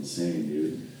fucking insane,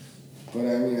 dude. But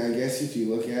I mean, I guess if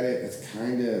you look at it, it's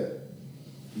kind of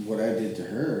what I did to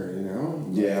her, you know?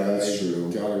 Yeah, that's I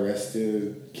true. Got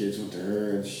arrested, kids went to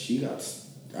her, and she got,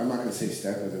 I'm not going to say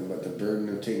stuck with them, but the burden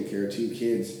of taking care of 2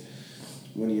 kids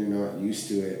when you're not used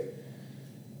to it.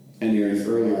 And you're in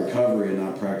early recovery and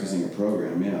not practicing a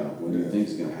program, yeah. When you think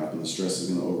is going to happen, the stress is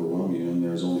going to overwhelm you, and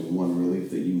there's only one relief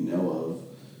that you know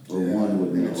of, or one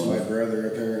would know It's of. my brother,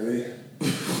 apparently.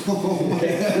 Oh my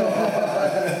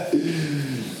god!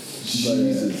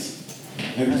 Jesus.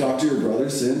 Have you talked to your brother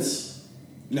since?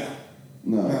 No.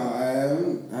 No.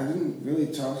 I didn't really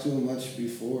talk to him much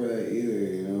before that either,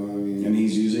 you know? I mean, And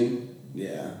he's using?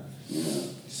 yeah. Yeah.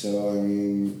 So, I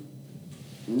mean,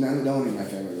 no one in my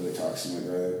family really talks to my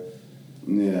brother.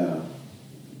 Yeah.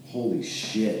 Holy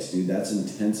shit, dude, that's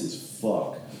intense as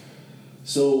fuck.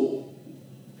 So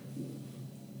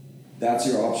that's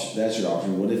your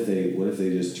option. What if they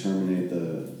just terminate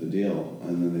the deal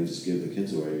and then they just give the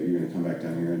kids away? You're gonna come back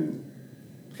down here and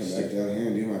come back down here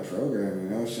and do my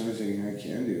program. It's the only thing I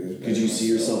can do. Could you see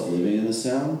yourself living in this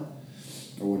town?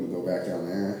 I wouldn't go back down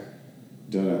there.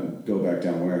 Don't go back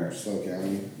down where? Slow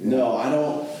County. Yeah. No, I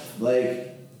don't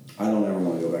ever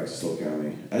want to go back to Stoll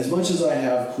County. As much as I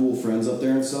have cool friends up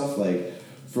there and stuff, like,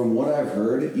 from what I've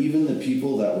heard, even the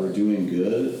people that were doing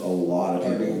good, a lot of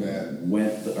Are people doing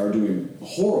bad. are doing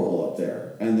horrible up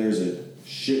there. And there's a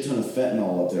shit ton of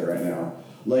fentanyl up there right now.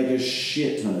 Like a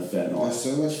shit ton of fentanyl. There's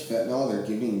so much fentanyl. They're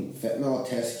giving fentanyl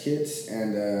test kits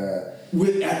and At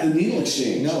the needle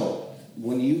exchange. no,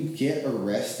 when you get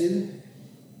arrested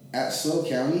at Slow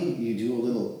County, you do a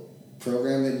little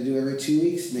program that you do every 2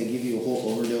 weeks, and they give you a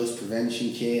whole overdose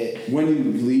prevention kit. When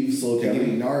you leave Slow They give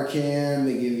you County. Narcan.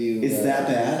 They give you. It's that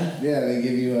bad? Yeah, they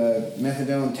give you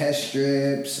methadone test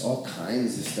strips, all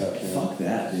kinds of stuff. You know? Fuck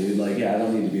that, dude. Like, yeah, I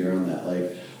don't need to be around that.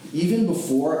 Like, even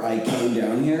before I came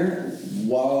down here,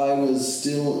 while I was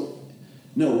still...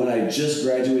 No, when I just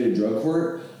graduated drug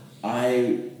court,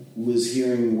 I was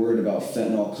hearing word about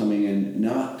fentanyl coming in,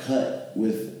 not cut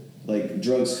with, like,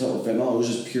 drugs cut with fentanyl. It was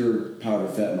just pure powder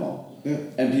fentanyl. Yeah.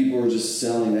 And people were just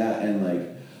selling that. And, like,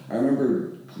 I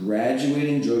remember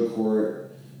graduating drug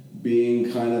court,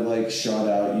 being kind of, like, shot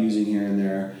out, using here and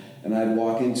there. And I'd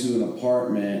walk into an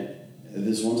apartment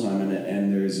this one time,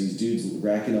 and there's these dudes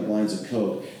racking up lines of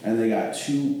coke, and they got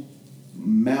two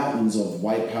mountains of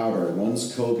white powder.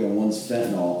 One's coke and one's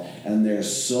fentanyl, and they're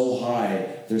so high,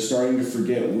 they're starting to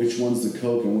forget which one's the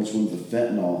coke and which one's the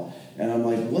fentanyl. And I'm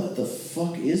like, what the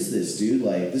fuck is this, dude?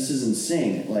 Like, this is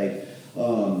insane. Like,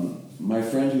 my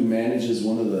friend who manages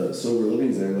one of the sober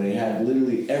livings there, they had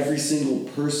literally every single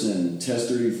person test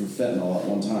dirty for fentanyl at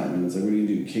one time. And it's like, what do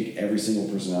you do? Kick every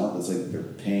single person out? That's like they're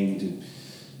paying to...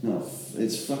 No,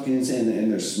 it's fucking insane.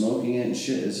 And they're smoking it and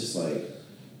shit. It's just like,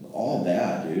 all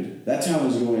bad, dude. That town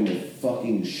is going to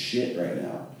fucking shit right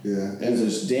now. Yeah. And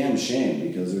it's a damn shame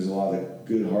because there's a lot of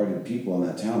good-hearted people in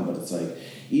that town. But it's like,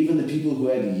 even the people who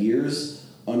had years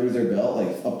under their belt,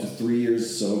 like up to 3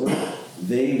 years sober,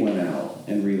 they went out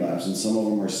and relapsed. And some of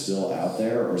them are still out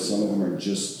there, or some of them are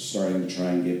just starting to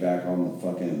try and get back on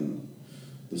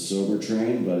the sober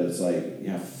train. But it's like,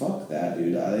 yeah, fuck that,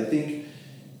 dude. I think...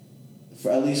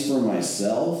 at least for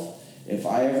myself, if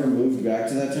I ever moved back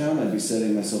to that town, I'd be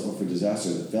setting myself up for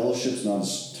disaster. The fellowship's not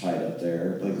as tight up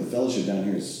there. Like, the fellowship down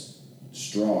here is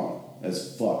strong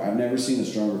as fuck. I've never seen a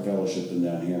stronger fellowship than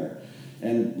down here.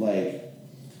 And, like,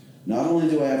 not only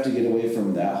do I have to get away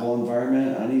from that whole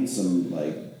environment, I need some,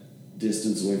 like,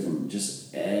 distance away from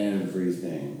just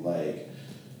everything. Like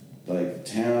the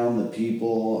town, the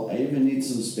people. I even need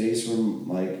some space from,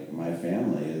 like, my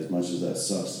family, as much as that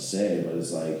sucks to say. But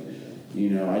it's like... You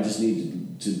know, I just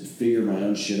need to figure my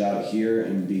own shit out here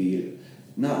and be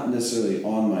not necessarily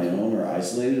on my own or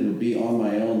isolated, but be on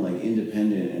my own, like,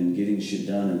 independent and getting shit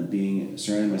done and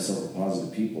surrounding myself with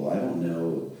positive people. I don't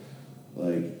know,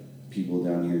 like, people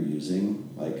down here using,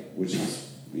 like, which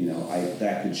is, you know,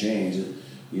 that could change,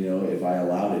 you know, if I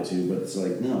allowed it to, but it's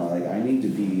like, no, like, I need to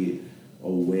be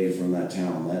away from that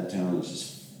town. That town is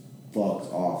just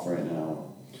fucked off right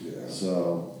now. Yeah.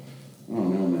 So, I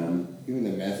don't know, man. Even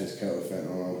the meth is cut with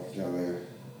fentanyl down there.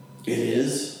 It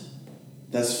is?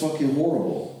 That's fucking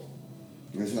horrible.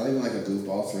 It's not even like a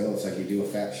goofball thrill. It's like you do a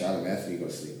fat shot of meth and you go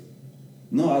to sleep.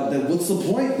 No, what's the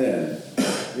point then?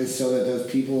 It's so that those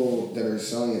people that are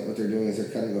selling it, what they're doing is they're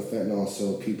cutting with fentanyl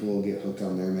so people will get hooked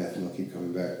on their meth and they'll keep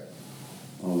coming back.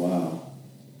 Oh, wow.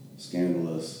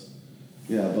 Scandalous.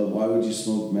 Yeah, but why would you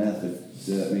smoke meth if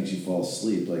that makes you fall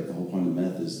asleep? Like, the whole point of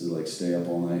meth is to, like, stay up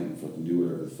all night and fucking do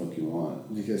whatever the fuck you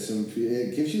want. Because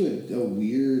it gives you a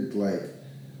weird, like,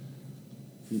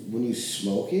 when you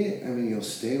smoke it, I mean, you'll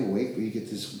stay awake, but you get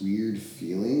this weird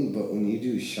feeling. But when you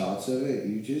do shots of it,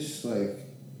 you just, like,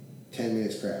 10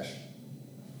 minutes crash.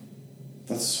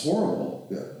 That's horrible.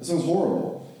 Yeah. That sounds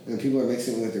horrible. And people are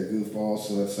mixing it with their goofballs,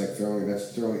 so that's like throwing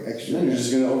extra. Then you're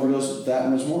just gonna overdose with that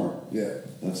much more. Yeah.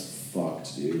 That's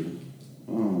fucked, dude.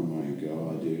 Oh my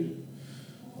god, dude.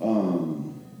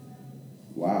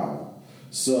 Wow.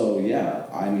 So yeah,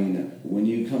 I mean, when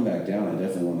you come back down, I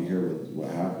definitely want to hear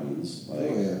what happens.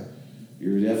 Like, Oh yeah.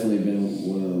 You've definitely been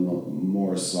one of the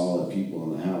more solid people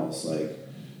in the house, like,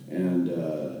 and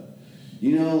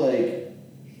you know, like,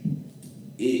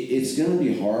 it's gonna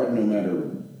be hard no matter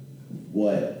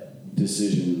what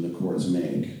decision the courts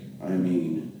make. I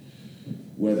mean,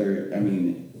 whether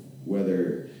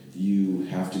you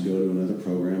have to go to another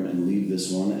program and leave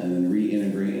this one and then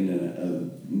reintegrate into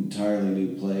an entirely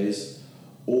new place,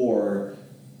 or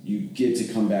you get to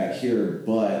come back here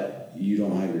but you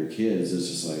don't have your kids. It's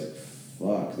just like,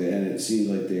 fuck. And it seems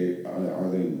like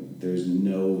there's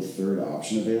no third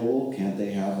option available. Can't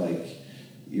they have, like,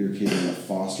 your kid in a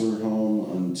foster home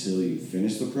until you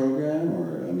finish the program,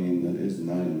 or I mean, that is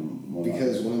not even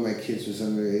Because one of my kids was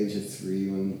under the age of 3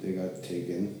 when they got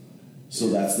taken. So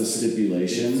that's the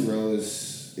stipulation.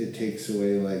 It takes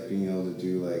away like being able to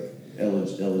do like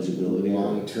eligibility.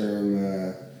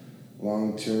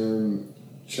 Long-term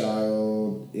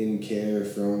child in care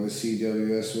from the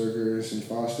CWS workers and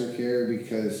foster care,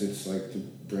 because it's like the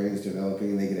brain's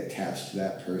developing and they get attached to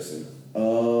that person.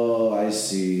 Oh, I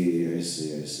see. And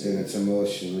it's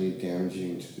emotionally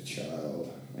damaging to the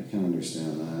child. I can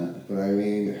understand that. But I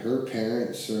mean, her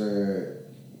parents are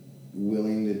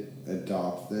willing to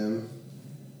adopt them,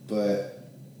 but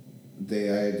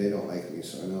they don't like me,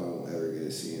 so I know I won't ever get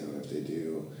to see them if they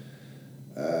do.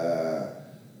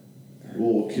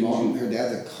 Her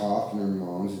dad's a cop and her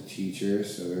mom's a teacher,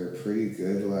 so they're a pretty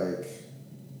good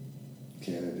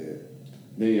candidate.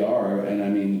 They are, and I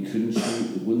mean,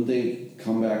 wouldn't they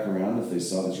come back around if they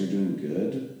saw that you're doing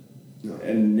good? No.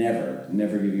 And never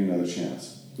give you another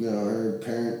chance. No, her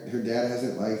dad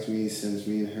hasn't liked me since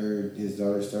me and his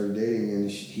daughter started dating, and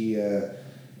he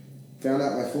found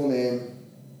out my full name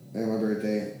and my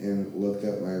birthday and looked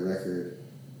up my record.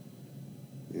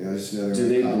 Just another. Do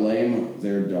they blame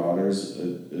their daughter's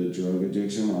a drug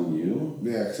addiction on you?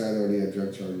 Yeah, because I already had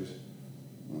drug charges.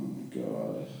 Oh my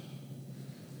god.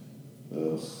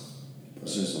 Ugh.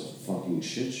 It's just a fucking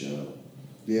shit show.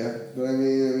 Yeah, but I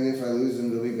mean, if I lose them,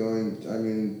 they'll be going. I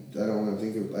mean, I don't want to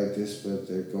think of it like this, but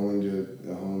they're going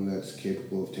to a home that's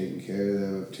capable of taking care of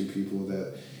them, of 2 people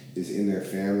that is in their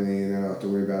family, and I don't have to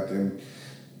worry about them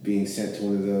being sent to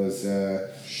one of those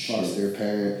foster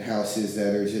parent houses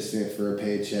that are just in it for a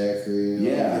paycheck, or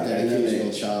that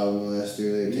occasional child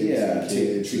molester. They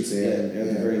take treats at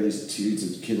the very least treats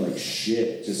a kid like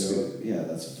shit. That's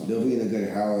fucking. They'll be in a good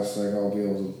house. Like, I'll be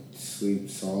able to sleep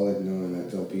solid knowing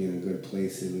that they'll be in a good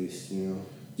place at least.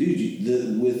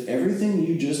 Dude, with everything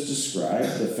you just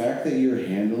described, the fact that you're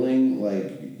handling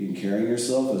and carrying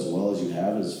yourself as well as you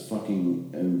have is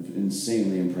fucking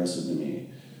insanely impressive to me.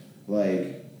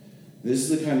 This is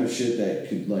the kind of shit that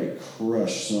could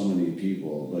crush so many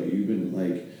people. You've been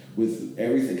with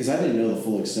everything, because I didn't know the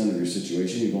full extent of your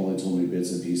situation. You've only told me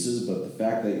bits and pieces, but the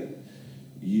fact that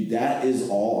that is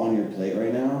all on your plate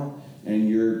right now, and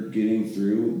you're getting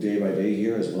through day by day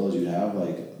here as well as you have,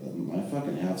 my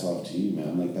fucking hat's off to you,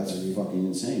 man. That's fucking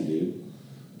insane, dude.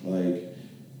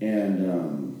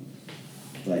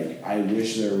 I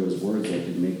wish there was words that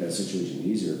could make that situation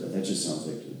easier, but that just sounds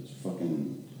like it's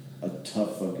fucking a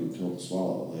tough fucking pill to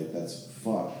swallow. That's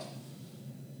fucked.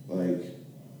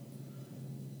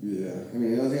 Yeah. I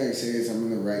mean, the only thing I can say is I'm in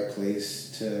the right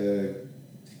place to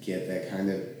get that kind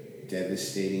of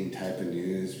devastating type of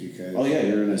news, because... Oh yeah,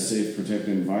 you're in a safe, protected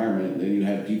environment, and you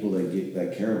have people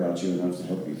that care about you enough to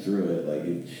help you through it.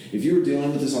 If you were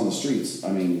dealing with this on the streets,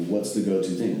 I mean, what's the go-to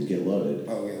thing? Get loaded.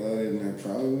 Oh, get loaded, and I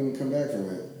probably wouldn't come back from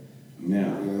it.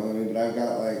 Yeah. But I've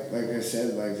got, like I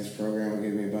said, this program will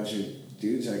give me a bunch of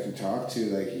dudes I can talk to,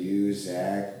 like you,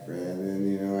 Zach,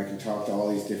 Brandon, I can talk to all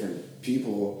these different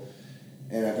people,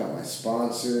 and I've got my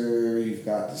sponsor, you've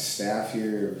got the staff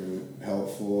here who have been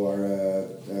helpful, our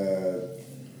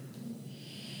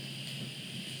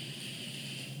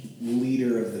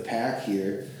leader of the pack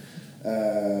here,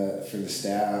 for the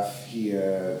staff, he,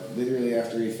 literally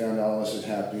after he found out all this was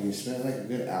happening, he spent a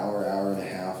good hour and a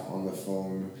half on the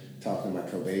phone talking to my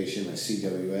probation, my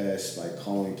CWS,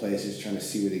 calling places, trying to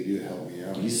see what they do to help me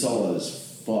out. He's solid as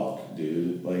fuck,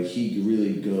 dude. He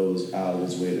really goes out of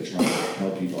his way to try to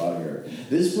help people out here.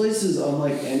 This place is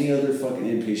unlike any other fucking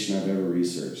inpatient I've ever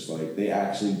researched. They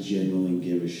actually genuinely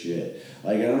give a shit.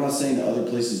 And I'm not saying that other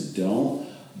places don't,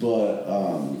 but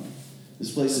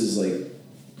this place is a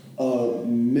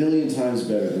million times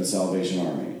better than Salvation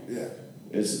Army. Yeah.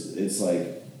 It's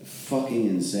fucking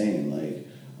insane.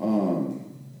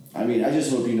 I mean, I just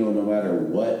hope you know no matter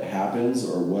what happens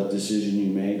or what decision you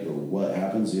make or what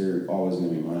happens, you're always going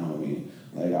to be my homie.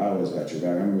 I always got your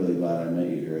back. I'm really glad I met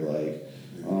you here.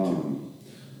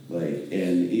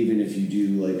 And even if you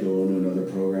do, go into another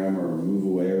program or move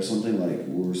away or something,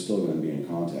 we're still going to be in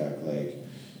contact.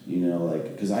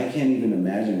 Because I can't even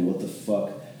imagine what the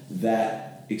fuck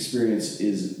that experience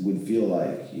would feel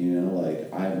like.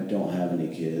 I don't have any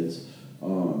kids,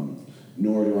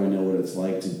 nor do I know what it's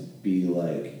like to be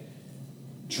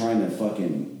trying to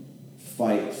fucking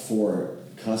fight for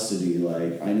custody.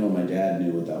 I know my dad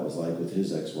knew what that was like with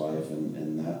his ex-wife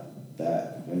and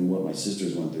that and what my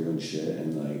sisters went through and shit,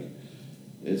 and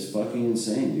it's fucking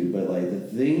insane, dude. But the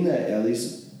thing that at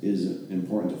least is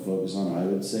important to focus on, I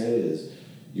would say, is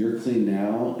you're clean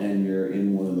now and you're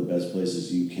in one of the best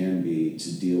places you can be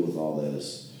to deal with all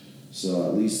this. So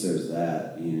at least there's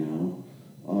that,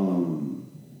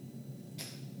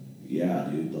 Yeah,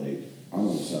 dude, like, I'm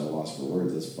almost at a loss for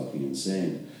words. That's fucking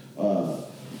insane. We're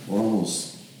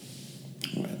almost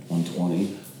at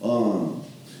 120.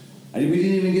 We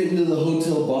didn't even get into the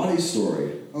hotel body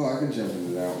story. Oh, I can jump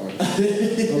into that one.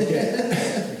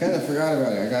 Okay. I kind of forgot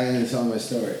about it. I got into telling my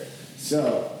story.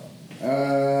 So,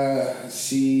 let's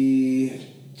see,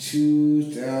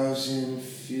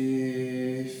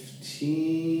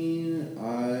 2015,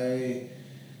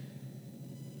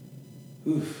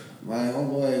 my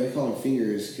homeboy, we call him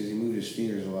Fingers because he moved his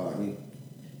fingers a lot. I mean,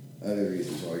 other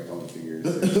reasons why we call him Fingers.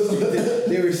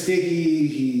 They were sticky,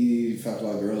 he fucked a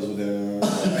lot of girls with them.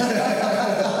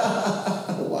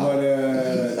 But,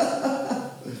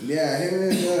 yeah, him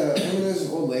and this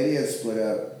old lady had split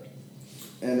up.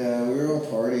 And we were all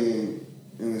partying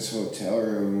in this hotel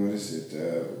room. What is it?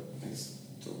 It's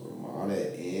the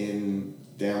Ramada Inn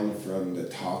down from the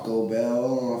Taco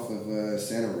Bell off of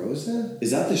Santa Rosa.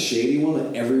 Is that the shady one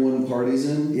that everyone parties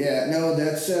in? Yeah, no,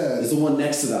 that's... It's the one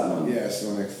next to that one. Yeah, it's the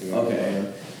one next to that Okay.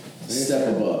 one. Step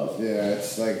above. Yeah,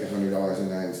 it's like $100 a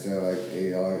night instead of like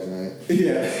 $80 a night.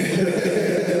 Yeah.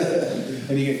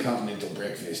 And you get continental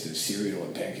breakfast of cereal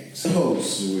and pancakes. Oh,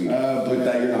 sweet. But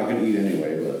that you're not going to eat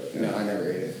anyway, but... No, I never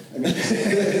ate it.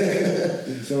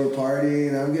 So we're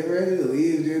partying, I'm getting ready to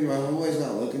leave, dude. My homeboy's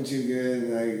not looking too good.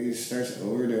 Like, he starts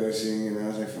overdosing, and I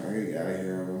was like, fuck, I gotta get out of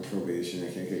here. I'm on probation.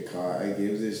 I can't get caught. I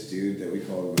gave this dude that we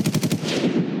called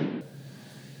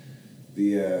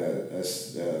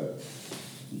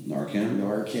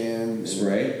Narcan.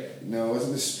 Spray? No, it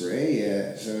wasn't the spray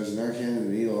yet. So it was Narcan and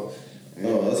the needle. And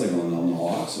That's like on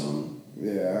naloxone.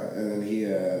 yeah, and then he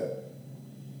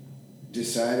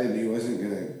decided he wasn't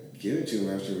gonna give it to him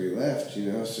after we left,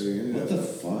 you know. So he ended What up the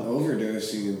fuck?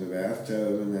 overdosing in the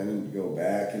bathtub, and I didn't go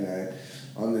back. And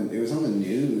it was on the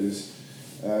news.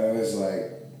 It was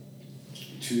like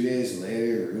 2 days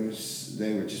later.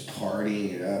 They were just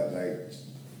partying it up, like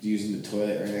using the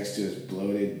toilet right next to his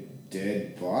bloated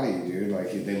dead body, dude.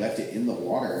 Like they left it in the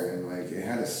water, and like it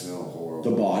had to smell horrible.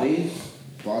 The body?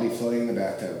 Body floating in the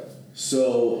bathtub.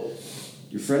 So,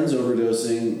 your friend's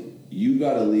overdosing, you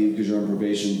gotta leave because you're on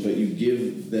probation, but you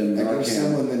give them I gave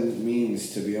someone Narcan. the means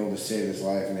to be able to save his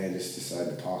life, and they just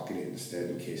decided to pocket it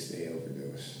instead in case they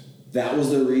overdose. That was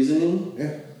their reasoning?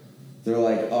 Yeah. They're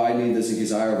like, oh, I need this in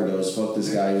case I overdose. Fuck this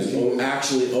guy who's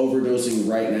actually overdosing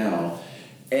right now.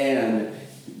 And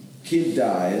kid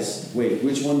dies. Wait,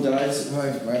 which one dies? My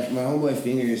homeboy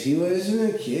Fingers, he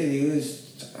wasn't a kid. He was,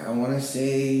 I want to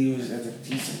say, he's like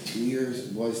 2 years,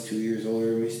 was 2 years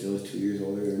older than me, still is 2 years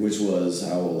older than me. Which was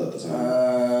how old at the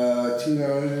time?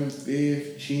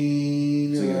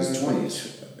 2015. So he was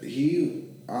 20s.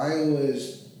 I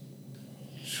was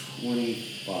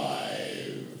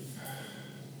 25.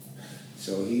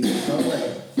 So he was probably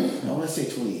like, I want to say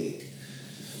 28.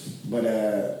 But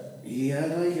he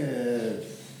had like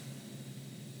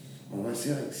I want to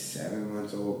say like 7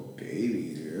 months old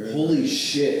baby, dude. Holy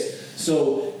shit.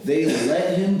 So they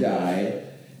let him die,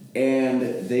 and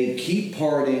they keep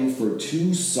partying for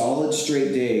 2 solid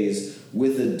straight days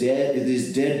with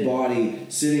his dead body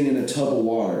sitting in a tub of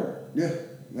water. Yeah,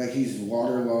 like he's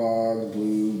waterlogged,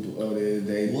 bloated.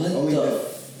 They What only the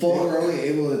They fuck? were only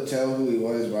able to tell who he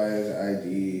was by his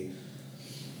ID,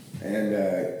 and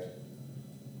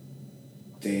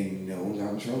they know he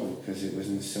got in trouble because it was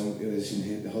in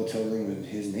the hotel room in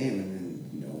his name, and then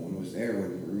no one was there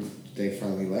when they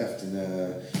finally left,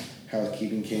 and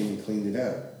housekeeping came and cleaned it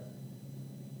up.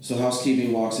 So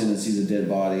housekeeping walks in and sees a dead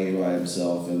body by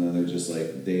himself, and then they're just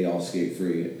like, they all skate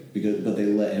free but they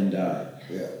let him die.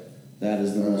 Yeah, That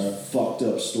is the most fucked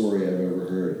up story I've ever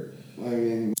heard. I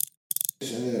mean,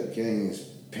 he ended up getting his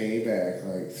payback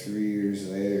like 3 years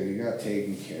later. He got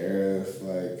taken care of.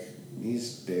 Like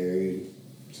he's buried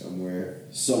somewhere.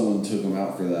 Someone took him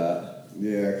out for that.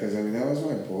 Yeah, because I mean that was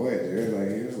my boy, dude.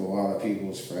 Like he was a lot of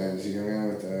people's friends. He hung out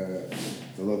with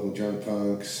the local drunk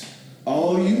punks.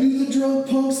 Oh, you knew the drunk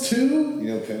punks too?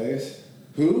 You know Pillars?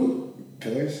 Who?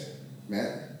 Pillars?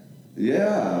 Matt?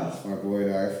 Yeah. My boy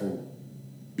at Eiffel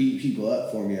beat people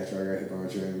up for me after I got hit by my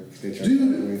train. They tried to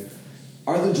Dude. fight me.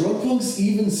 Are the drunk punks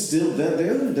even still?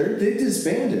 They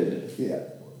disbanded. Yeah.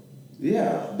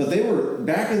 Yeah, but they were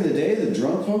back in the day. The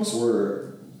drunk punks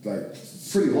were Like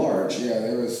pretty large. Yeah,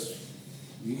 there was.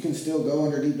 You can still go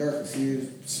under Deep Dark and see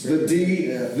The D,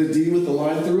 Yeah. the D with the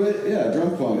line through it. Yeah,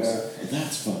 drunk punks. Yeah.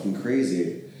 That's fucking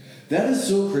crazy. That is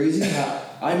so crazy.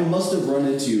 I must have run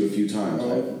into you a few times.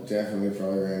 Oh, definitely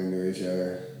probably ran into each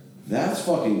other. That's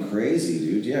fucking crazy,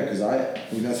 dude. Yeah, because Have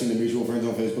you not seen the mutual friends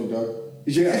on Facebook, dog?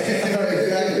 Yeah,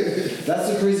 exactly. That's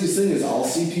the craziest thing is I'll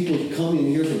see people come in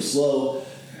here from Slow,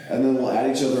 And then we'll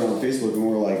add each other on Facebook, and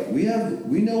we're like,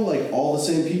 we know like all the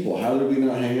same people. How did we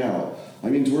not hang out? I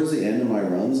mean, towards the end of my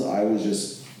runs, I was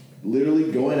just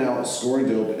literally going out, scoring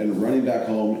dope, and running back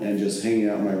home, and just hanging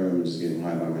out in my room and just getting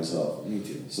high by myself. Me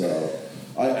too. So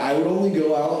I would only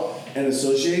go out and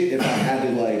associate if I had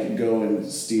to like go and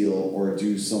steal or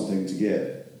do something to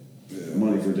get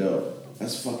money for dope.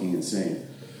 That's fucking insane.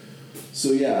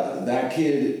 So yeah, that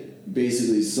kid,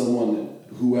 basically someone,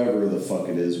 whoever the fuck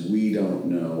it is, we don't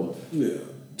know,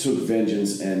 took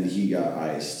vengeance and he got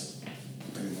iced.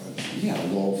 Pretty much.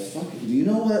 Yeah, well, fuck. Do you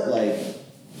know what? Like,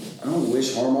 I don't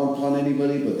wish harm upon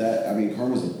anybody, but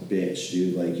karma's a bitch,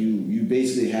 dude. Like, you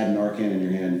basically had Narcan in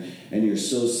your hand, and you're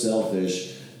so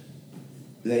selfish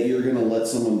that you're gonna let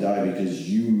someone die because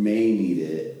you may need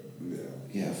it.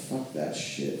 Yeah, fuck that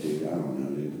shit, dude. I don't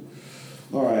know, dude.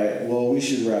 All right, well, we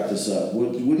should wrap this up.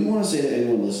 What do you want to say to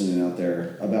anyone listening out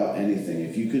there about anything?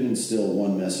 If you could instill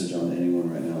one message on anyone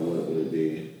right now, what would it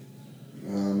be?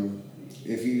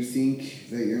 If you think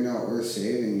that you're not worth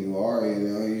saving, you are,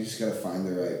 you just gotta find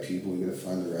the right people, you gotta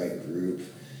find the right group.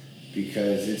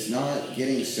 Because it's not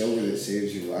getting sober that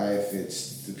saves your life,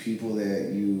 it's the people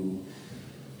that you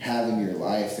have in your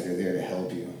life that are there to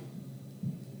help you.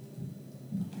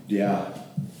 Yeah,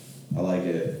 I like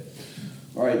it.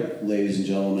 All right, ladies and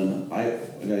gentlemen, I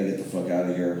gotta get the fuck out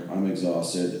of here. I'm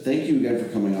exhausted. Thank you again for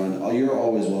coming on. You're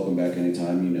always welcome back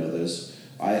anytime. You know this.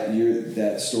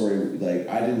 That story, like,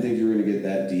 I didn't think you were gonna get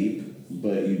that deep,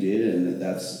 but you did, and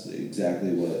that's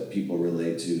exactly what people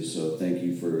relate to. So thank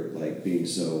you for like being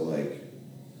so like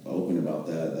open about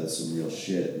that. That's some real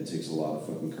shit. It takes a lot of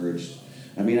fucking courage.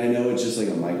 I mean, I know it's just like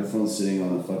a microphone sitting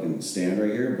on a fucking stand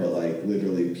right here, but like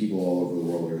literally people all over the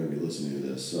world are gonna be listening to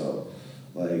this. So,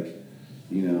 like,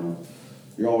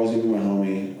 you're always gonna be my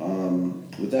homie.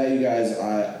 With that, you guys,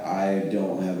 I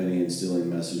don't have any instilling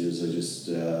messages. I just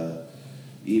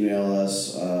email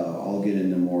us. I'll get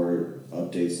into more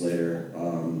updates later.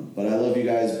 But I love you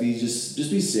guys.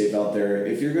 Just be safe out there.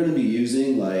 If you're gonna be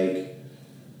using, like,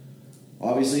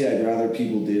 obviously I'd rather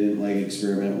people didn't like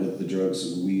experiment with the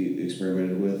drugs we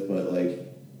experimented with, but like,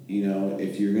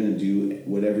 if you're gonna do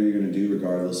whatever you're gonna do,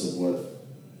 regardless of what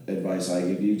advice I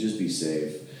give you, just be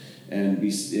safe. And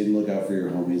look out for your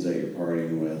homies that you're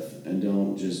partying with, and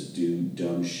don't just do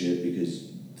dumb shit, because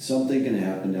something can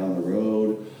happen down the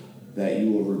road that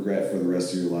you will regret for the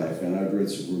rest of your life. And I'd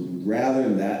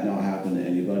rather that not happen to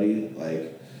anybody.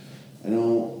 Like, I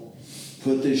don't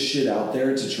put this shit out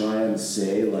there to try and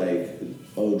say like,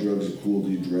 oh, drugs are cool,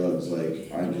 do drugs.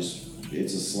 Like,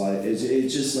 it's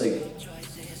just like,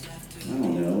 I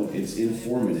don't know, it's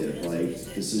informative. Like,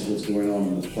 this is what's going on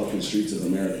in the fucking streets of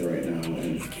America right now,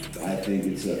 and I think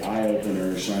it's an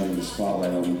eye-opener shining the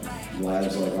spotlight on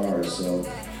lives like ours. So,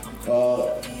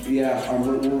 yeah,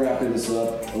 we're wrapping this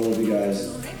up. I love you guys,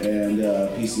 and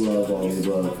peace and love, all of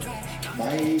the above.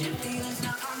 Bye.